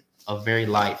discovery of very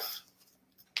life."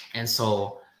 And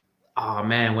so, oh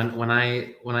man, when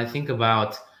I think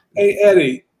about, Hey,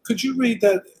 Eddie, could you read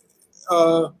that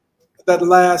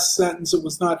last sentence? It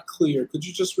was not clear. Could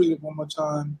you just read it one more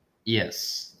time?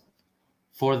 yes,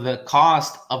 for the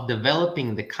cost of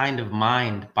developing the kind of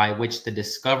mind by which the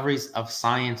discoveries of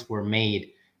science were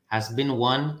made has been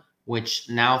one which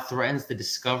now threatens the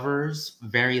discoverer's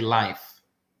very life.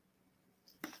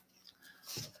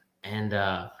 And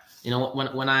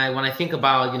when I think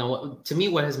about, to me,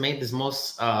 what has made this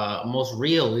most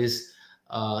real is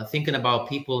thinking about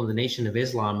people in the Nation of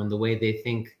Islam and the way they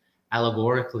think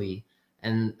allegorically,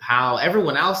 and how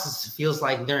everyone else feels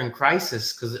like they're in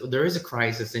crisis because there is a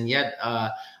crisis. And yet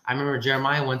I remember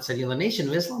Jeremiah once said, the Nation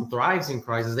of Islam thrives in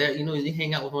crisis. They're, you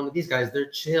hang out with one of these guys, they're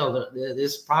chill,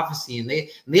 there's prophecy, and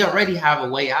they already have a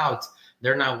way out.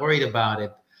 They're not worried about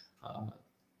it.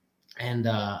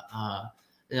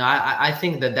 I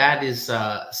think that is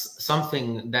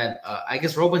something that I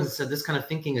guess Robinson said. This kind of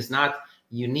thinking is not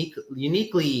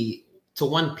uniquely to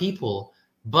one people,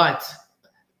 but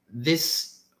this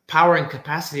power and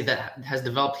capacity that has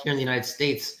developed here in the United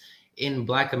States in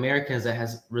Black Americans, that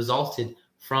has resulted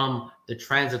from the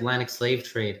transatlantic slave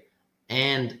trade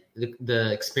and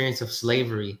the experience of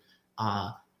slavery,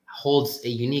 holds a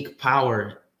unique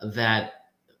power that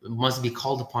must be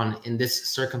called upon in this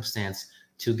circumstance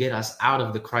to get us out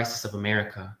of the crisis of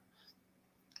America.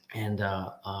 And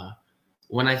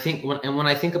when I think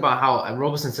about how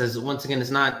Robeson says, once again,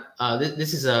 it's not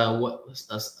this is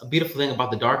a beautiful thing about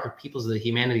the darker peoples of the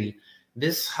humanity.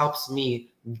 This helps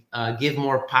me give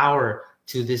more power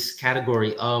to this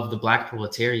category of the Black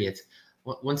proletariat.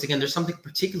 Once again, there's something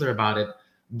particular about it,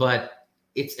 but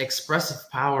its expressive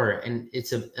power and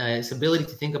its ability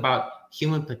to think about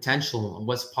human potential and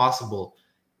what's possible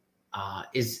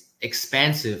is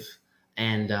expansive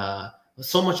and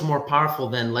so much more powerful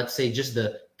than, let's say, just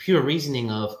the pure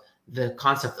reasoning of the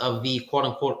concept of the quote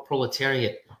unquote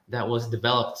proletariat that was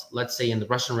developed, let's say, in the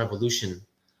Russian Revolution,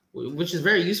 which is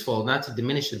very useful, not to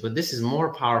diminish it, but this is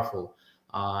more powerful,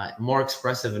 more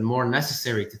expressive, and more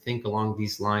necessary to think along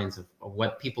these lines of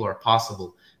what people are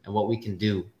possible and what we can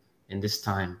do in this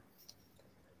time.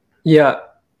 Yeah,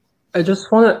 I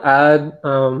just want to add,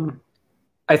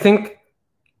 I think,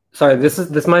 sorry,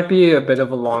 this might be a bit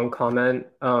of a long comment,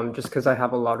 just because I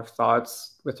have a lot of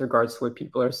thoughts with regards to what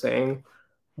people are saying.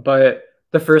 But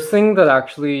the first thing that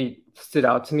actually stood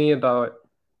out to me about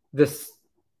this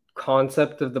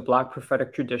concept of the Black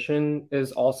prophetic tradition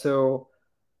is also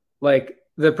like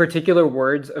the particular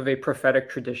words of a prophetic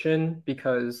tradition,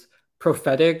 because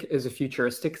prophetic is a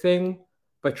futuristic thing,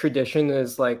 but tradition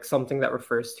is like something that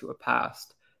refers to a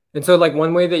past. And so like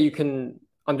one way that you can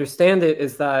understand it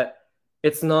is that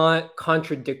it's not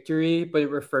contradictory, but it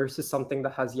refers to something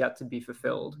that has yet to be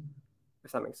fulfilled,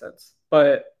 if that makes sense.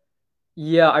 But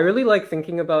yeah, I really like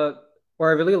thinking about, or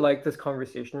I really like this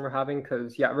conversation we're having,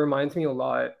 because yeah, it reminds me a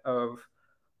lot of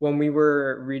when we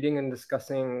were reading and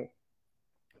discussing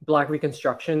Black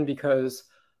Reconstruction, because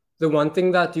the one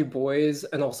thing that Du Bois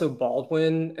and also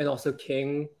Baldwin and also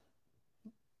King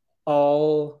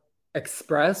all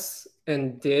express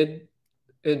and did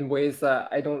in ways that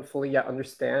I don't fully yet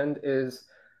understand is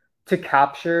to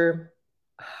capture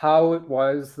how it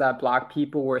was that Black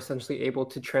people were essentially able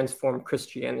to transform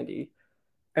Christianity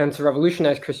and to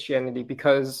revolutionize Christianity.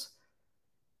 Because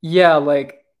yeah,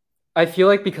 like I feel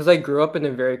like because I grew up in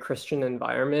a very Christian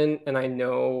environment and I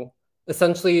know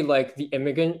essentially like the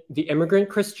immigrant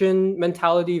Christian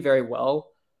mentality very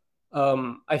well.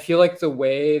 I feel like the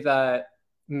way that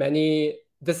many,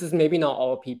 this is maybe not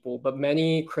all people, but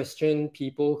many Christian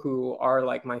people who are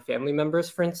like my family members,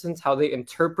 for instance, how they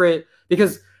interpret,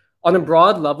 because on a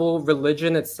broad level,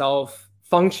 religion itself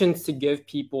functions to give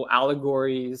people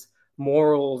allegories,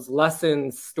 morals,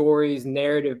 lessons, stories,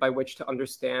 narrative by which to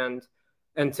understand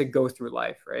and to go through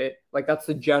life, right? Like that's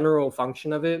the general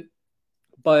function of it.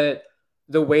 But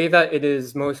the way that it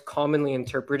is most commonly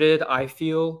interpreted, I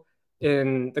feel,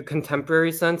 in the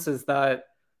contemporary sense is that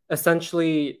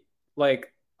essentially,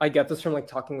 like, I get this from like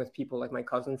talking with people like my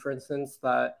cousin, for instance,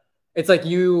 that it's like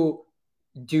you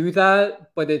do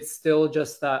that, but it's still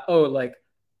just that, oh, like,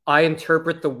 I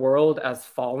interpret the world as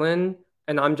fallen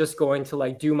and I'm just going to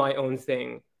like do my own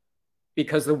thing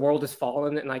because the world is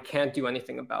fallen and I can't do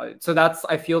anything about it. So that's,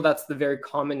 I feel that's the very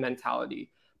common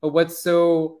mentality. But what's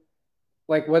so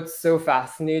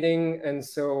fascinating and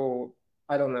so,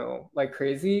 I don't know, like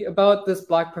crazy about this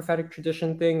Black prophetic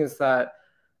tradition thing is that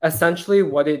essentially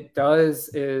what it does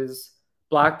is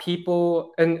Black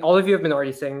people, and all of you have been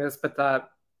already saying this, but that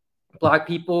Black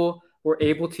people were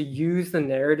able to use the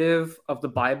narrative of the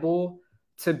Bible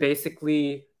to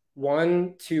basically,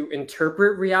 one, to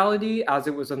interpret reality as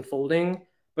it was unfolding,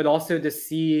 but also to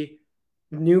see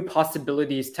new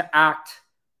possibilities to act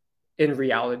in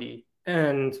reality.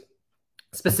 And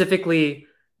specifically,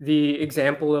 the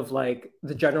example of like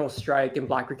the general strike and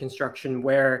Black Reconstruction,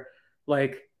 where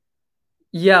like,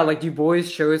 yeah, like Du Bois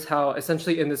shows how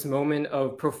essentially in this moment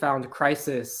of profound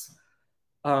crisis,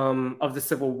 of the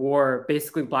Civil War,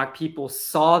 basically Black people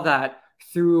saw that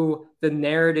through the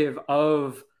narrative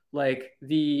of like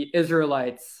the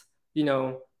Israelites, you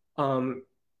know,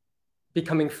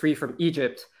 becoming free from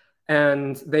Egypt.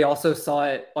 And they also saw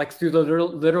it like through the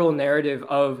literal narrative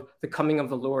of the coming of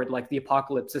the Lord, like the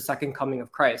apocalypse, the second coming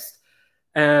of Christ.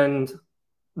 And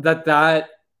that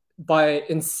by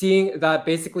in seeing that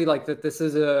basically like that this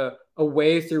is a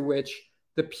way through which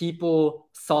the people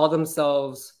saw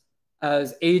themselves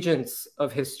as agents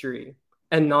of history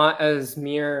and not as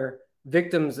mere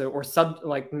victims or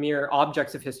like mere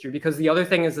objects of history. Because the other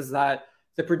thing is that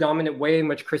the predominant way in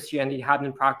which Christianity had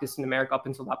been practiced in America up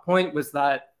until that point was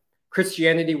that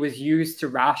Christianity was used to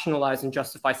rationalize and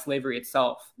justify slavery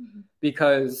itself.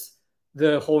 Because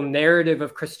the whole narrative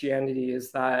of Christianity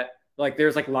is that like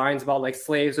there's like lines about like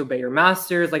slaves obey your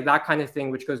masters, like that kind of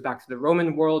thing, which goes back to the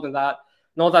Roman world and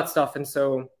all that stuff. And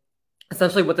so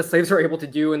essentially what the slaves were able to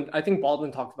do, and I think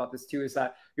Baldwin talked about this too, is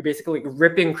that you're basically like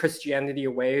ripping Christianity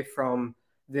away from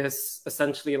this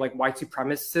essentially like white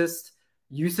supremacist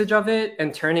usage of it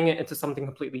and turning it into something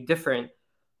completely different.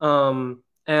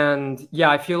 And yeah,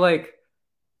 I feel like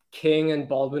King and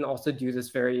Baldwin also do this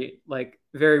very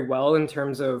well in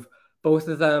terms of both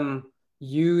of them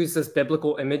use this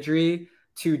biblical imagery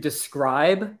to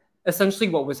describe essentially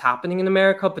what was happening in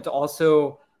America, but to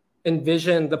also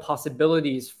envision the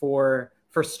possibilities for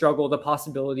struggle, the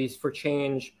possibilities for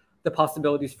change, the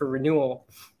possibilities for renewal.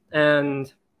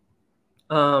 And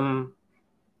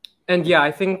yeah,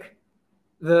 I think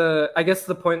one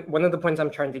of the points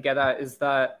I'm trying to get at is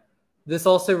that this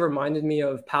also reminded me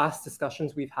of past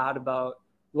discussions we've had about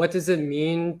what does it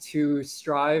mean to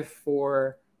strive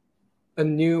for a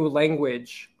new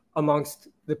language amongst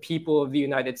the people of the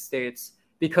United States.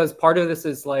 Because part of this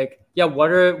is like, yeah,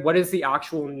 what is the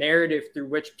actual narrative through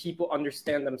which people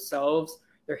understand themselves,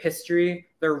 their history,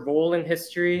 their role in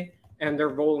history, and their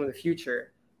role in the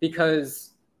future?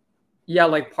 Because yeah,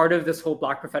 like part of this whole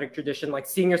Black prophetic tradition, like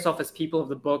seeing yourself as people of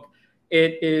the book,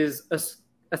 it is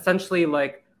essentially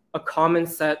like a common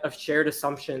set of shared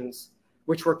assumptions,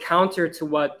 which were counter to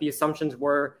what the assumptions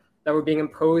were that were being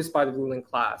imposed by the ruling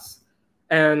class.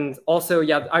 And also,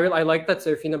 yeah, I like that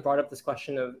Serafina brought up this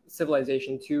question of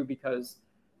civilization too, because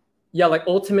yeah, like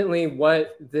ultimately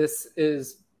what this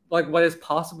is, like what is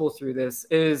possible through this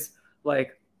is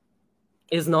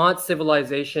not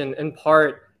civilization in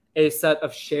part a set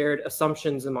of shared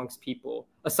assumptions amongst people,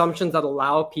 assumptions that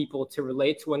allow people to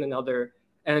relate to one another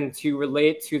and to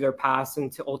relate to their past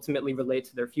and to ultimately relate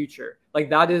to their future. Like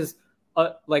that is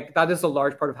a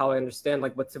large part of how I understand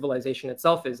like what civilization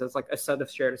itself is, as like a set of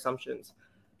shared assumptions.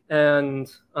 And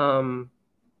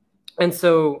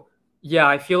so yeah,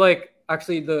 I feel like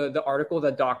actually the article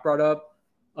that Doc brought up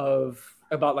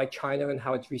about like China and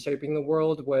how it's reshaping the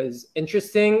world was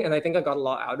interesting, and I think I got a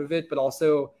lot out of it, but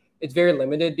also it's very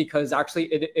limited because actually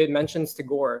it mentions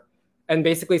Tagore and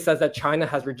basically says that China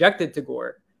has rejected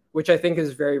Tagore, which I think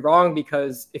is very wrong,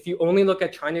 because if you only look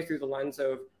at China through the lens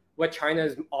of what China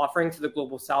is offering to the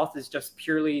global South is just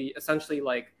purely essentially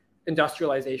like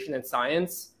industrialization and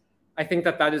science, I think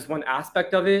that that is one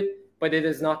aspect of it, but it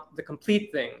is not the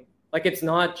complete thing. Like, it's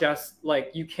not just like,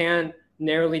 you can't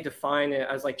narrowly define it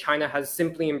as like China has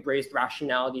simply embraced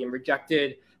rationality and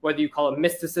rejected whether you call it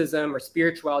mysticism or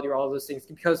spirituality or all of those things,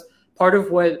 because part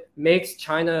of what makes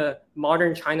China,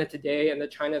 modern China today, and the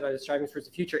China that is striving towards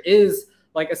the future is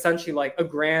like essentially like a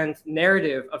grand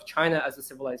narrative of China as a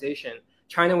civilization.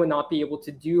 China would not be able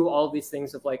to do all of these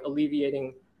things of like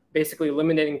alleviating, basically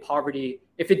eliminating poverty,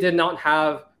 if it did not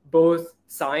have both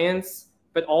science,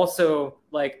 but also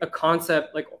like a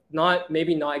concept, like not,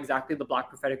 maybe not exactly the Black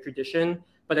Prophetic Tradition,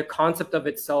 but a concept of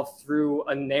itself through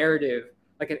a narrative,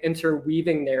 like an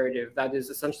interweaving narrative that is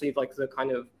essentially like the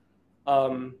kind of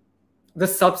the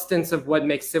substance of what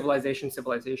makes civilization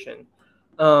civilization.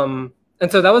 And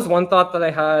so that was one thought that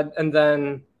I had. And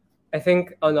then I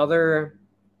think another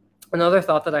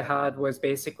thought that I had was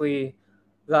basically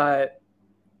that,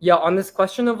 yeah, on this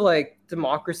question of like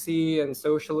democracy and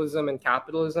socialism and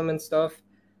capitalism and stuff,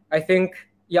 I think,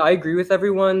 yeah, I agree with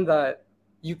everyone that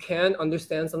you can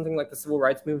understand something like the civil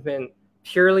rights movement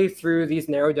purely through these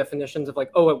narrow definitions of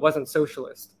like, oh, it wasn't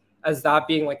socialist, as that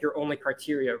being like your only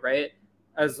criteria, right?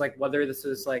 As like whether this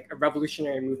is like a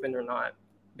revolutionary movement or not.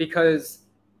 Because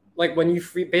like when you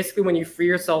free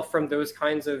yourself from those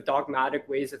kinds of dogmatic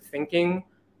ways of thinking,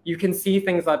 you can see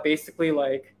things that basically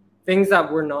like things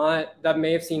that were not, that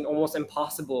may have seemed almost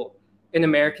impossible in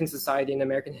American society and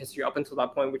American history up until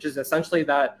that point, which is essentially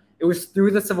that it was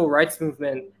through the civil rights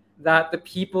movement that the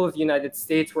people of the United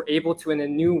States were able to, in a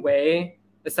new way,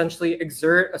 essentially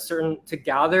exert a certain, to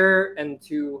gather and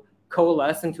to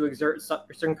coalesce and to exert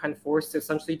a certain kind of force to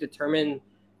essentially determine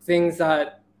things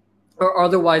that are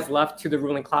otherwise left to the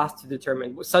ruling class to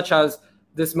determine, such as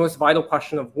this most vital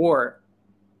question of war,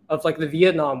 of like the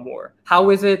Vietnam War. How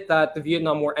is it that the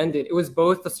Vietnam War ended? It was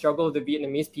both the struggle of the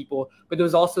Vietnamese people, but it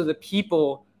was also the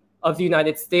people of the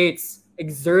United States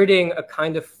exerting a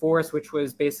kind of force which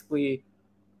was basically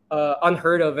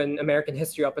unheard of in American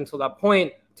history up until that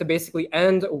point, to basically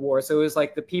end a war. So it was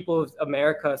like the people of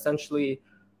America essentially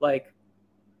like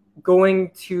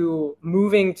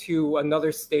moving to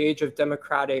another stage of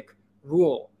democratic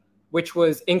rule, which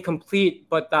was incomplete,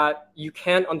 but that you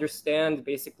can't understand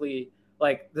basically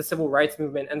like the civil rights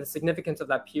movement and the significance of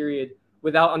that period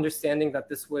without understanding that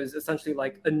this was essentially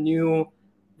like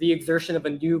the exertion of a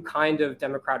new kind of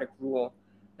democratic rule.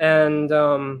 And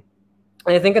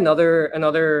I think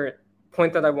another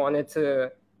point that I wanted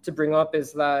to bring up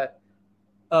is that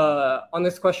on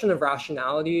this question of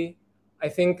rationality, I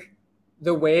think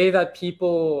the way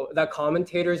that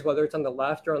commentators, whether it's on the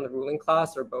left or on the ruling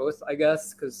class or both, I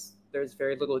guess, because there's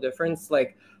very little difference,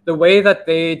 like the way that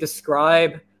they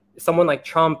describe someone like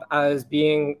Trump as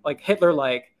being like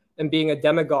Hitler-like and being a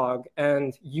demagogue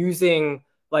and using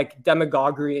like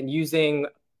demagoguery and using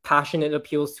passionate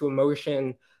appeals to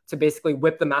emotion to basically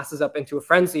whip the masses up into a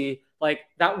frenzy, like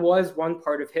that was one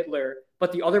part of Hitler.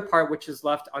 But the other part, which is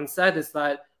left unsaid, is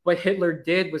that what Hitler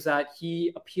did was that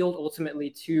he appealed ultimately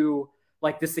to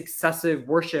like this excessive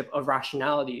worship of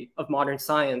rationality, of modern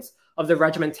science, of the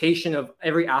regimentation of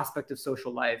every aspect of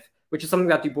social life, which is something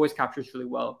that Du Bois captures really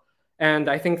well. And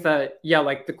I think that, yeah,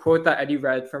 like the quote that Eddie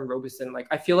read from Robeson, like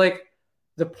I feel like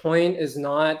the point is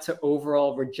not to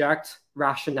overall reject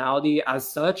rationality as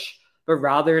such, but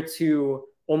rather to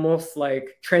almost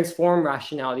like transform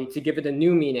rationality, to give it a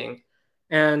new meaning.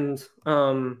 And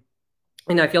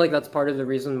I feel like that's part of the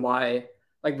reason why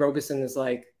like Robeson is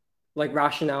like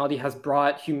rationality has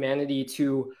brought humanity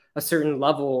to a certain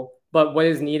level, but what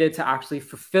is needed to actually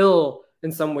fulfill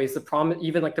in some ways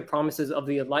even like the promises of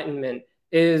the Enlightenment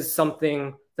is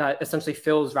something that essentially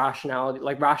fills rationality,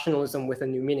 like rationalism, with a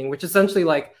new meaning, which essentially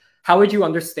like, how would you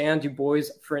understand Du Bois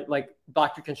for like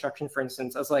Black Reconstruction, for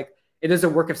instance, as like, it is a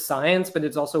work of science, but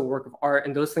it's also a work of art,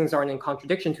 and those things aren't in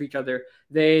contradiction to each other.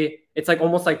 It's like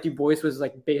almost like Du Bois was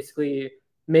like basically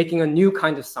making a new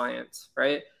kind of science,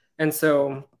 right? And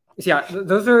so, yeah,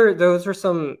 those are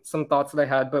some thoughts that I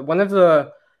had. But one of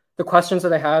the questions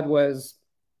that I had was,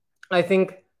 I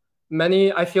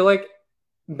feel like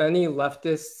many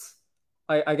leftists,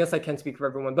 I guess I can't speak for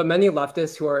everyone, but many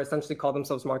leftists who are essentially call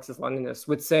themselves Marxist-Leninists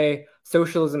would say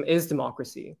socialism is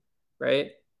democracy,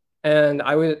 right? And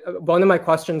one of my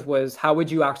questions was, how would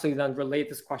you actually then relate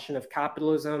this question of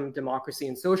capitalism, democracy,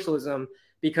 and socialism?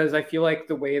 Because I feel like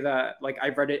the way that like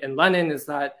I've read it in Lenin is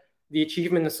that the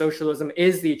achievement of socialism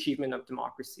is the achievement of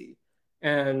democracy.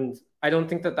 And I don't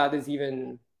think that is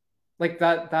even like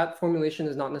that formulation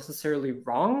is not necessarily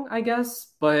wrong, I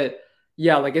guess. But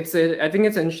yeah, like I think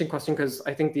it's an interesting question, because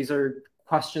I think these are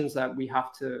questions that we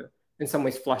have to in some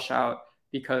ways flesh out,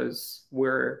 because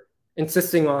we're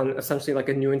insisting on essentially like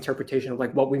a new interpretation of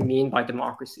like what we mean by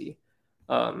democracy.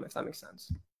 if that makes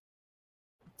sense.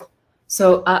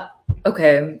 So,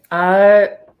 okay,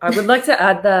 I would like to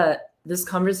add that this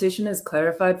conversation has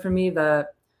clarified for me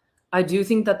that I do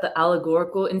think that the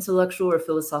allegorical intellectual or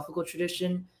philosophical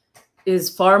tradition is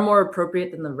far more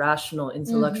appropriate than the rational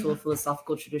intellectual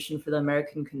philosophical tradition for the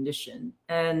American condition.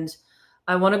 And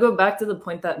I want to go back to the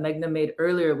point that Meghna made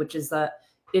earlier, which is that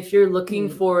if you're looking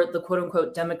for the quote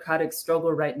unquote democratic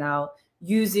struggle right now,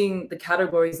 using the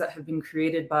categories that have been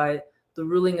created by the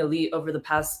ruling elite over the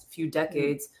past few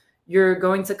decades, you're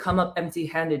going to come up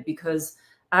empty-handed, because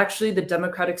actually the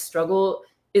democratic struggle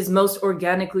is most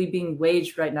organically being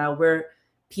waged right now, where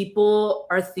people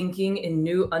are thinking in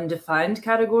new undefined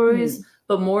categories,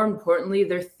 but more importantly,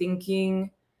 they're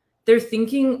thinking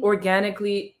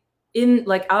organically in,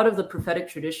 like, out of the prophetic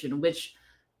tradition, which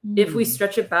if we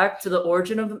stretch it back to the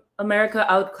origin of America,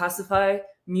 I would classify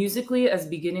musically as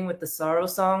beginning with the sorrow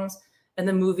songs and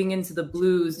then moving into the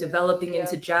blues, developing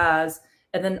into jazz,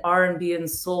 and then R&B and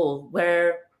soul,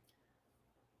 where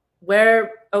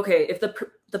okay, if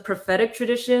the prophetic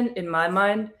tradition in my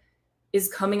mind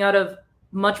is coming out of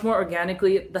much more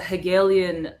organically the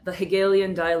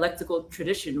Hegelian dialectical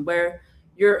tradition, where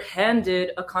you're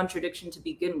handed a contradiction to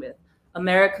begin with.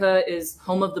 America is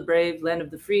home of the brave, land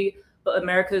of the free, but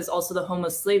America is also the home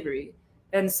of slavery.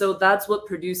 And so that's what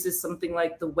produces something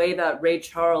like the way that Ray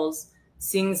Charles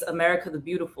sings America the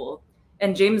Beautiful.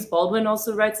 And James Baldwin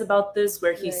also writes about this,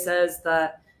 where he says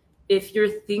that if you're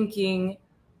thinking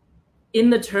in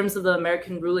the terms of the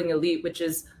American ruling elite, which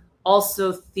is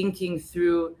also thinking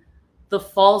through the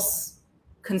false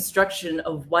construction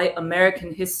of white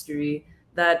American history,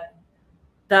 that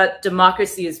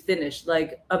democracy is finished,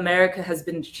 like America has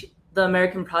been, the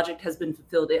American project has been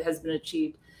fulfilled, it has been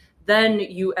achieved, then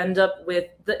you end up with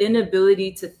the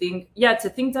inability to think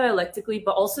dialectically,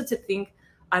 but also to think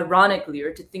ironically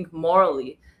or to think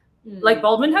morally. Like,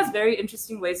 Baldwin has very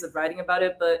interesting ways of writing about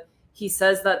it, but he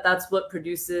says that that's what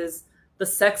produces the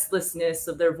sexlessness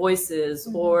of their voices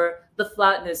or the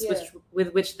flatness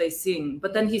with which they sing.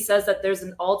 But then he says that there's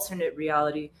an alternate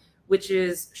reality, which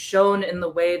is shown in the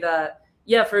way that,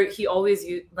 he always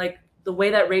used, like, the way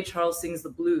that Ray Charles sings the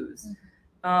blues.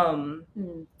 And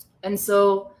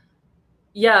so,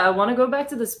 I want to go back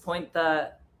to this point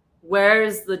that where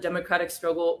is the democratic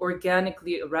struggle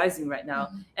organically arising right now?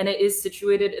 And it is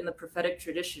situated in the prophetic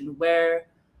tradition, where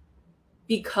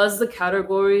because the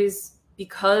categories,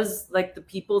 because like the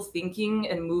people thinking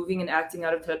and moving and acting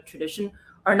out of the tradition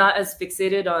are not as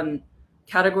fixated on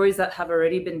categories that have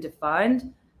already been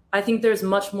defined, I think there's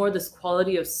much more this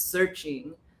quality of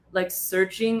searching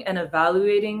and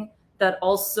evaluating that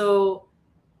also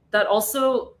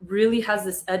really has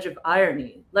this edge of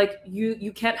irony. Like,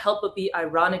 you can't help but be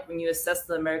ironic when you assess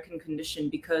the American condition,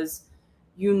 because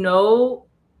you know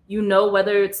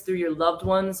whether it's through your loved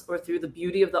ones or through the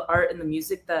beauty of the art and the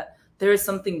music that there is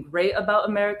something great about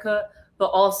America, but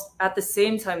also at the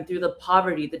same time through the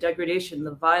poverty, the degradation,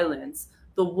 the violence,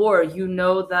 the war, you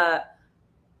know that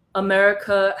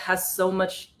America has so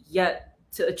much yet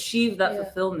to achieve that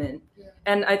fulfillment.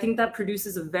 And I think that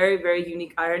produces a very, very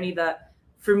unique irony that,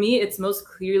 for me, it's most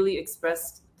clearly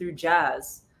expressed through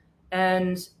jazz.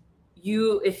 And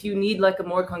if you need like a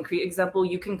more concrete example,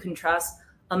 you can contrast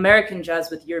American jazz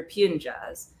with European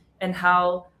jazz, and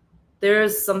how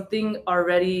there's something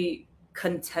already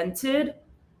contented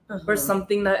or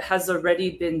something that has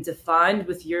already been defined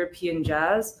with European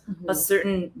jazz, a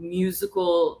certain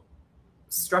musical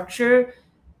structure,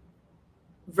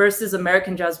 versus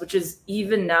American jazz, which is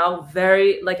even now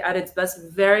very, like, at its best,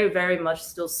 very, very much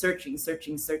still searching. So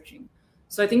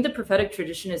I think the prophetic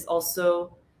tradition is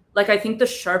also, like, I think the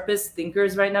sharpest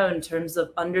thinkers right now in terms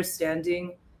of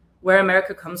understanding where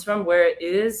America comes from, where it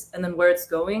is, and then where it's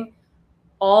going,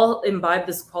 all imbibe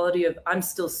this quality of, I'm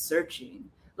still searching.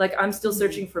 Like, I'm still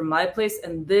searching for my place,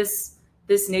 and this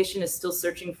nation is still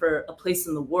searching for a place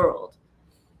in the world.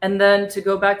 And then to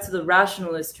go back to the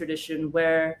rationalist tradition,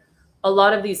 where a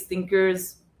lot of these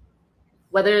thinkers,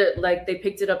 whether like they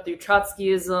picked it up through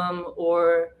Trotskyism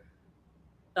or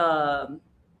I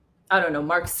don't know,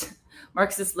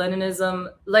 Marxist-Leninism,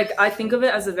 like, I think of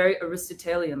it as a very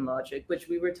Aristotelian logic, which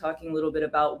we were talking a little bit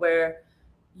about, where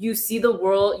you see the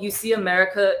world, you see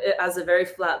America as a very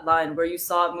flat line, where you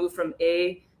saw it move from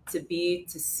A to B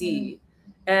to C.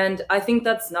 And I think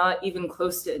that's not even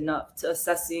close to enough to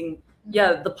assessing,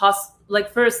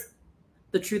 first,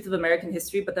 the truth of American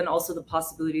history, but then also the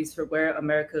possibilities for where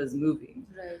America is moving.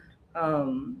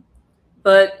 Right.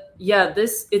 But yeah,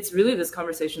 it's really this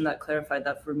conversation that clarified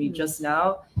that for me just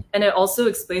now. And it also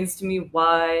explains to me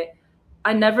why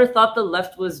I never thought the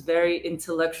left was very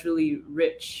intellectually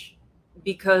rich,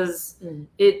 because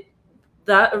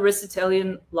that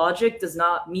Aristotelian logic does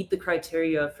not meet the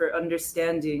criteria for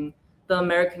understanding the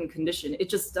American condition. It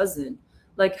just doesn't.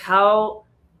 Like how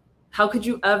could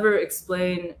you ever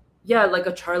explain, yeah, like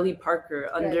a Charlie Parker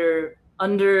under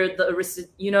the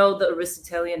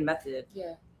Aristotelian method?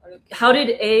 Yeah. How did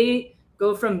A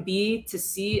go from B to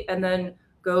C and then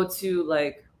go to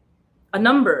like a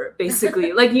number,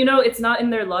 basically? Like, it's not in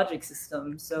their logic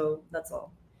system. So that's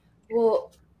all.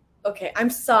 Well, okay, I'm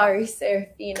sorry,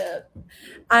 Serafina.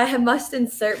 I must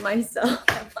insert myself.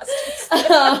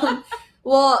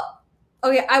 Well,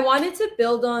 okay, I wanted to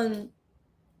build on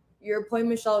your point,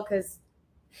 Michelle, because,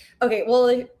 okay, well,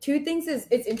 like, two things is,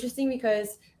 it's interesting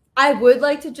because I would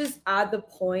like to just add the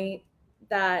point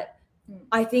that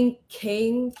I think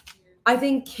King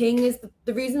is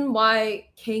the reason why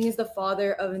King is the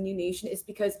father of a new nation is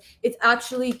because it's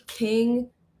actually King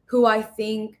who I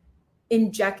think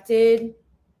injected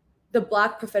the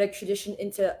Black prophetic tradition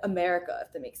into America,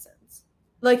 if that makes sense.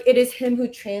 Like, it is him who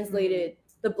translated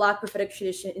the Black prophetic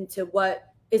tradition into what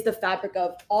is the fabric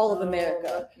of all of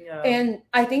America. Yeah. And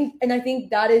I think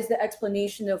that is the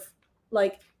explanation of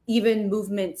like even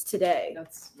movements today.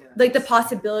 Like the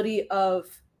possibility of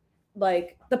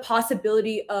like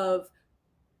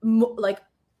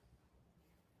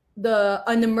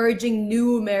an emerging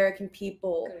new American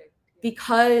people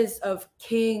because of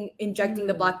King injecting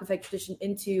the Black prophetic tradition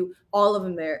into all of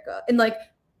America. And like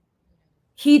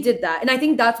he did that. And I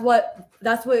think that's what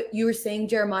you were saying,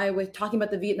 Jeremiah, with talking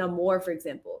about the Vietnam War, for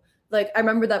example. Like I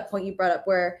remember that point you brought up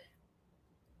where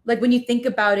like when you think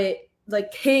about it,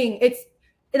 like King,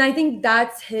 and I think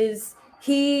that's it's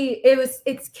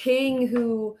King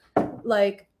who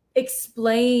like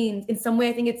explained in some way.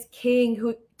 I think it's King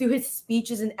who through his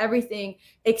speeches and everything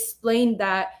explained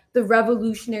that the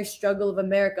revolutionary struggle of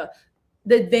America,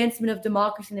 the advancement of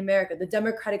democracy in America, the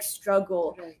democratic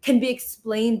struggle can be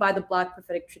explained by the Black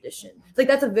prophetic tradition. Like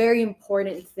that's a very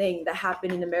important thing that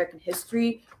happened in American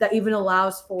history that even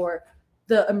allows for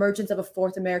the emergence of a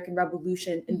fourth American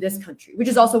Revolution in this country, which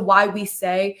is also why we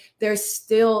say there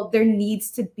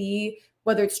needs to be,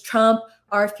 whether it's Trump,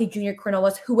 RFK Jr., Cornel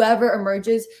West, whoever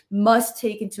emerges must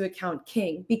take into account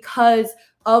King because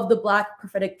of the Black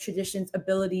prophetic tradition's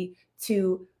ability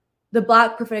to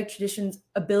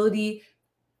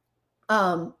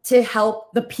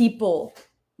help the people,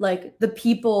 like the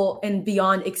people and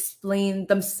beyond, explain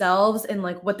themselves and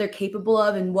like what they're capable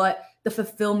of and what the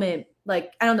fulfillment,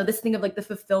 like, I don't know, this thing of like the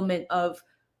fulfillment of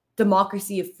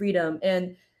democracy, of freedom.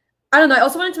 And I don't know, I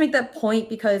also wanted to make that point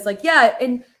because like, yeah,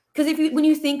 and because when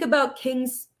you think about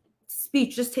King's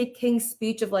speech, just take King's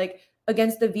speech of like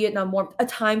against the Vietnam War, a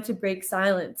time to break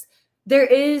silence. There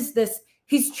is this,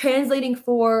 he's translating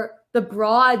for the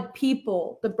broad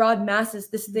people, the broad masses,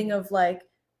 this thing of like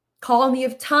colony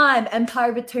of time,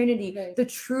 empire of eternity, the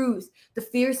truth, the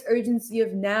fierce urgency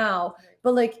of now.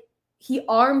 But like he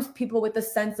arms people with a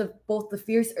sense of both the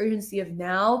fierce urgency of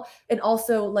now and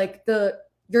also like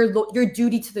your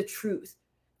duty to the truth.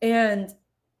 And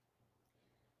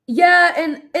yeah,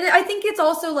 and I think it's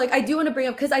also like, I do want to bring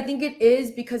up, because I think it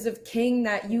is because of King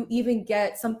that you even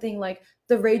get something like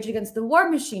the Rage Against the War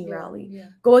Machine rally,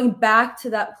 going back to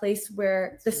that place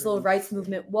where the civil rights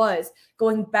movement was,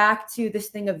 going back to this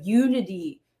thing of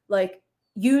unity, like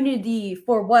unity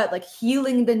for what? Like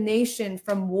healing the nation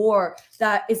from war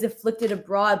that is inflicted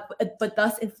abroad, but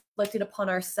thus inflicted upon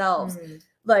ourselves.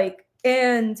 Like,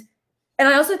 and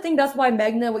I also think that's why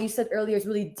Meghna, what you said earlier, is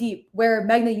really deep, where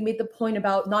Meghna, you made the point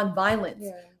about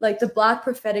nonviolence, like the Black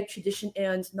prophetic tradition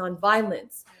and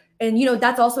nonviolence. And,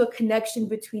 that's also a connection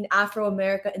between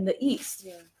Afro-America and the East.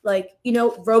 Like,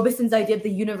 Robeson's idea of the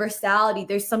universality,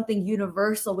 there's something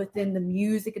universal within the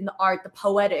music and the art, the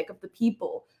poetic of the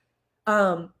people.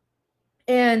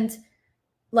 And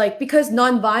like, because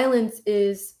nonviolence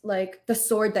is like the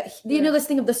sword that, this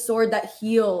thing of the sword that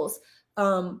heals.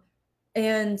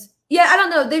 And yeah, I don't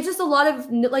know. There's just a lot of,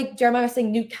 like Jeremiah was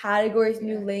saying, new categories,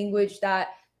 new language that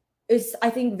is, I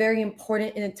think, very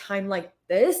important in a time like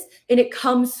this. And it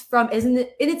comes from, isn't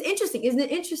it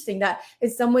interesting that in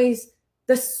some ways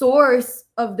the source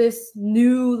of this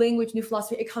new language, new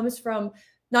philosophy, it comes from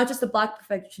not just the Black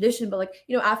prophetic tradition, but like,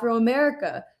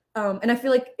 Afro-America. And I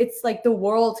feel like it's like the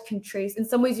world can trace. In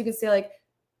some ways you can say like,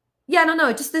 yeah,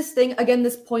 no, just this thing, again,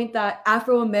 this point that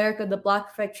Afro-America, the Black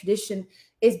prophetic tradition,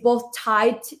 is both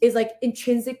is like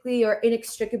intrinsically or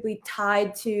inextricably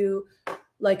tied to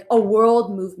like a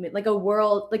world movement, like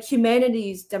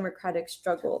humanity's democratic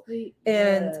struggle.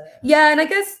 And and I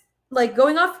guess like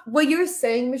going off what you were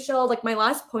saying, Michelle, like my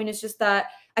last point is just that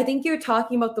I think you're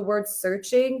talking about the word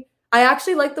searching. I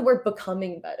actually like the word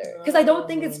becoming better, because I don't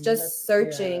think it's just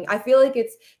searching. I feel like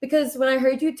it's because when I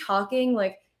heard you talking,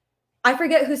 like, I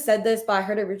forget who said this, but I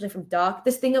heard it originally from Doc.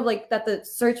 This thing of like that the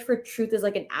search for truth is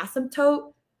like an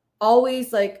asymptote,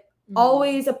 always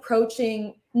always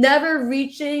approaching, never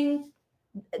reaching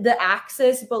the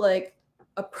axis, but like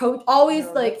always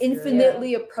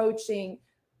infinitely approaching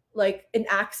like an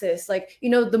axis. Like,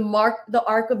 the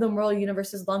arc of the moral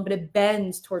universe is long, but it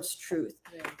bends towards truth.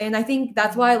 And I think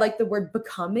that's why I like the word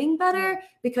becoming better,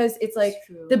 because it's like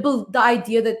the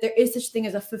idea that there is such thing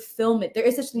as a fulfillment, there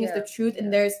is such thing as the truth,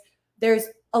 and there's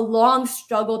a long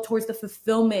struggle towards the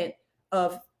fulfillment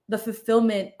of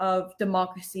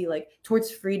democracy, like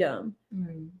towards freedom.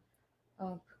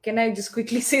 Can I just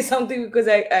quickly say something, because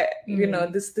I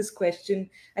this question,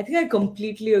 I think I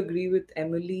completely agree with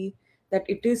Emily that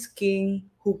it is King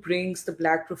who brings the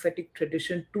Black prophetic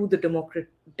tradition to the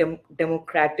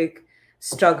democratic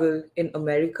struggle in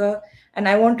America. And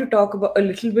I want to talk about a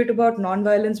little bit about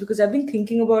nonviolence, because I've been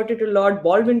thinking about it a lot.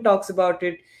 Baldwin talks about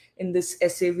it in this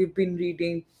essay we've been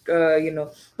reading,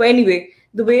 But anyway,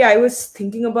 the way I was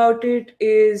thinking about it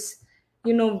is,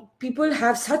 people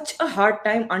have such a hard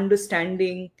time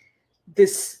understanding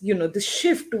this, this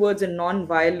shift towards a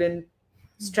non-violent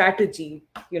strategy,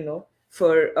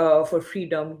 for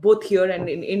freedom, both here and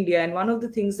in India. And one of the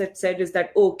things that said is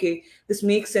that, okay, this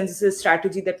makes sense. This is a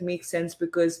strategy that makes sense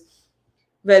because,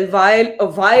 well, while a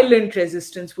violent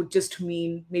resistance would just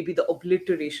mean maybe the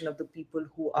obliteration of the people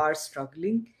who are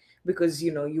struggling, because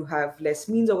you have less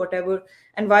means or whatever.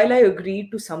 And while I agree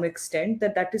to some extent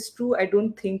that that is true, I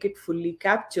don't think it fully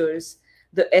captures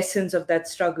the essence of that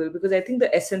struggle, because I think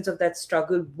the essence of that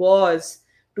struggle was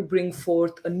to bring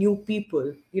forth a new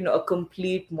people, a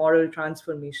complete moral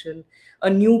transformation, a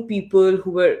new people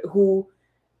were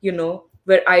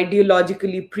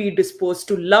ideologically predisposed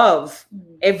to love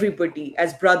everybody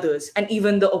as brothers and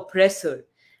even the oppressor.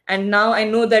 And now I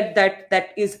know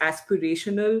that is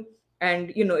aspirational,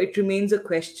 and it remains a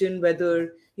question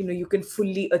whether you can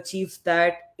fully achieve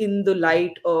that in the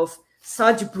light of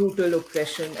such brutal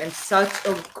oppression and such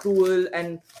a cruel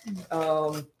and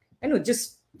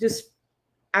just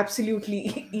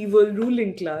absolutely evil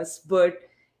ruling class. But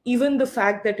even the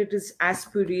fact that it is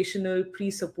aspirational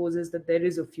presupposes that there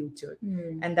is a future,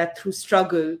 and that through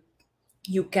struggle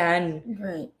you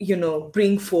can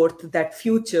bring forth that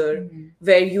future,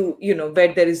 where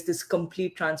where there is this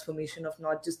complete transformation of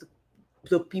not just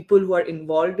the people who are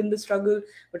involved in the struggle,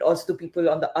 but also the people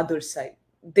on the other side.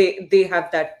 They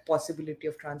have that possibility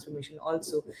of transformation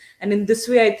also. And in this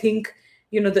way, I think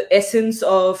the essence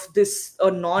of this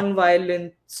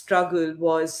non-violent struggle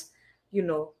was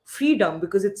freedom,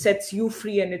 because it sets you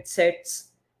free and it sets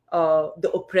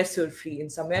the oppressor free in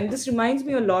some way. And this reminds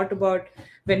me a lot about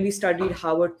when we studied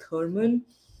Howard Thurman,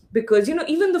 because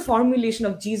even the formulation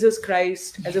of Jesus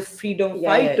Christ as a freedom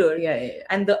fighter,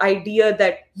 and the idea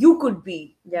that you could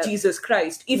be Jesus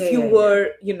Christ if you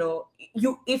were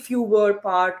if you were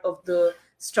part of the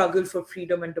struggle for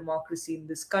freedom and democracy in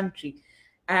this country.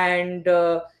 And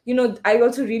I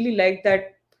also really like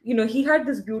that he had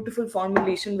this beautiful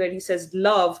formulation where he says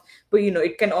love, but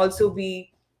it can also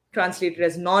be translated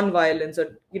as non-violence,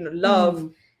 or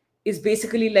love is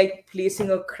basically like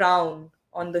placing a crown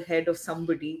on the head of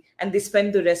somebody, and they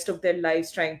spend the rest of their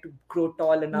lives trying to grow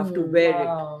tall enough to wear it.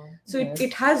 So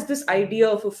it has this idea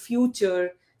of a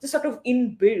future just sort of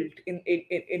inbuilt in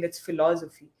its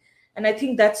philosophy. And I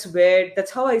think that's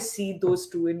how I see those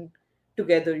two in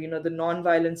together, the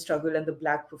non-violent struggle and the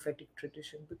Black prophetic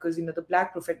tradition. Because the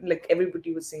Black prophet, like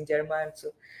everybody was saying, Jeremiah,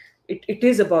 so it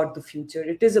is about the future.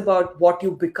 It is about what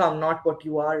you become, not what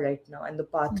you are right now, and the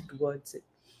path towards it.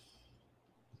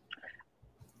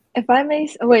 If I may,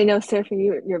 oh wait, no, Sophie,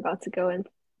 you're about to go in.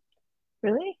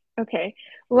 Really? Okay.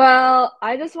 Well,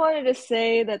 I just wanted to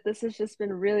say that this has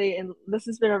been a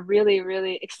really,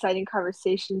 really exciting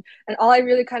conversation. And all I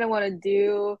really kind of want to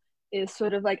do is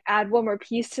sort of like add one more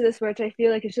piece to this, which I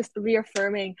feel like is just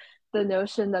reaffirming the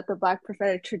notion that the Black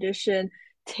prophetic tradition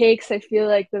takes. I feel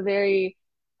like the very,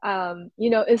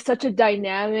 is such a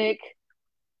dynamic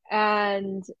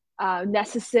and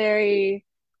necessary,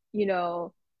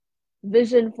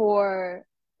 vision for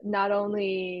not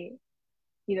only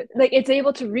like it's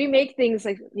able to remake things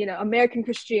like American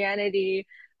Christianity,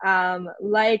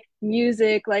 like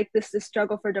music, like this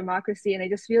struggle for democracy. And I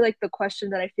just feel like the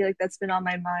question that I feel like that's been on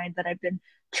my mind, that I've been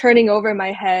turning over in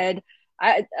my head,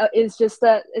 is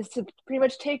to pretty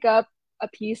much take up a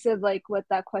piece of like what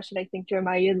that question I think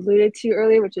Jeremiah alluded to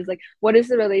earlier, which is like, what is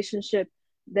the relationship,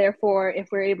 therefore, if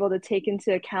we're able to take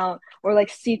into account or like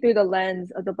see through the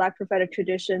lens of the Black prophetic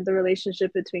tradition, the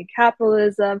relationship between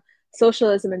capitalism,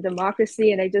 socialism and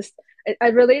democracy. And I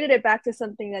related it back to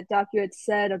something that Doc, you had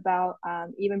said about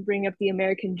even bringing up the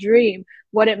American dream,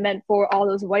 what it meant for all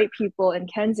those white people in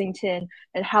Kensington,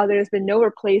 and how there's been no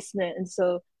replacement. And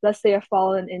so thus they have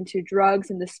fallen into drugs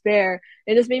and despair.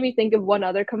 It just made me think of one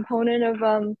other component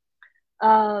of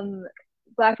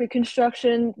Black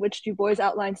Reconstruction, which Du Bois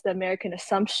outlines, the American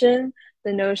assumption,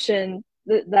 the notion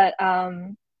that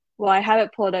well, I have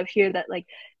it pulled up here, that like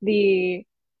the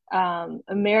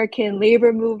American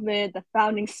labor movement, the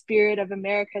founding spirit of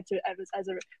America as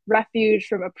a refuge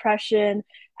from oppression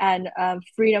and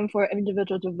freedom for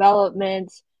individual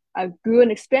development, grew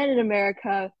and expanded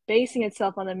America, basing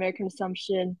itself on the American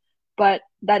assumption, but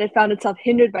that it found itself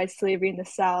hindered by slavery in the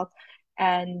South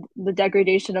and the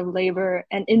degradation of labor,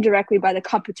 and indirectly by the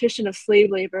competition of slave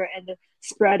labor and the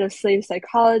spread of slave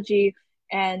psychology.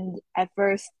 And at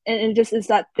first, and it just is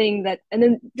that thing that, and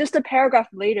then just a paragraph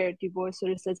later, Du Bois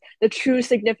sort of says the true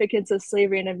significance of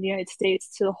slavery and of the United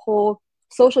States to the whole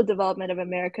social development of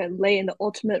America lay in the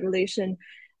ultimate relation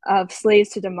of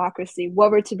slaves to democracy.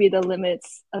 What were to be the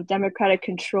limits of democratic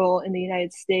control in the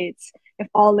United States if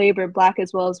all labor, Black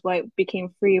as well as white,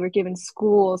 became free, were given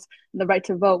schools and the right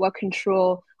to vote? What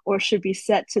control or should be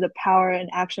set to the power and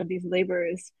action of these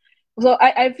laborers? So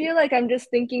I feel like I'm just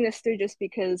thinking this through just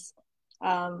because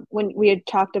when we had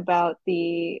talked about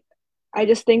I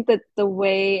just think that the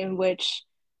way in which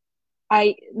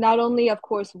not only, of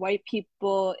course, white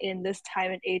people in this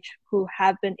time and age who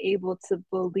have been able to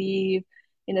believe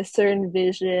in a certain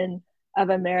vision of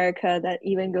America that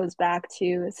even goes back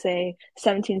to, say,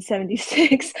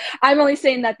 1776. I'm only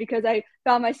saying that because I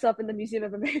found myself in the Museum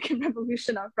of American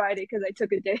Revolution on Friday because I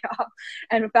took a day off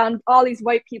and found all these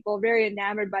white people very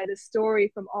enamored by this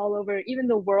story from all over, even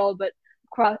the world, but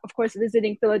of course,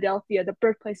 visiting Philadelphia, the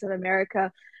birthplace of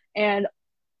America. And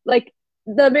like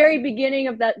the very beginning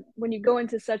of that, when you go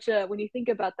into when you think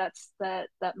about that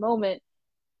moment,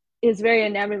 is very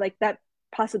enamored, like that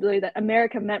possibility that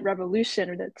America meant revolution,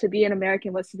 or that to be an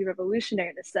American was to be revolutionary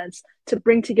in a sense, to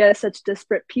bring together such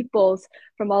disparate peoples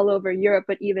from all over Europe,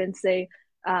 but even say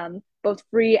both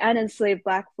free and enslaved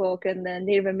Black folk and then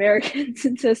Native Americans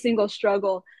into a single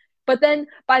struggle. But then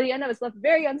by the end, I was left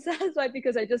very unsatisfied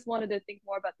because I just wanted to think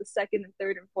more about the second and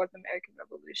third and fourth American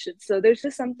Revolution. So there's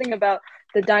just something about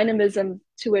the dynamism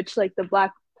to which like the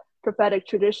Black prophetic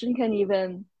tradition can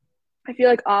even, I feel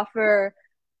like, offer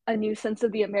a new sense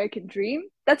of the American dream.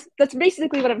 That's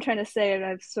basically what I'm trying to say, and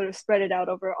I've sort of spread it out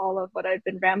over all of what I've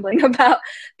been rambling about.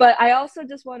 But I also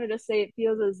just wanted to say it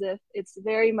feels as if it's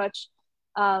very much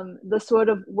the sort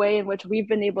of way in which we've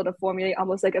been able to formulate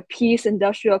almost like a peace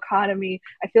industrial economy.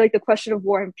 I feel like the question of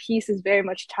war and peace is very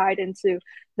much tied into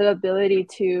the ability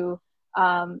to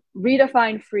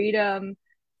redefine freedom,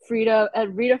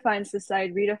 redefine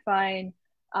society, redefine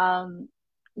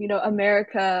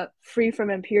America free from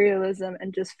imperialism,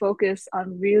 and just focus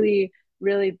on really,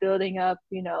 really building up,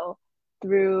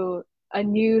 through a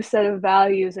new set of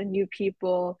values, a new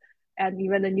people, and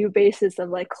even a new basis of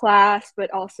like class,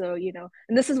 but also,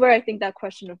 and this is where I think that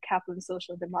question of capital and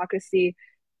social democracy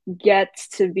gets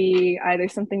to be either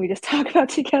something we just talk about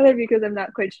together because I'm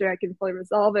not quite sure I can fully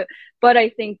resolve it, but I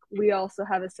think we also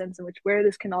have a sense in which where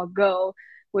this can all go,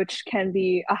 which can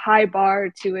be a high bar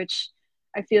to which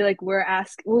I feel like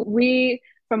we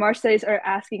from our studies are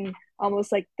asking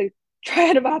almost like the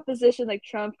triad of opposition, like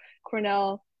Trump,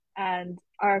 Cornell, and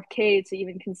RFK, to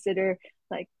even consider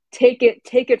like take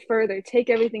it further, take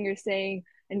everything you're saying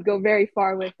and go very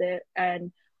far with it.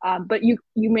 And but you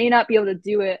may not be able to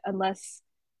do it unless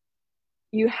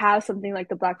you have something like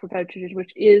the Black Prophetic Tradition,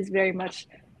 which is very much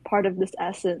part of this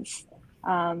essence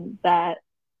that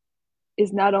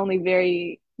is not only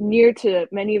very near to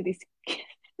many of these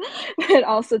but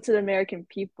also to the American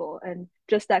people, and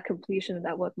just that completion of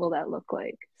that, what will that look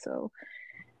like? So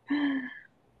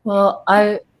well,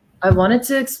 I wanted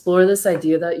to explore this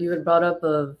idea that you had brought up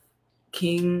of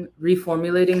King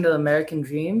reformulating the American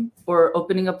dream, or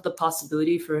opening up the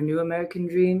possibility for a new American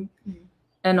dream. Mm-hmm.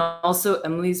 And also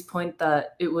Emily's point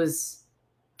that it was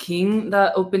King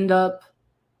that opened up,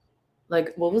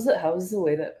 like, what was it? How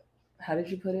did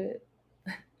you put it?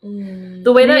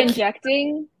 The way that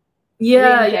injecting.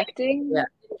 Yeah,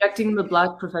 injecting the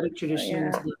Black prophetic tradition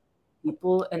into the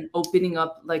people and opening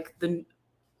up like a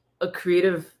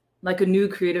new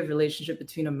creative relationship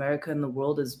between America and the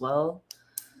world as well.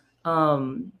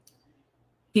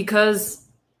 Because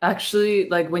actually,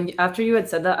 like after you had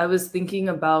said that, I was thinking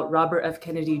about Robert F.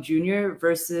 Kennedy Jr.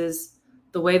 versus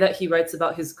the way that he writes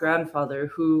about his grandfather,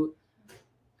 who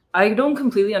I don't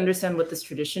completely understand what this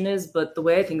tradition is, but the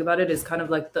way I think about it is kind of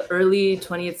like the early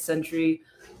 20th century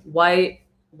white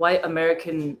white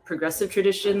American progressive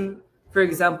tradition, for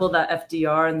example, that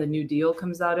FDR and the New Deal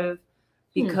comes out of,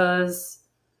 because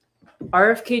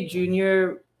RFK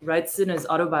Jr. writes in his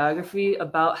autobiography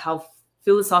about how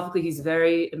philosophically he's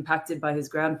very impacted by his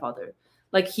grandfather.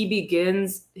 Like, he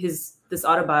begins this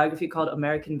autobiography called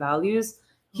American Values.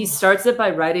 He starts it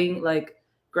by writing like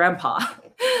grandpa.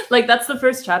 Like, that's the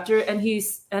first chapter, and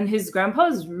his grandpa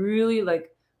is really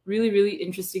really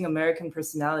interesting American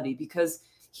personality, because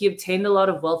he obtained a lot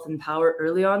of wealth and power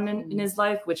early on in his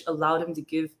life, which allowed him to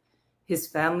give his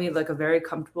family like a very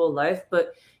comfortable life.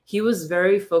 But he was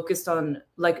very focused on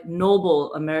like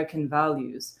noble American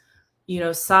values, you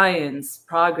know, science,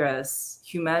 progress,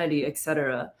 humanity,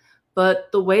 etc. But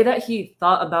the way that he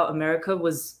thought about America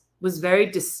was very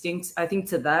distinct, I think,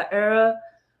 to that era.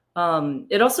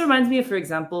 It also reminds me of, for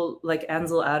example, like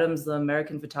Ansel Adams, the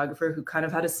American photographer, who kind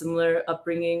of had a similar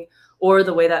upbringing, or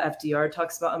the way that FDR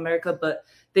talks about America. But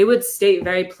they would state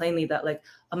very plainly that like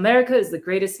America is the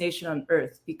greatest nation on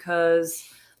earth because,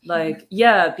 like,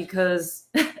 yeah, because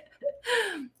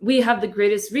we have the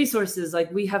greatest resources, like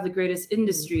we have the greatest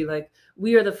industry, like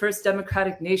we are the first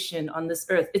democratic nation on this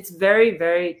earth. It's very,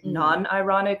 very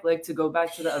non-ironic, like to go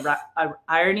back to the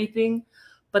irony thing.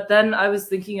 But then I was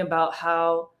thinking about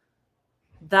how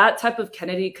that type of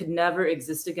Kennedy could never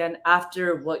exist again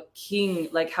after what King,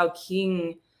 like how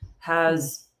King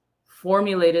has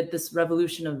formulated this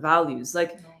revolution of values.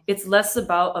 Like, it's less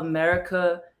about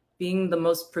America being the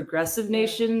most progressive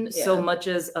nation so much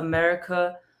as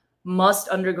America must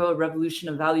undergo a revolution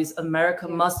of values. America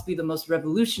must be the most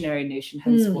revolutionary nation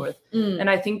henceforth. And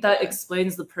I think that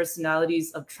explains the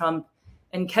personalities of Trump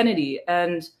and Kennedy.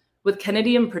 And with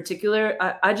Kennedy in particular,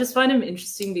 I just find him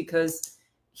interesting because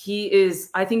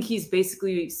I think he's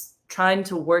basically trying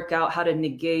to work out how to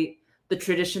negate the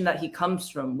tradition that he comes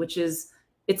from, which is,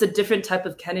 it's a different type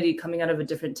of Kennedy coming out of a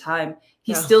different time.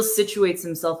 He still situates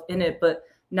himself in it, but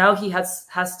now he has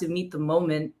to meet the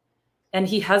moment, and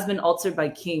he has been altered by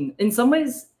King. In some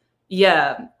ways,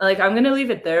 yeah, like I'm going to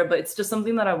leave it there, but it's just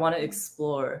something that I want to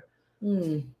explore.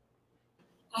 I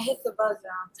hit the buzzer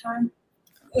on time.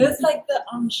 It was like the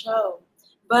show.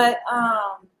 But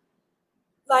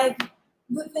like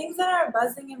the things that are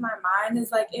buzzing in my mind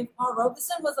is like, if Paul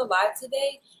Robeson was alive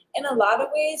today, in a lot of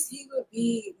ways he would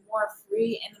be more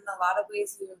free, and in a lot of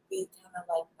ways he would be kind of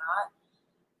like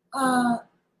not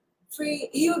free.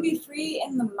 He would be free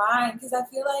in the mind, because I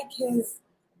feel like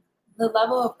the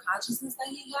level of consciousness that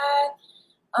he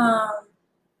had,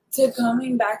 to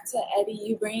coming back to Eddie,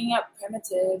 you bringing up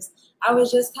primitives, I was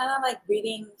just kind of like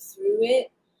reading through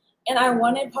it, and I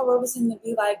wanted Paul Robeson to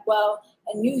be like, well,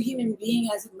 a new human being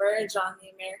has emerged on the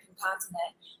American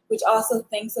continent, which also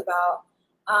thinks about,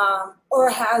 or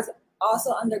has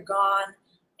also undergone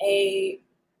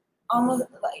almost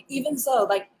like, even so,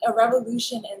 like a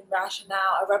revolution in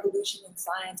rationale, a revolution in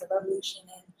science, a revolution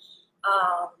in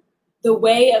the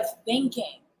way of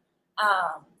thinking.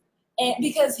 And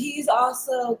because he's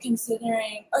also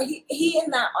considering, or he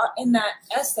in that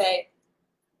essay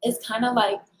is kind of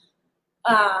like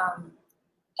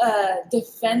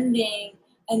defending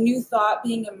a new thought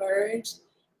being emerged,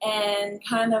 and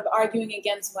kind of arguing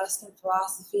against Western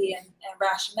philosophy and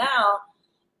rationale,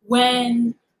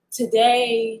 when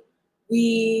today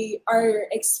we are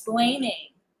explaining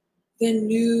the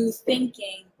new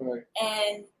thinking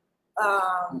and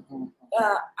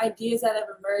ideas that have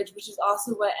emerged, which is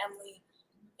also what Emily,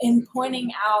 in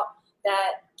pointing out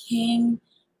that King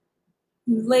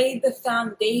laid the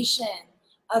foundation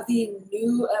of the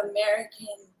new American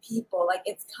people, like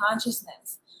its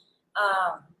consciousness.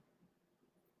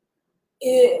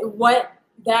 What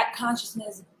that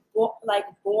consciousness like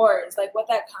bores, like what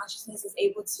that consciousness is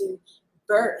able to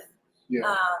birth,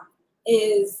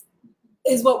 is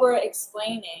what we're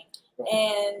explaining.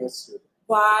 And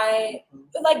why,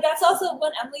 like, that's also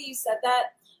when, Emily, you said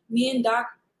that, me and Doc,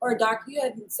 you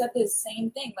had said the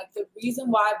same thing. Like, the reason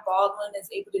why Baldwin is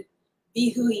able to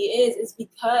be who he is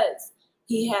because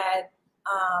he had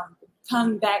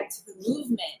come back to the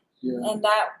movement. And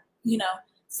that,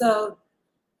 so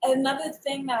another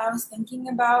thing that I was thinking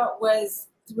about was,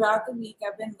 throughout the week,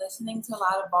 I've been listening to a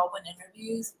lot of Baldwin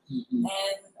interviews, and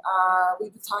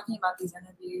we've been talking about these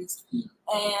interviews,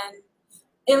 and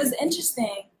it was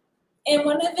interesting. And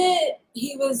one of it,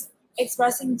 he was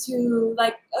expressing to,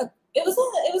 like, it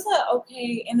was an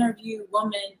okay interview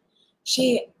woman.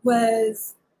 She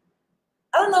was,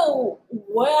 I don't know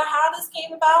how this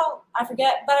came about, I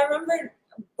forget, but I remember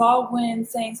Baldwin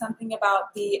saying something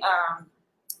about the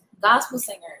gospel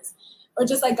singers, or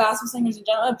just like gospel singers in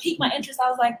general. It piqued my interest. I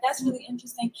was like, that's really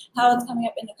interesting how it's coming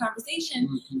up in the conversation.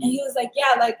 And he was like,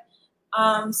 yeah, like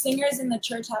singers in the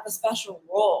church have a special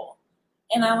role.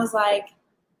 And I was like,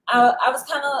 I was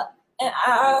kind of, and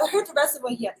I heard the rest of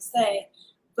what he had to say,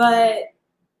 but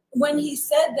when he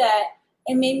said that,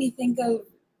 it made me think of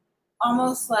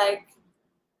almost like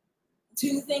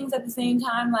two things at the same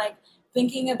time, like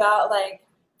thinking about like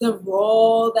the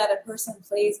role that a person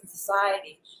plays in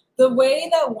society. The way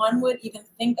that one would even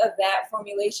think of that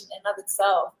formulation in of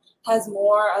itself has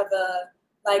more of a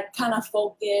like kind of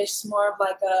folkish, more of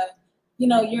like a, you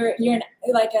know, you're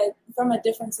like a from a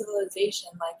different civilization,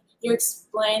 like you're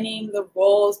explaining the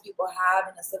roles people have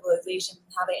in a civilization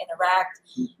and how they interact.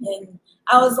 And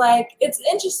I was like, it's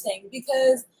interesting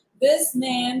because this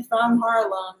man from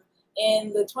Harlem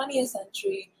in the 20th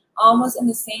century, almost in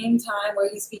the same time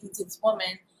where he's speaking to this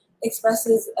woman,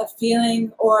 expresses a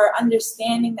feeling or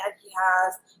understanding that he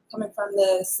has coming from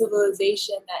the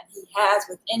civilization that he has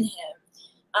within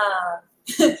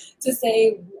him, to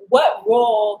say what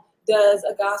role does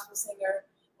a gospel singer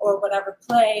or whatever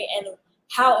play and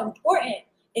how important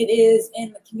it is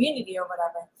in the community or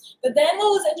whatever. But then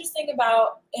what was interesting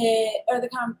about it, or the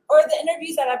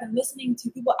interviews that I've been listening to,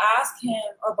 people ask him,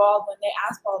 or Baldwin, they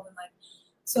ask Baldwin, like,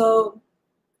 so,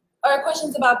 or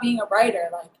questions about being a writer,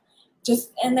 like,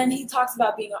 just, and then he talks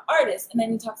about being an artist, and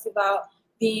then he talks about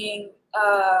being,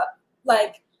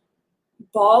 like,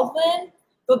 Baldwin,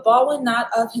 but Baldwin not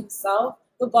of himself,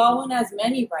 but Baldwin has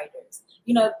many writers.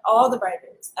 You know, all the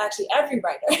writers, actually every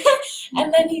writer.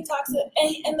 And then he talks,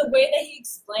 and the way that he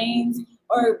explains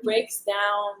or breaks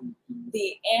down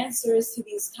the answers to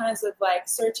these kinds of like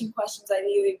searching questions that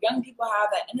either young people have,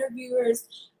 that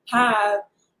interviewers have,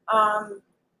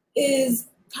 is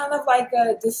kind of like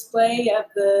a display of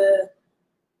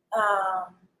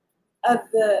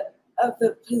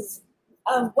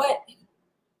what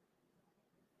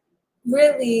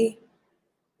really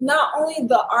not only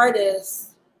the artist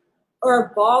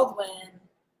or Baldwin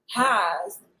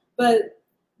has, but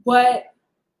what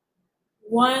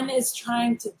one is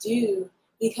trying to do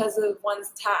because of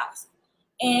one's task.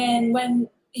 And when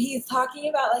he's talking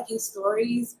about like his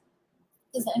stories,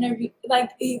 his interview,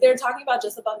 like they're talking about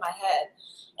Just Above My Head,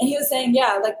 and he was saying,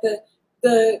 yeah, like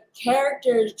the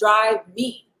characters drive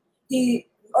me.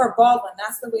 Or Baldwin,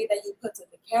 that's the way that he puts it.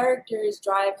 The characters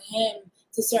drive him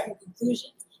to certain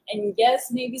conclusions. And yes,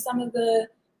 maybe some of the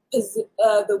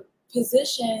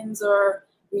positions or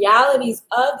realities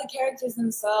of the characters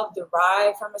themselves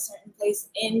derive from a certain place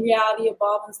in reality of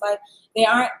Baldwin's life. They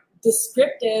aren't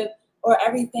descriptive, or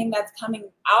everything that's coming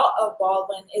out of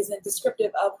Baldwin isn't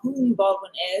descriptive of who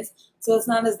Baldwin is. So it's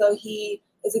not as though he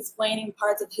is explaining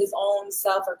parts of his own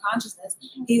self or consciousness.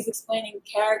 He's explaining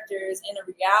characters in a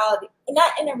reality,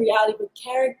 not in a reality, but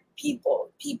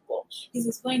people. He's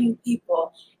explaining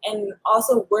people and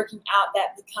also working out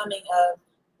that becoming of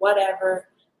whatever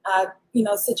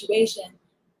situation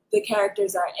the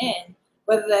characters are in,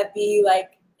 whether that be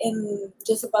like in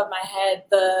Just Above My Head,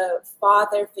 the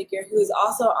father figure who is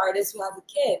also an artist who has a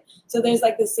kid. So there's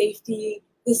like the safety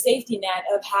net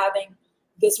of having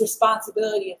this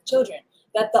responsibility of children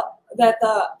that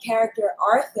the character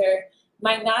Arthur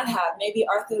might not have. Maybe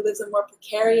Arthur lives a more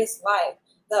precarious life,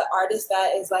 the artist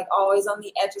that is like always on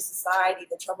the edge of society,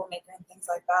 the troublemaker and things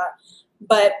like that.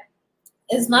 But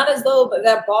it's not as though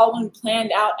that Baldwin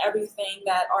planned out everything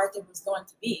that Arthur was going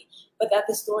to be, but that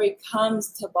the story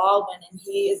comes to Baldwin and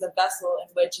he is a vessel in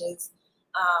which is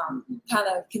kind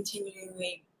of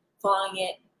continually following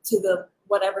it to the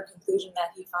whatever conclusion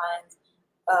that he finds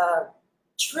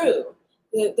true,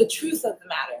 the truth of the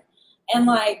matter. And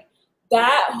like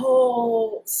that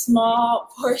whole small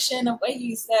portion of what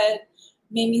he said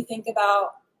made me think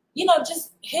about,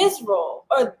 just his role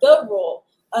or the role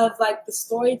of like the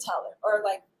storyteller or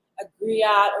like a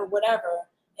griot or whatever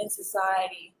in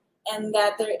society. And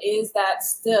that there is that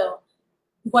still,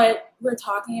 what we're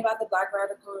talking about, the Black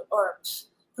radical or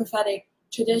prophetic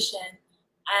tradition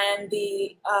and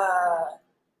the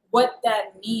what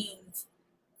that means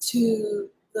to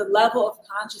the level of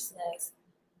consciousness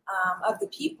of the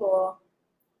people.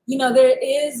 There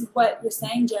is what you're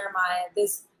saying, Jeremiah,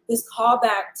 this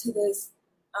callback to this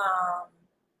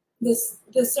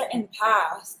this certain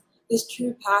past, this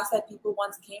true past that people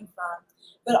once came from,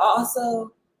 but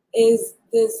also is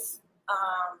this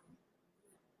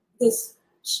this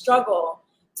struggle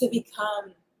to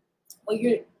become what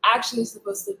you're actually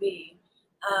supposed to be.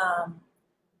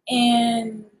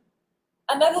 And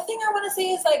another thing I want to say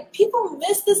is like people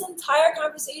miss this entire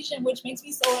conversation, which makes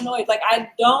me so annoyed. Like I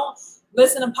don't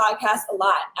listen to podcasts a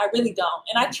lot. I really don't.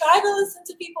 And I try to listen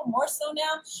to people more so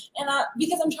now. And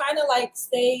because I'm trying to like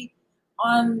stay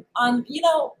on figure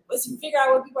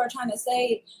out what people are trying to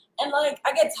say. And like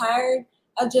I get tired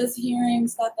just hearing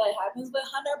stuff that happens with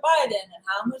Hunter Biden and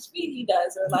how much weed he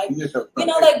does, or like, you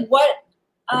know, like what,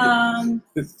 I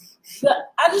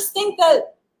just think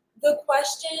that the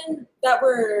question that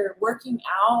we're working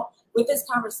out with this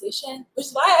conversation, which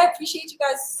is why I appreciate you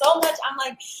guys so much. I'm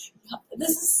like,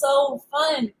 this is so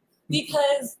fun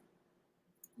because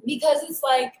it's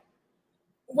like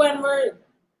when we're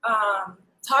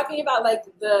talking about like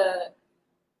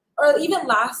or even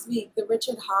last week, the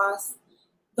Richard Haas,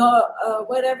 the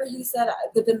whatever he said,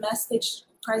 the domestic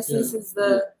crisis is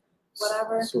the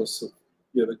whatever. So it's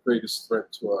the greatest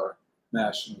threat to our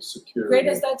national security.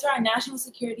 Greatest threat to our national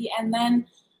security. And then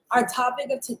our topic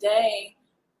of today,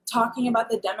 talking about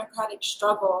the democratic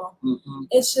struggle,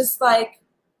 it's just like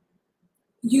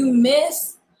you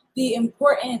miss the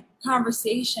important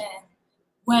conversation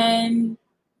when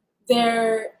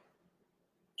there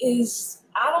is,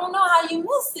 I don't know how you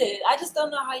miss it. I just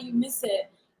don't know how you miss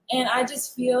it. And I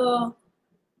just feel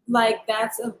like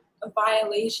that's a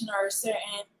violation, or a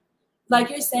certain, like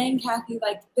you're saying, Kathy,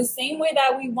 like the same way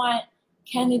that we want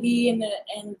Kennedy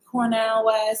and Cornel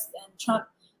West and Trump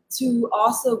to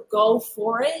also go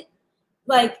for it,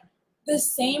 like the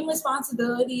same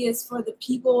responsibility is for the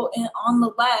people on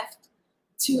the left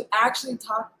to actually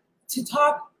talk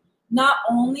not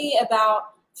only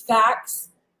about facts,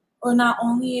 or not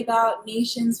only about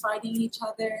nations fighting each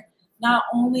other, not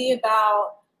only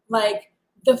about like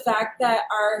the fact that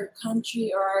our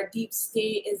country or our deep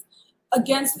state is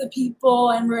against the people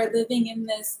and we're living in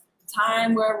this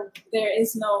time where there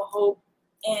is no hope,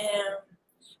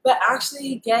 but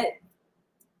actually get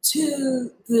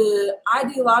to the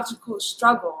ideological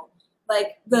struggle,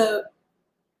 like the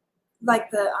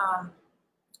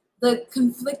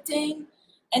conflicting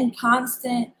and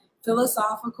constant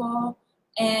philosophical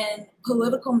and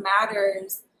political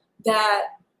matters that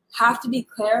have to be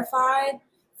clarified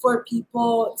for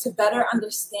people to better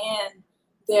understand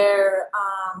their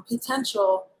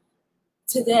potential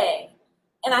today.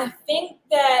 And I think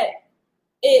that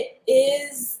it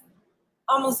is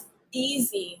almost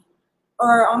easy,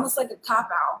 or almost like a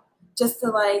cop-out, just to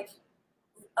like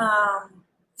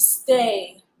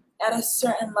stay at a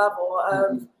certain level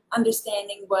of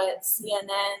understanding what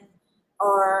CNN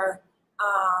or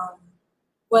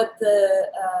what the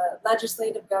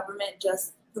legislative government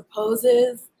just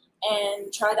proposes,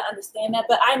 and try to understand that.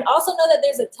 But I also know that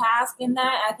there's a task in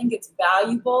that. I think it's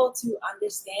valuable to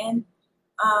understand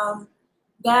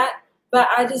that. But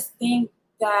I just think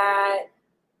that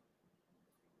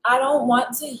I don't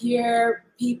want to hear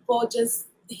people just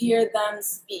hear them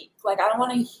speak. Like, I don't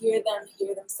want to hear them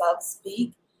hear themselves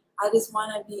speak. I just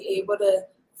want to be able to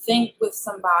think with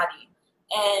somebody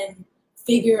and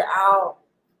figure out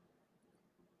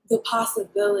the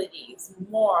possibilities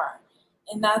more.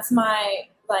 And that's my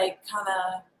like kind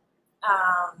of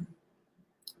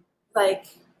like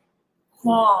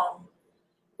qualm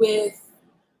with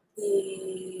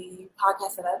the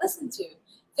podcast that I listen to,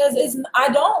 because I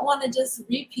don't want to just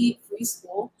repeat free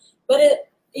school, but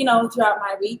throughout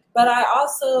my week. But I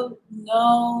also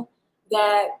know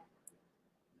that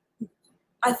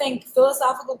I think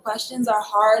philosophical questions are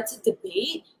hard to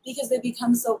debate because they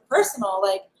become so personal.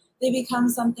 Like, they become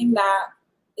something that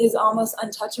is almost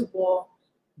untouchable.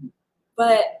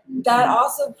 But that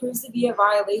also proves to be a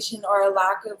violation or a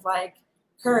lack of like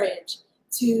courage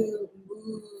to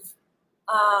move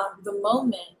the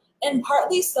moment. And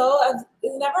partly so,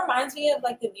 that reminds me of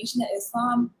like the Nation of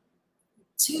Islam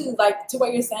too, like to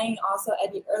what you're saying also,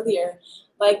 Eddie, earlier.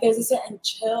 Like, there's a certain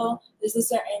chill, there's a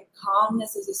certain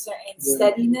calmness, there's a certain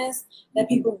steadiness that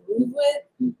people move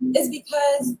with. It's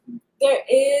because there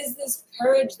is this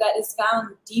courage that is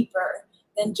found deeper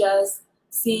than just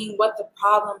seeing what the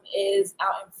problem is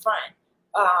out in front,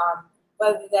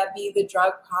 whether that be the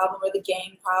drug problem or the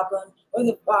gang problem or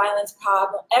the violence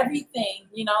problem. Everything,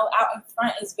 out in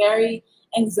front is very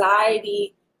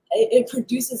anxiety. It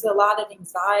produces a lot of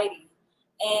anxiety.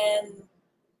 And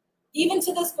even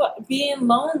to this, being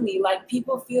lonely, like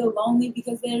people feel lonely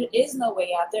because there is no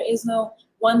way out. There is no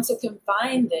one to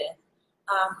confide in.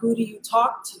 Who do you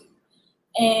talk to?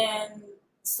 And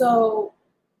so,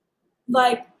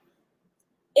 like,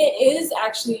 it is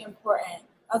actually important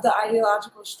of the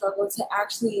ideological struggle to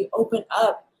actually open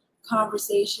up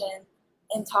conversation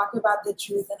and talk about the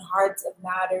truth and hearts of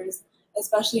matters,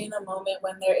 especially in a moment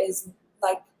when there is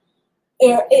like,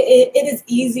 it is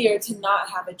easier to not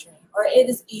have a dream, or it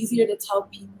is easier to tell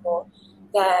people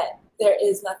that there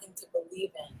is nothing to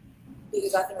believe in,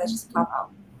 because I think that's just a cop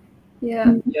out. Yeah.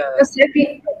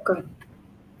 Go ahead.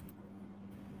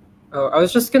 Oh, I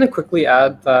was just gonna quickly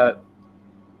add that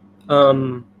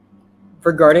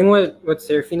regarding what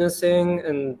Serafina is saying,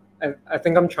 and I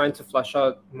think I'm trying to flesh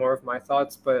out more of my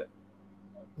thoughts, but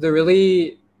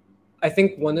I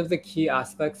think one of the key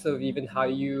aspects of even how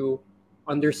you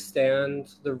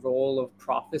understand the role of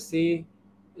prophecy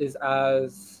is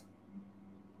as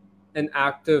an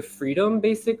act of freedom,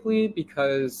 basically,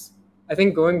 because I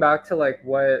think going back to like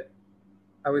what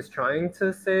I was trying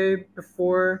to say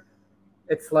before,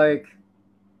 it's like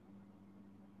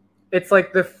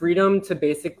the freedom to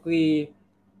basically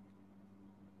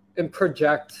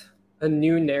project a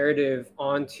new narrative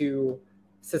onto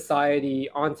society,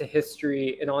 onto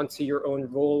history, and onto your own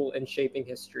role in shaping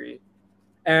history.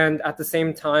 And at the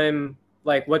same time,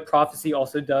 like what prophecy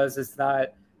also does is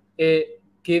that it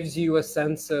gives you a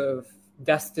sense of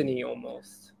destiny,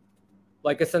 almost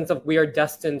like a sense of we are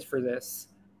destined for this.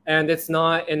 And it's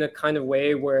not in a kind of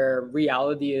way where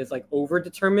reality is like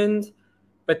overdetermined,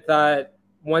 but that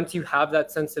once you have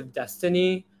that sense of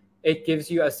destiny, it gives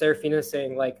you, as Serafina is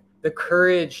saying, like the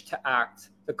courage to act,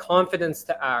 the confidence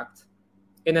to act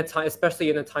in a time, especially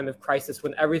in a time of crisis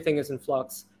when everything is in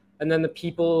flux. And then the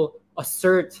people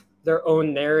assert their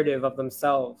own narrative of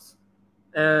themselves.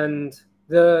 And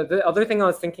the other thing I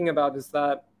was thinking about is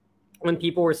that when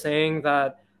people were saying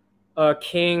that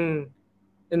King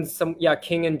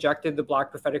King injected the Black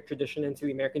Prophetic Tradition into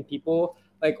the American people,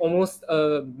 like almost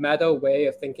a meta way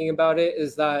of thinking about it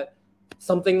is that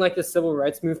something like the civil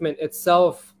rights movement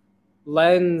itself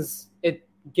it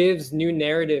gives new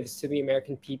narratives to the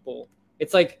American people.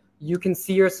 It's like you can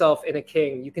see yourself in a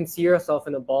King, you can see yourself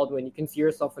in a Baldwin, you can see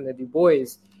yourself in a Du Bois,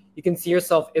 you can see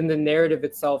yourself in the narrative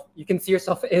itself, you can see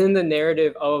yourself in the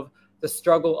narrative of the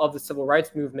struggle of the civil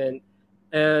rights movement.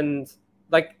 And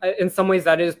like in some ways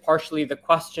that is partially the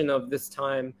question of this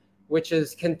time, which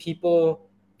is can people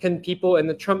in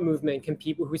the Trump movement, can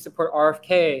people who support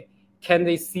RFK, can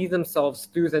they see themselves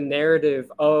through the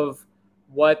narrative of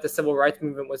what the civil rights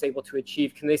movement was able to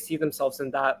achieve? Can they see themselves in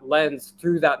that lens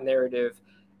through that narrative,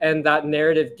 and that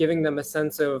narrative giving them a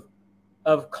sense of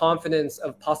confidence,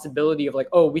 of possibility, of like,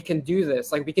 oh, we can do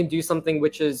this, like we can do something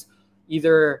which is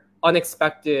either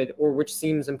unexpected or which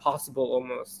seems impossible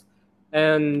almost.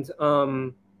 And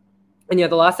yeah,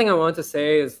 the last thing I wanted to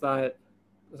say is that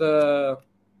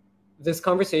this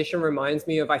conversation reminds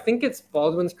me of, I think it's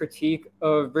Baldwin's critique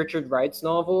of Richard Wright's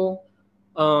novel,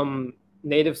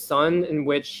 Native Son, in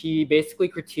which he basically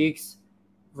critiques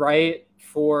Wright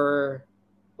for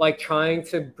like trying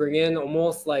to bring in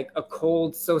almost like a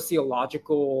cold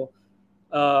sociological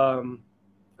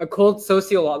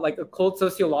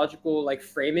like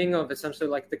framing of essentially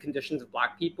like the conditions of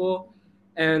Black people.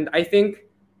 And I think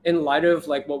in light of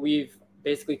like what we've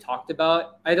basically talked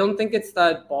about, I don't think it's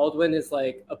that Baldwin is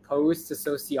like opposed to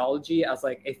sociology as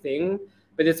like a thing,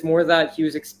 but it's more that he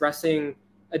was expressing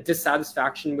a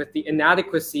dissatisfaction with the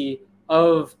inadequacy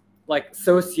of like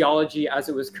sociology as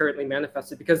it was currently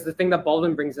manifested. Because the thing that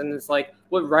Baldwin brings in is like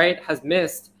what Wright has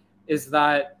missed is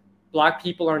that Black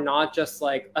people are not just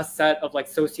like a set of like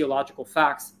sociological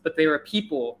facts, but they are a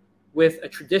people with a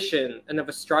tradition and of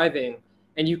a striving.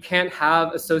 And you can't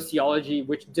have a sociology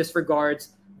which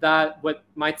disregards that, what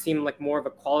might seem like more of a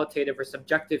qualitative or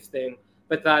subjective thing,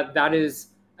 but that is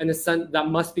that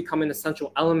must become an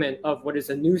essential element of what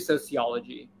is a new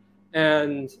sociology.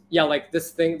 And yeah, like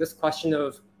this question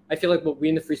of, I feel like what we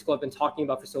in the Free School have been talking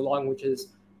about for so long, which is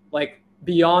like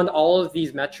beyond all of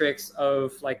these metrics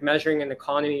of like measuring an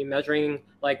economy, measuring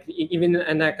like even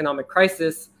an economic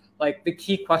crisis, like the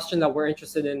key question that we're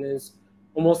interested in is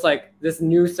almost like this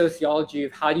new sociology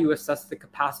of how do you assess the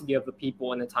capacity of the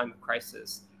people in a time of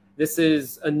crisis. This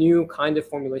is a new kind of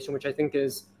formulation, which I think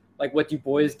is like what Du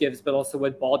Bois gives, but also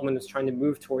what Baldwin was trying to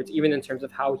move towards, even in terms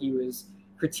of how he was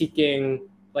critiquing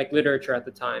like literature at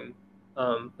the time.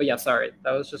 But yeah, sorry,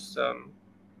 that was just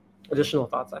additional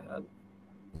thoughts I had.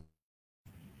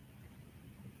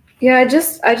 Yeah, I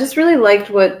just really liked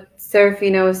what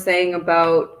Serafina was saying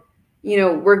about,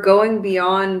 we're going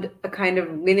beyond a kind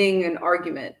of winning an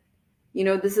argument.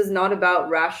 This is not about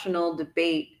rational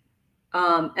debate.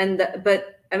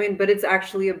 But it's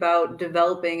actually about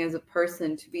developing as a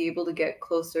person to be able to get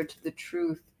closer to the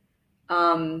truth.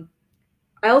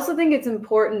 I also think it's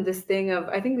important, this thing of,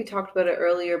 I think we talked about it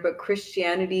earlier, but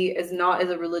Christianity is not as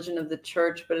a religion of the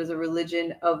church, but as a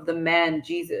religion of the man,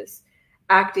 Jesus,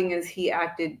 acting as he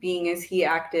acted, being as he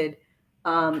acted,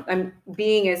 and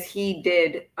being as he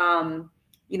did. And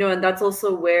that's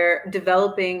also where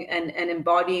developing and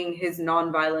embodying his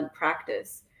nonviolent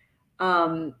practice.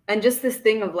 And just this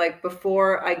thing of like,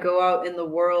 before I go out in the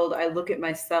world, I look at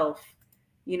myself,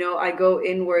 I go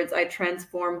inwards, I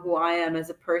transform who I am as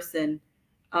a person.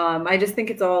 I just think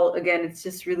it's all, again, it's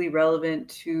just really relevant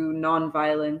to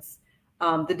nonviolence.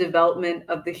 the development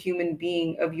of the human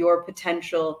being, of your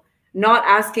potential, not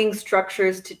asking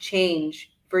structures to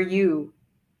change for you.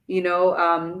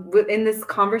 In this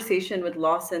conversation with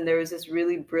Lawson, there was this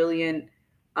really brilliant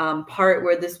part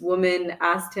where this woman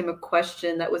asked him a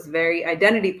question that was very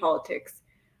identity politics.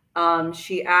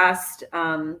 She asked,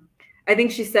 I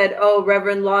think she said, "Oh,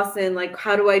 Reverend Lawson, like,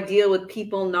 how do I deal with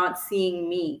people not seeing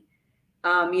me,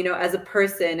 as a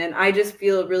person? And I just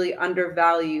feel really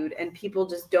undervalued and people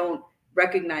just don't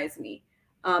recognize me."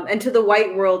 And to the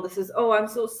white world, this is, "Oh, I'm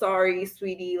so sorry,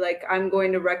 sweetie. Like, I'm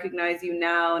going to recognize you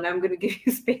now and I'm going to give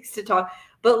you space to talk."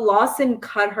 But Lawson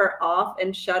cut her off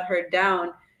and shut her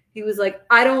down. He was like,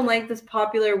 "I don't like this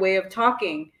popular way of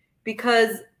talking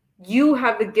because you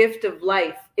have the gift of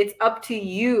life. It's up to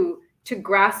you to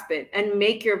grasp it and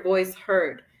make your voice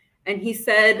heard." And he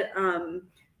said,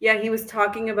 he was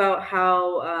talking about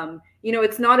how,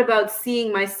 it's not about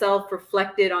seeing myself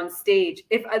reflected on stage.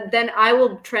 If then I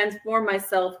will transform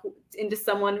myself into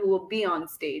someone who will be on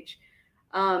stage.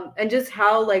 And just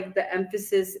how, like, the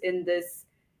emphasis in this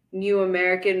new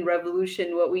American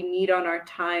revolution, what we need on our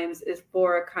times is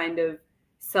for a kind of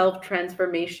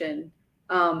self-transformation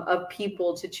of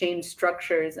people to change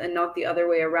structures and not the other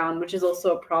way around, which is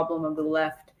also a problem of the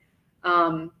left.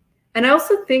 And I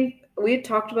also think we had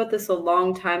talked about this a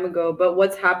long time ago, but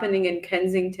what's happening in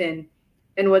Kensington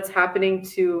and what's happening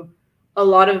to a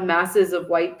lot of masses of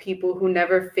white people who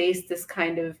never faced this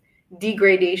kind of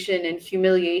degradation and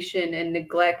humiliation and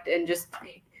neglect and just,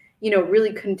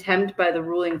 really contempt by the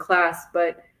ruling class.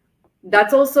 But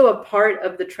that's also a part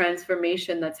of the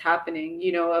transformation that's happening,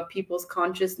 of people's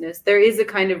consciousness. There is a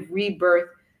kind of rebirth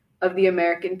of the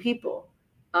American people.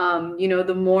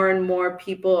 The more and more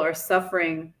people are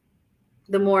suffering,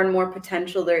 the more and more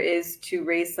potential there is to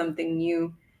raise something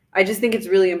new. I just think it's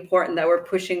really important that we're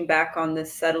pushing back on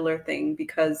this settler thing,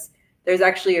 because there's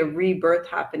actually a rebirth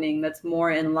happening that's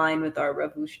more in line with our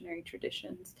revolutionary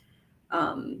traditions.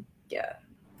 Yeah.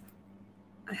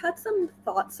 I had some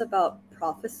thoughts about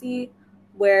prophecy,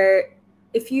 where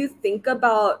if you think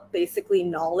about basically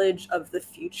knowledge of the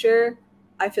future,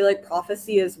 I feel like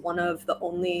prophecy is one of the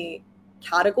only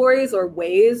categories or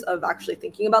ways of actually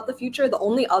thinking about the future. The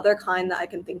only other kind that I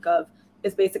can think of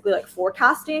is basically like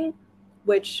forecasting,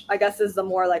 which I guess is the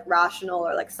more like rational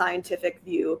or like scientific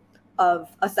view of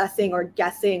assessing or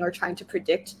guessing or trying to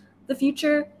predict the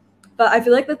future. But I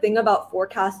feel like the thing about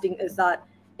forecasting is that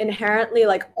inherently,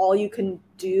 like, all you can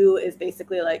do is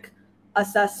basically like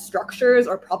assess structures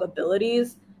or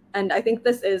probabilities. And I think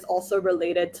this is also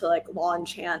related to like law and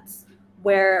chance,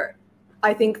 where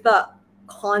I think the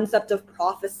concept of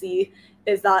prophecy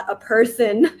is that a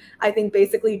person, I think,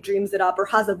 basically dreams it up or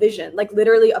has a vision. Like,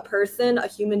 literally, a person, a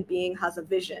human being, has a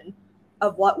vision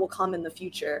of what will come in the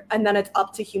future. And then it's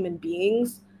up to human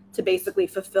beings to basically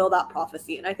fulfill that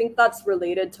prophecy. And I think that's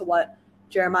related to what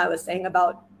Jeremiah was saying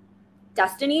about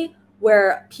destiny,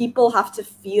 where people have to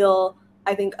feel,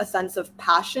 I think, a sense of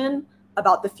passion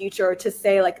about the future, to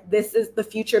say, like, this is the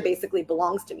future basically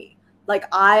belongs to me. Like,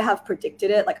 I have predicted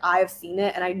it, like, I have seen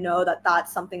it, and I know that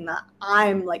that's something that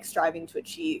I'm like striving to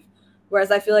achieve.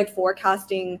 Whereas I feel like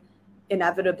forecasting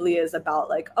inevitably is about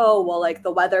like, oh, well, like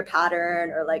the weather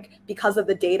pattern, or like because of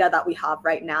the data that we have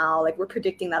right now, like we're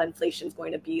predicting that inflation is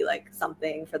going to be like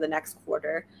something for the next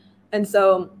quarter. And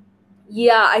so,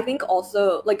 yeah, I think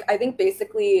also, like, I think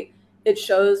basically it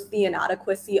shows the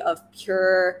inadequacy of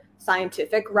pure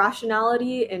scientific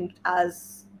rationality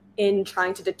in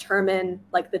trying to determine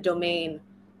like the domain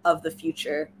of the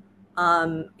future.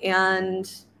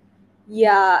 And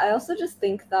yeah, I also just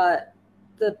think that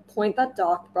the point that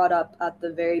Doc brought up at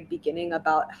the very beginning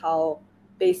about how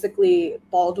basically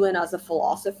Baldwin as a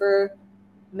philosopher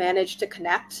managed to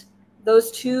connect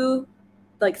those two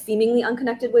like seemingly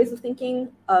unconnected ways of thinking,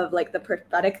 of like the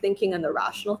prophetic thinking and the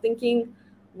rational thinking,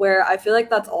 where I feel like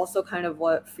that's also kind of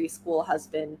what free school has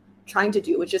been trying to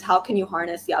do, which is how can you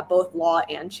harness, both law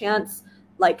and chance,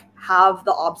 like have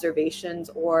the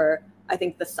observations or I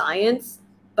think the science,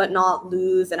 but not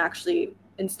lose and actually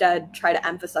instead try to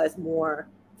emphasize more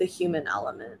the human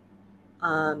element.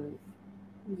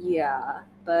 Yeah,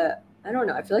 but I don't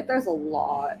know. I feel like there's a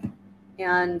lot.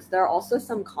 And there are also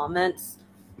some comments,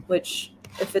 which,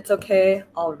 if it's okay,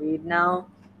 I'll read now.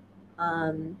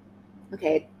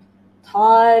 Okay.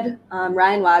 Todd,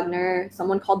 Ryan Wagner,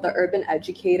 someone called the Urban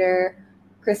Educator,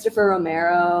 Christopher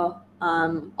Romero.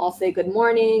 I'll say good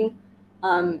morning.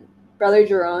 Brother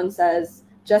Jerome says,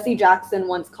 Jesse Jackson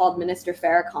once called Minister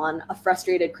Farrakhan a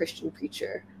frustrated Christian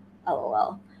preacher.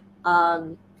 LOL.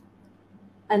 And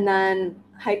then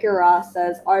Hiker Ross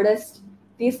says, artist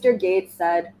Feaster Gates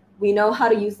said, we know how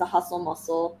to use the hustle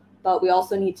muscle. but we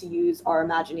also need to use our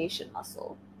imagination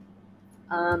muscle.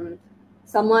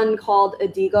 Someone called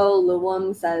Adigo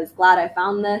Luwum says, "Glad I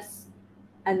found this."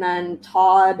 And then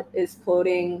Todd is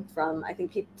quoting from, I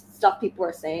think, stuff people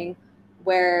are saying,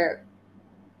 where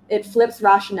it flips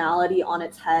rationality on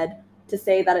its head to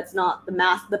say that it's not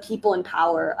the people in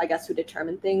power, I guess, who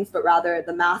determine things, but rather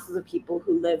the masses of people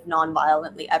who live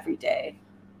nonviolently every day.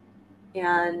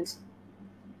 And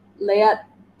Layat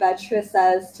Betra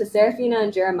says, to Serafina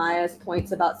and Jeremiah's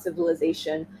points about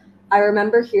civilization, I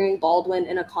remember hearing Baldwin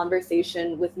in a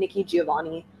conversation with Nikki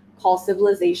Giovanni call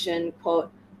civilization, quote,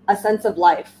 a sense of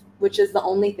life, which is the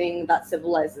only thing that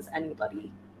civilizes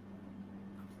anybody.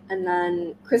 And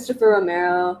then Christopher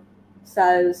Romero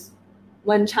says,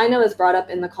 when China was brought up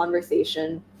in the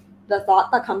conversation, the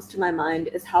thought that comes to my mind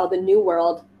is how the New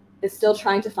World is still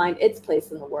trying to find its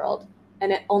place in the world,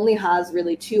 and it only has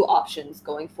really two options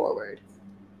going forward.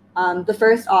 The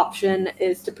first option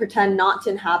is to pretend not to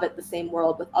inhabit the same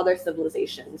world with other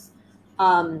civilizations,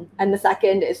 and the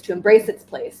second is to embrace its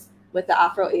place with the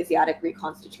Afro-Asiatic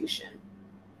reconstitution.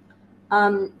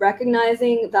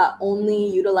 Recognizing that only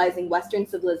utilizing Western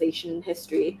civilization in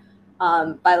history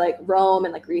by like Rome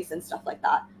and like Greece and stuff like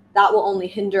that, that will only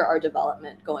hinder our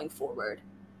development going forward.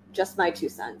 Just my 2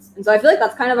 cents. And so I feel like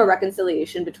that's kind of a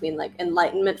reconciliation between like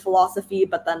Enlightenment philosophy,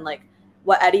 but then like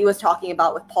what Eddie was talking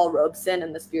about with Paul Robeson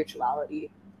and the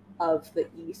spirituality of the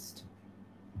East.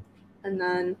 And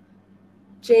then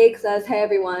Jake says, hey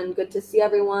everyone, good to see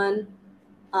everyone.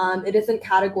 It isn't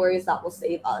categories that will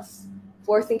save us.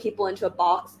 Forcing people into a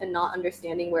box and not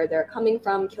understanding where they're coming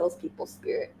from kills people's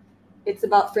spirit. It's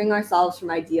about freeing ourselves from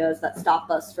ideas that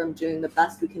stop us from doing the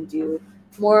best we can do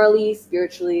morally,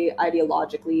 spiritually,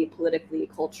 ideologically, politically,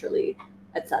 culturally,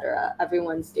 etc.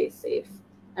 Everyone stays safe.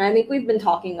 And I think we've been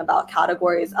talking about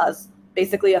categories as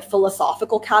basically a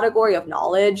philosophical category of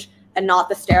knowledge and not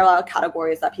the sterile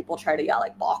categories that people try to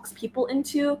like box people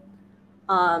into.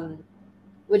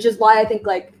 Which is why I think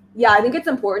like, yeah, I think it's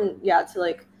important, to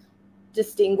like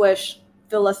distinguish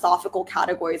philosophical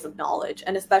categories of knowledge,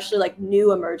 and especially like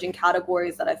new emerging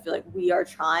categories that I feel like we are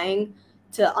trying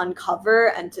to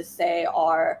uncover and to say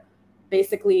are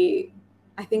basically,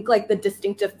 I think, like the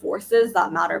distinctive forces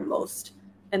that matter most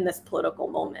in this political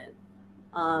moment.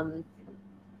 And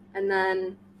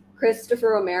then Christopher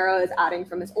Romero is adding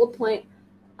from his old point,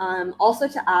 also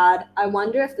to add, I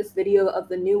wonder if this video of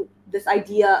this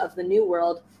idea of the new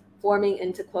world forming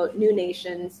into, quote, new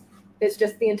nations is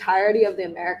just the entirety of the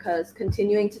Americas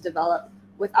continuing to develop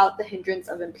without the hindrance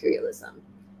of imperialism.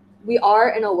 We are,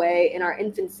 in a way, in our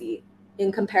infancy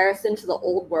in comparison to the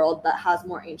old world that has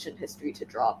more ancient history to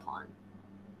draw upon.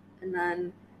 And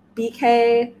then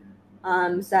BK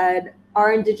said,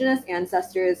 our indigenous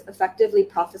ancestors effectively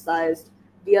prophesized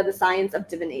via the science of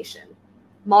divination.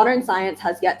 Modern science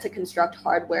has yet to construct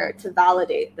hardware to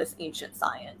validate this ancient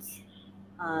science.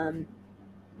 And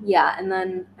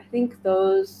then I think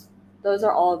those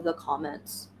are all of the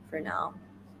comments for now.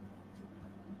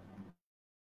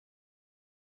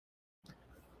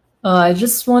 I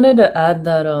just wanted to add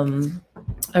that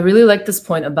I really like this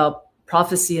point about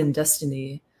prophecy and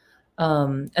destiny.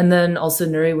 And then also,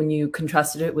 Nuri, when you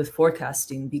contrasted it with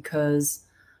forecasting, because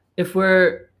if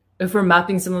we're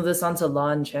mapping some of this onto law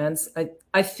and chance,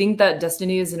 I think that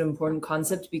destiny is an important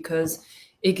concept because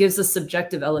it gives a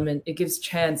subjective element, it gives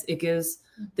chance, it gives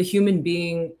the human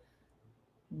being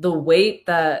the weight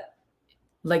that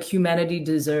like humanity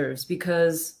deserves.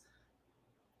 Because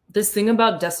this thing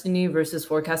about destiny versus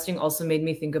forecasting also made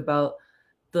me think about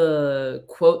the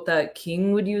quote that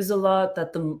King would use a lot,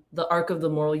 that the arc of the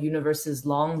moral universe is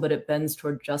long, but it bends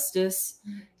toward justice.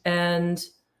 And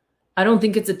I don't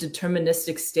think it's a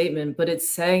deterministic statement, but it's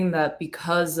saying that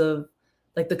because of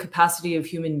like the capacity of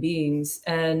human beings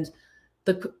and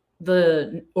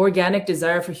the organic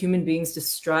desire for human beings to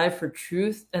strive for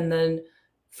truth, and then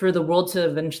for the world to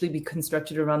eventually be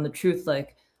constructed around the truth,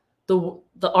 like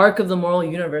the arc of the moral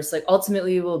universe, like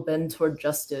ultimately will bend toward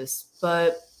justice.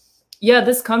 But yeah,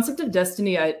 this concept of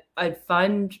destiny, I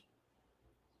find,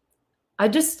 I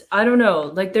don't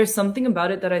know, like there's something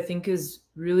about it that I think is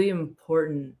really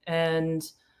important. And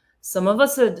some of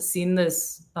us had seen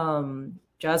this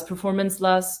jazz performance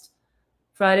last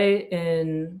Friday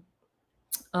in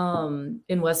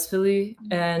West Philly,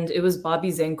 and it was Bobby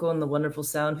Zanko and the Wonderful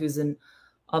Sound, who's an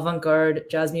avant-garde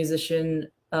jazz musician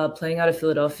playing out of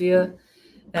Philadelphia.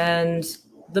 And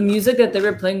the music that they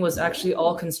were playing was actually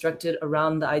all constructed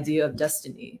around the idea of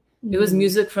destiny. It was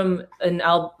music from a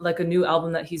new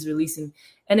album that he's releasing,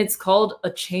 and it's called A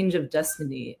Change of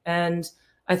Destiny. And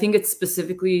I think it's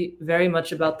specifically very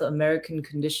much about the American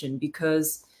condition,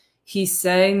 because he's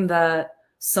saying that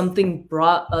something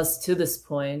brought us to this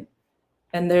point,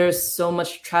 and there's so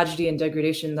much tragedy and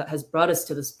degradation that has brought us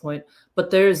to this point, but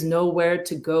there is nowhere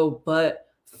to go but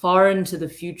far into the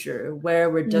future where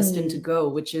we're destined to go,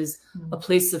 which is a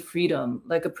place of freedom,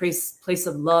 like a place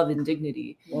of love and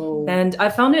dignity. Whoa. And I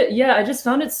just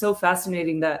found it so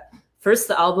fascinating that first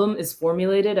the album is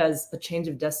formulated as a change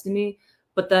of destiny,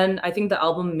 but then I think the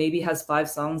album maybe has 5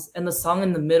 songs, and the song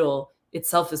in the middle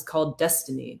itself is called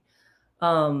Destiny.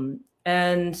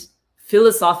 And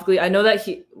philosophically, I know that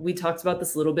we talked about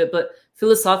this a little bit, but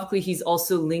philosophically, he's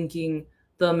also linking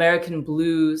the American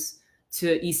blues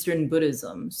to Eastern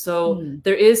Buddhism. So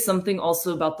there is something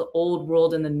also about the old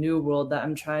world and the new world that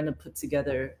I'm trying to put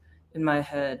together in my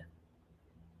head.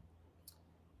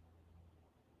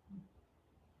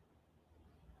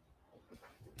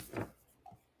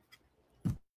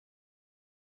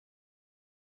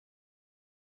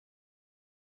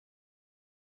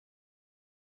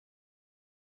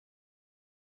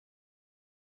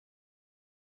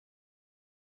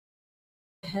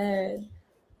 Head.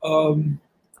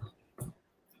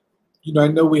 You know, I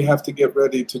know we have to get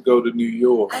ready to go to New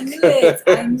York. I knew it.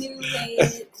 I knew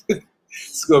it.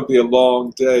 It's going to be a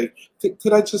long day.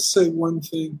 Could I just say one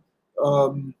thing?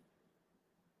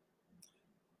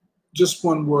 Just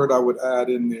one word I would add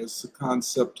in there is the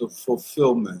concept of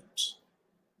fulfillment.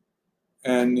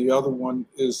 And the other one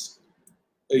is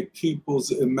a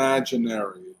people's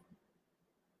imaginary.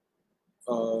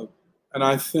 And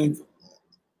I think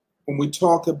when we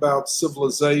talk about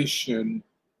civilization,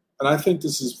 and I think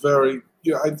this is very,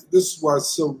 this is why it's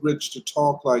so rich to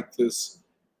talk like this.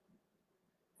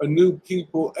 A new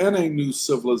people and a new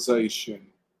civilization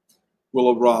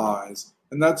will arise.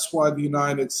 And that's why the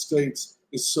United States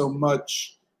is so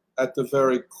much at the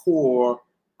very core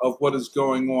of what is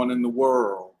going on in the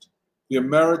world. The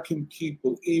American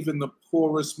people, even the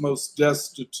poorest, most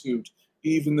destitute,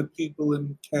 even the people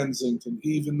in Kensington,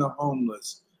 even the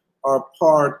homeless, are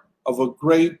part of a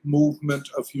great movement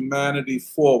of humanity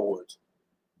forward.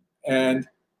 And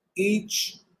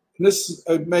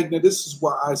Magna, this is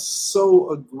why I so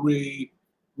agree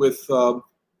with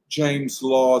James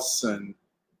Lawson.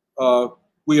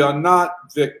 We are not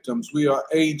victims. We are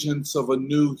agents of a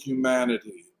new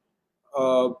humanity.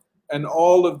 And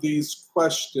all of these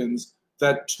questions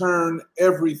that turn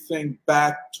everything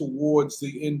back towards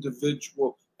the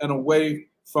individual and away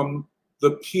from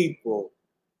the people.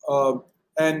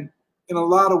 And in a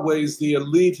lot of ways, the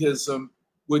elitism,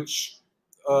 which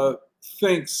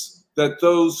thinks that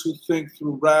those who think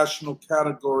through rational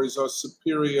categories are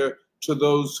superior to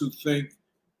those who think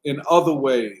in other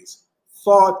ways.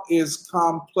 Thought is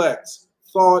complex.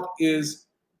 Thought is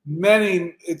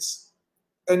many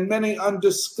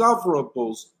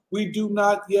undiscoverables. We do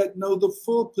not yet know the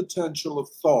full potential of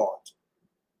thought.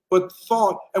 But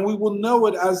thought, and we will know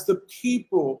it as the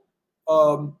people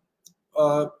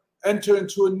enter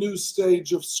into a new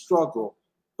stage of struggle.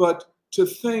 But to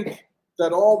think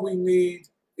that all we need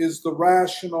is the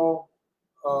rational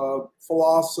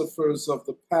philosophers of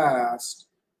the past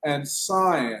and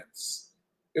science,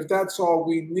 if that's all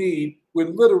we need, we're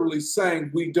literally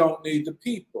saying we don't need the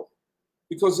people.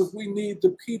 Because if we need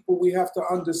the people, we have to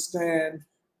understand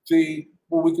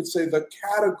what we could say, the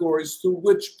categories through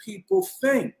which people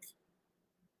think.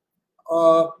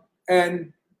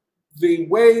 And the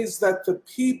ways that the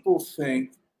people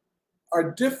think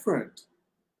are different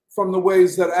from the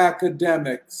ways that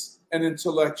academics and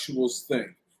intellectuals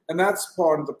think. And that's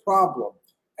part of the problem.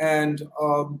 And,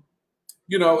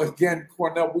 again,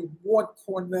 Cornell, we want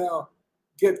Cornell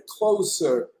get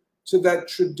closer to that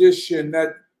tradition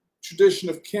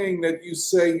of King that you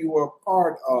say you are a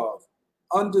part of.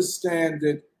 Understand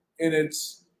it in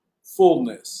its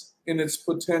fullness, in its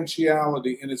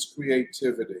potentiality, in its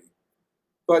creativity.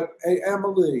 But, hey,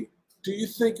 Emily, do you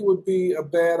think it would be a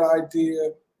bad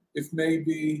idea if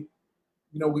maybe,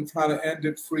 we kind of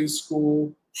ended free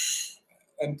school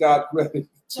and got ready?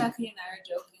 Jackie and I are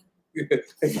joking.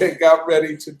 And got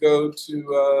ready to go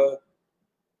to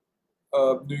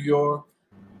New York?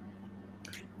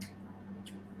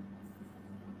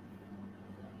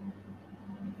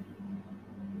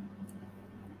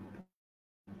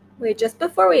 Wait, just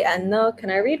before we end though, can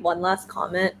I read one last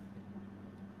comment?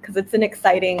 Because it's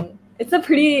a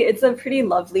pretty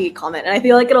lovely comment, and I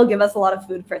feel like it'll give us a lot of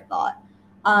food for thought.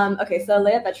 Okay, so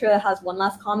Leah Petra has one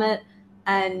last comment,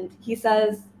 and he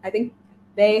says,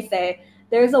 they say,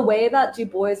 there's a way that Du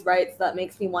Bois writes that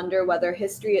makes me wonder whether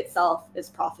history itself is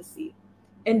prophecy.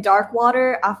 In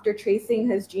Darkwater, after tracing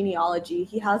his genealogy,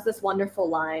 he has this wonderful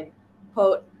line,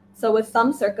 quote, "So with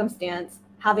some circumstance,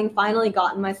 having finally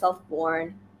gotten myself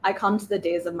born, I come to the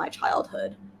days of my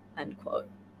childhood," end quote.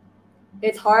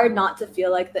 it's hard not to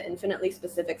feel like the infinitely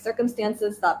specific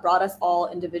circumstances that brought us all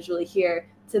individually here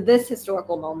to this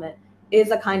historical moment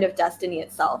is a kind of destiny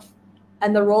itself.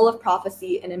 And the role of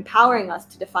prophecy in empowering us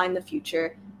to define the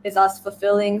future is us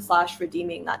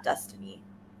fulfilling/redeeming that destiny.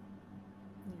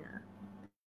 Yeah.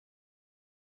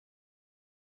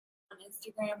 On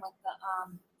Instagram, like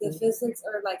the physics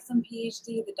or like some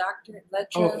PhD, the doctorate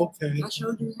lecture. Oh, okay. I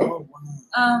showed you. Oh,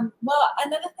 wow. Well,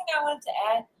 another thing I wanted to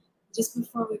add just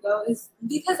before we go is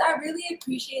because I really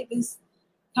appreciate this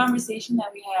conversation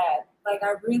that we had. Like,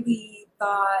 I really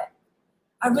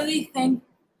think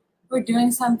we're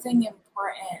doing something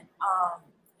important.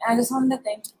 And I just wanted to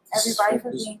thank everybody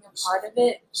for being a part of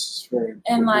it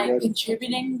and like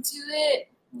contributing to it.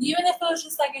 Even if it was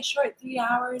just like a short 3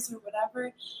 hours or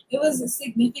whatever, it was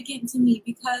significant to me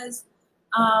because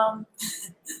I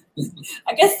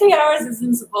guess 3 hours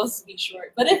isn't supposed to be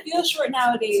short, but it feels short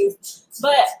nowadays.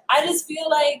 But I just feel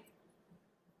like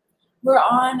we're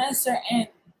on a certain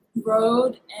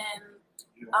road and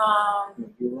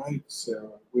you're right,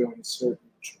 Sarah. We're on a certain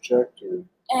trajectory.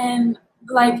 And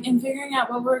like in figuring out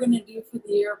what we're gonna do for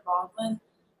the year of Baldwin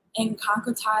and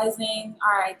concretizing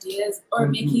our ideas or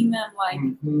making them like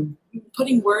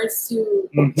putting words to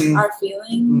our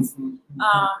feelings and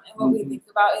what we think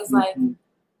about is like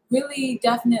really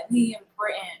definitely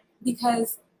important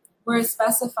because we're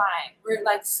specifying, we're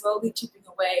like slowly chipping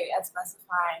away at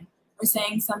specifying. We're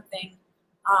saying something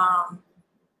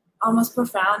almost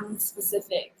profound and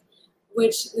specific,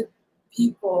 which the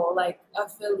people like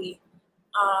of Philly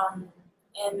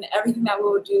and everything that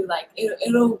we'll do, like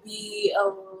it'll be a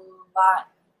lot.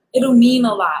 It'll mean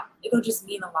a lot. It'll just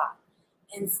mean a lot.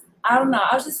 And I don't know.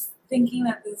 I was just thinking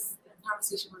that this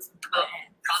conversation was important.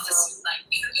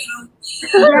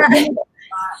 So,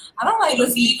 I don't like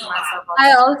listening to myself.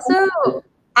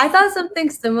 I thought something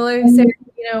similar,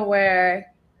 Serafina,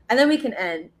 where, and then we can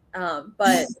end.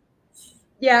 But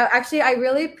yeah, actually, I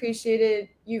really appreciated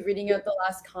you reading out the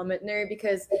last comment there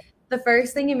because the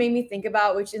first thing it made me think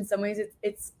about, which in some ways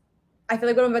it's I feel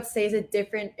like what I'm about to say is a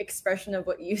different expression of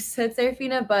what you said,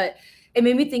 Serafina, but it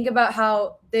made me think about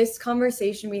how this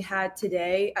conversation we had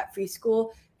today at Free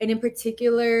School, and in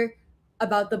particular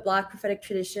about the Black Prophetic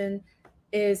Tradition,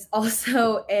 is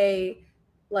also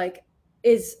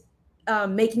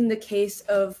making the case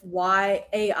of why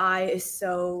AI is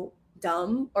so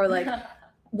dumb or like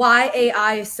why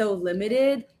AI is so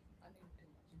limited,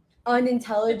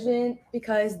 unintelligent,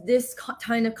 because this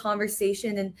kind of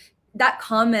conversation and that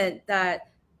comment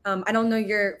that I don't know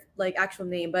your like actual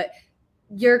name, but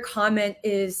your comment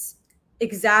is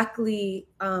exactly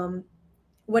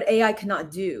what AI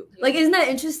cannot do. Like, isn't that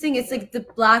interesting? It's like the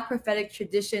Black prophetic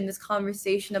tradition, this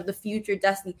conversation of the future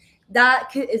destiny that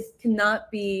cannot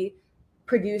be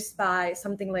produced by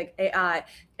something like AI.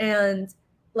 And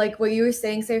like what you were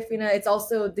saying, Serafina, it's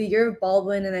also the year of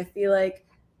Baldwin, and I feel like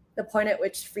the point at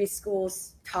which Free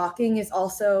School's talking is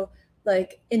also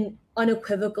like an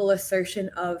unequivocal assertion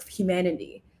of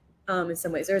humanity in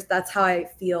some ways. That's how I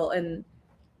feel. And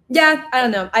yeah, I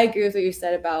don't know. I agree with what you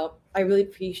said about I really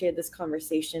appreciate this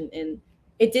conversation, and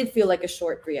it did feel like a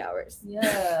short 3 hours.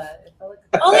 Yeah. It felt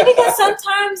like only because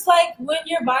sometimes like when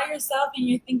you're by yourself and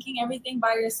you're thinking everything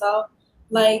by yourself,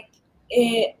 like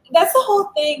that's the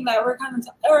whole thing that we're kind of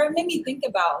or it made me think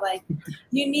about, like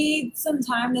you need some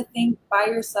time to think by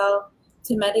yourself,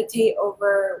 to meditate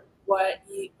over what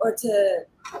you, or to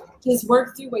just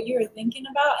work through what you were thinking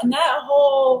about, and that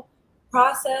whole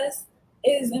process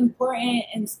is important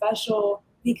and special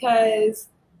because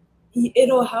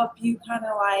it'll help you kind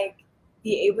of like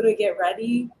be able to get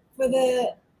ready for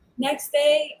the next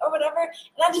day or whatever.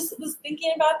 And I just was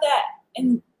thinking about that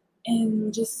and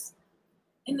just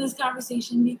in this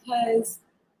conversation because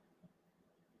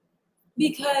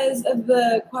of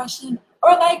the question,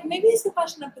 or like maybe it's the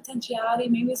question of potentiality,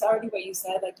 maybe it's already what you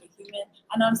said, like you're human.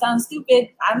 I know I'm sounding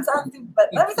stupid, but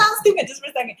let me sound stupid just for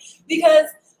a second.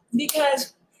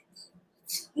 Because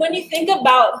when you think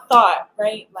about thought,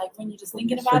 right? Like when you're just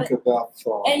thinking about it,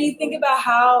 and you think about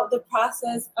how the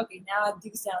process. Okay, now I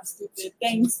do sound stupid.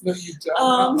 Thanks. No, you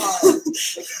don't.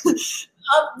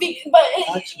 But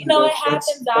Actually, it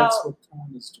happens out. That's what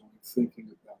Tom is doing,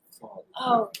 thinking about thought.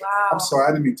 Oh wow! I'm sorry,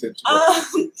 I didn't mean to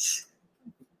interrupt.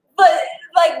 But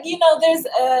like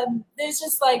there's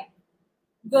just like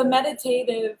the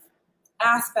meditative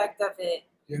aspect of it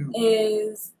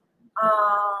is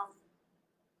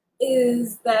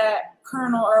that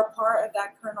kernel or a part of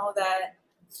that kernel that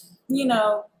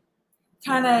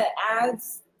kind of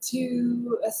adds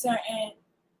to a certain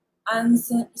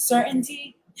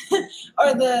uncertainty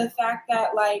or the fact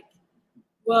that like,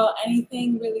 well,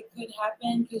 anything really could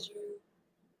happen because you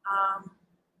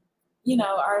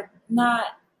are not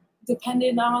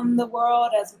dependent on the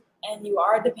world and you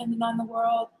are dependent on the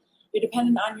world. You're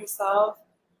dependent on yourself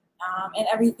and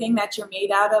everything that you're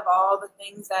made out of, all the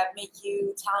things that make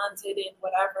you talented in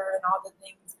whatever and all the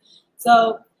things.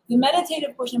 So the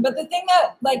meditative portion, but the thing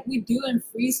that like we do in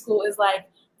free school is like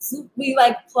we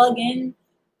like plug in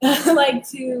like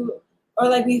to, or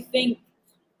like we think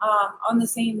on the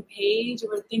same page, or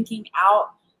we're thinking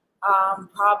out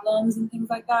problems and things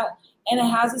like that. And it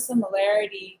has a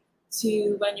similarity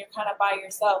to when you're kind of by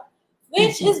yourself,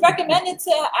 which is recommended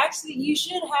to actually, you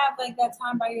should have like that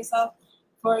time by yourself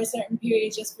for a certain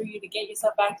period just for you to get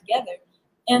yourself back together.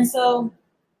 And so,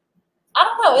 I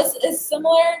don't know, it's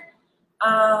similar.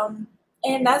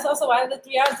 And that's also why the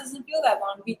 3 hours doesn't feel that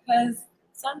long, because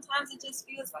sometimes it just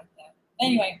feels like that.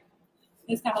 Anyway,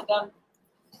 it's kind of dumb.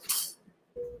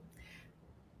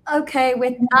 Okay,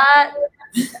 with that,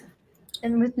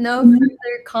 and with no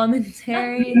further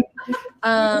commentary,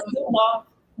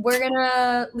 we're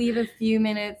gonna leave a few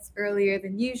minutes earlier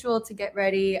than usual to get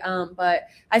ready. But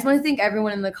I just want to thank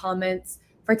everyone in the comments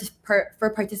for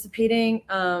participating.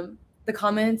 The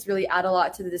comments really add a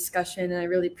lot to the discussion, and I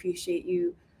really appreciate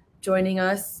you joining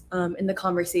us in the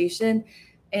conversation.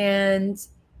 And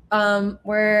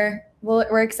we're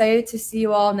excited to see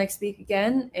you all next week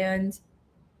again. And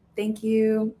thank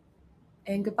you,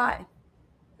 and goodbye.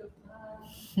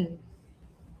 Goodbye.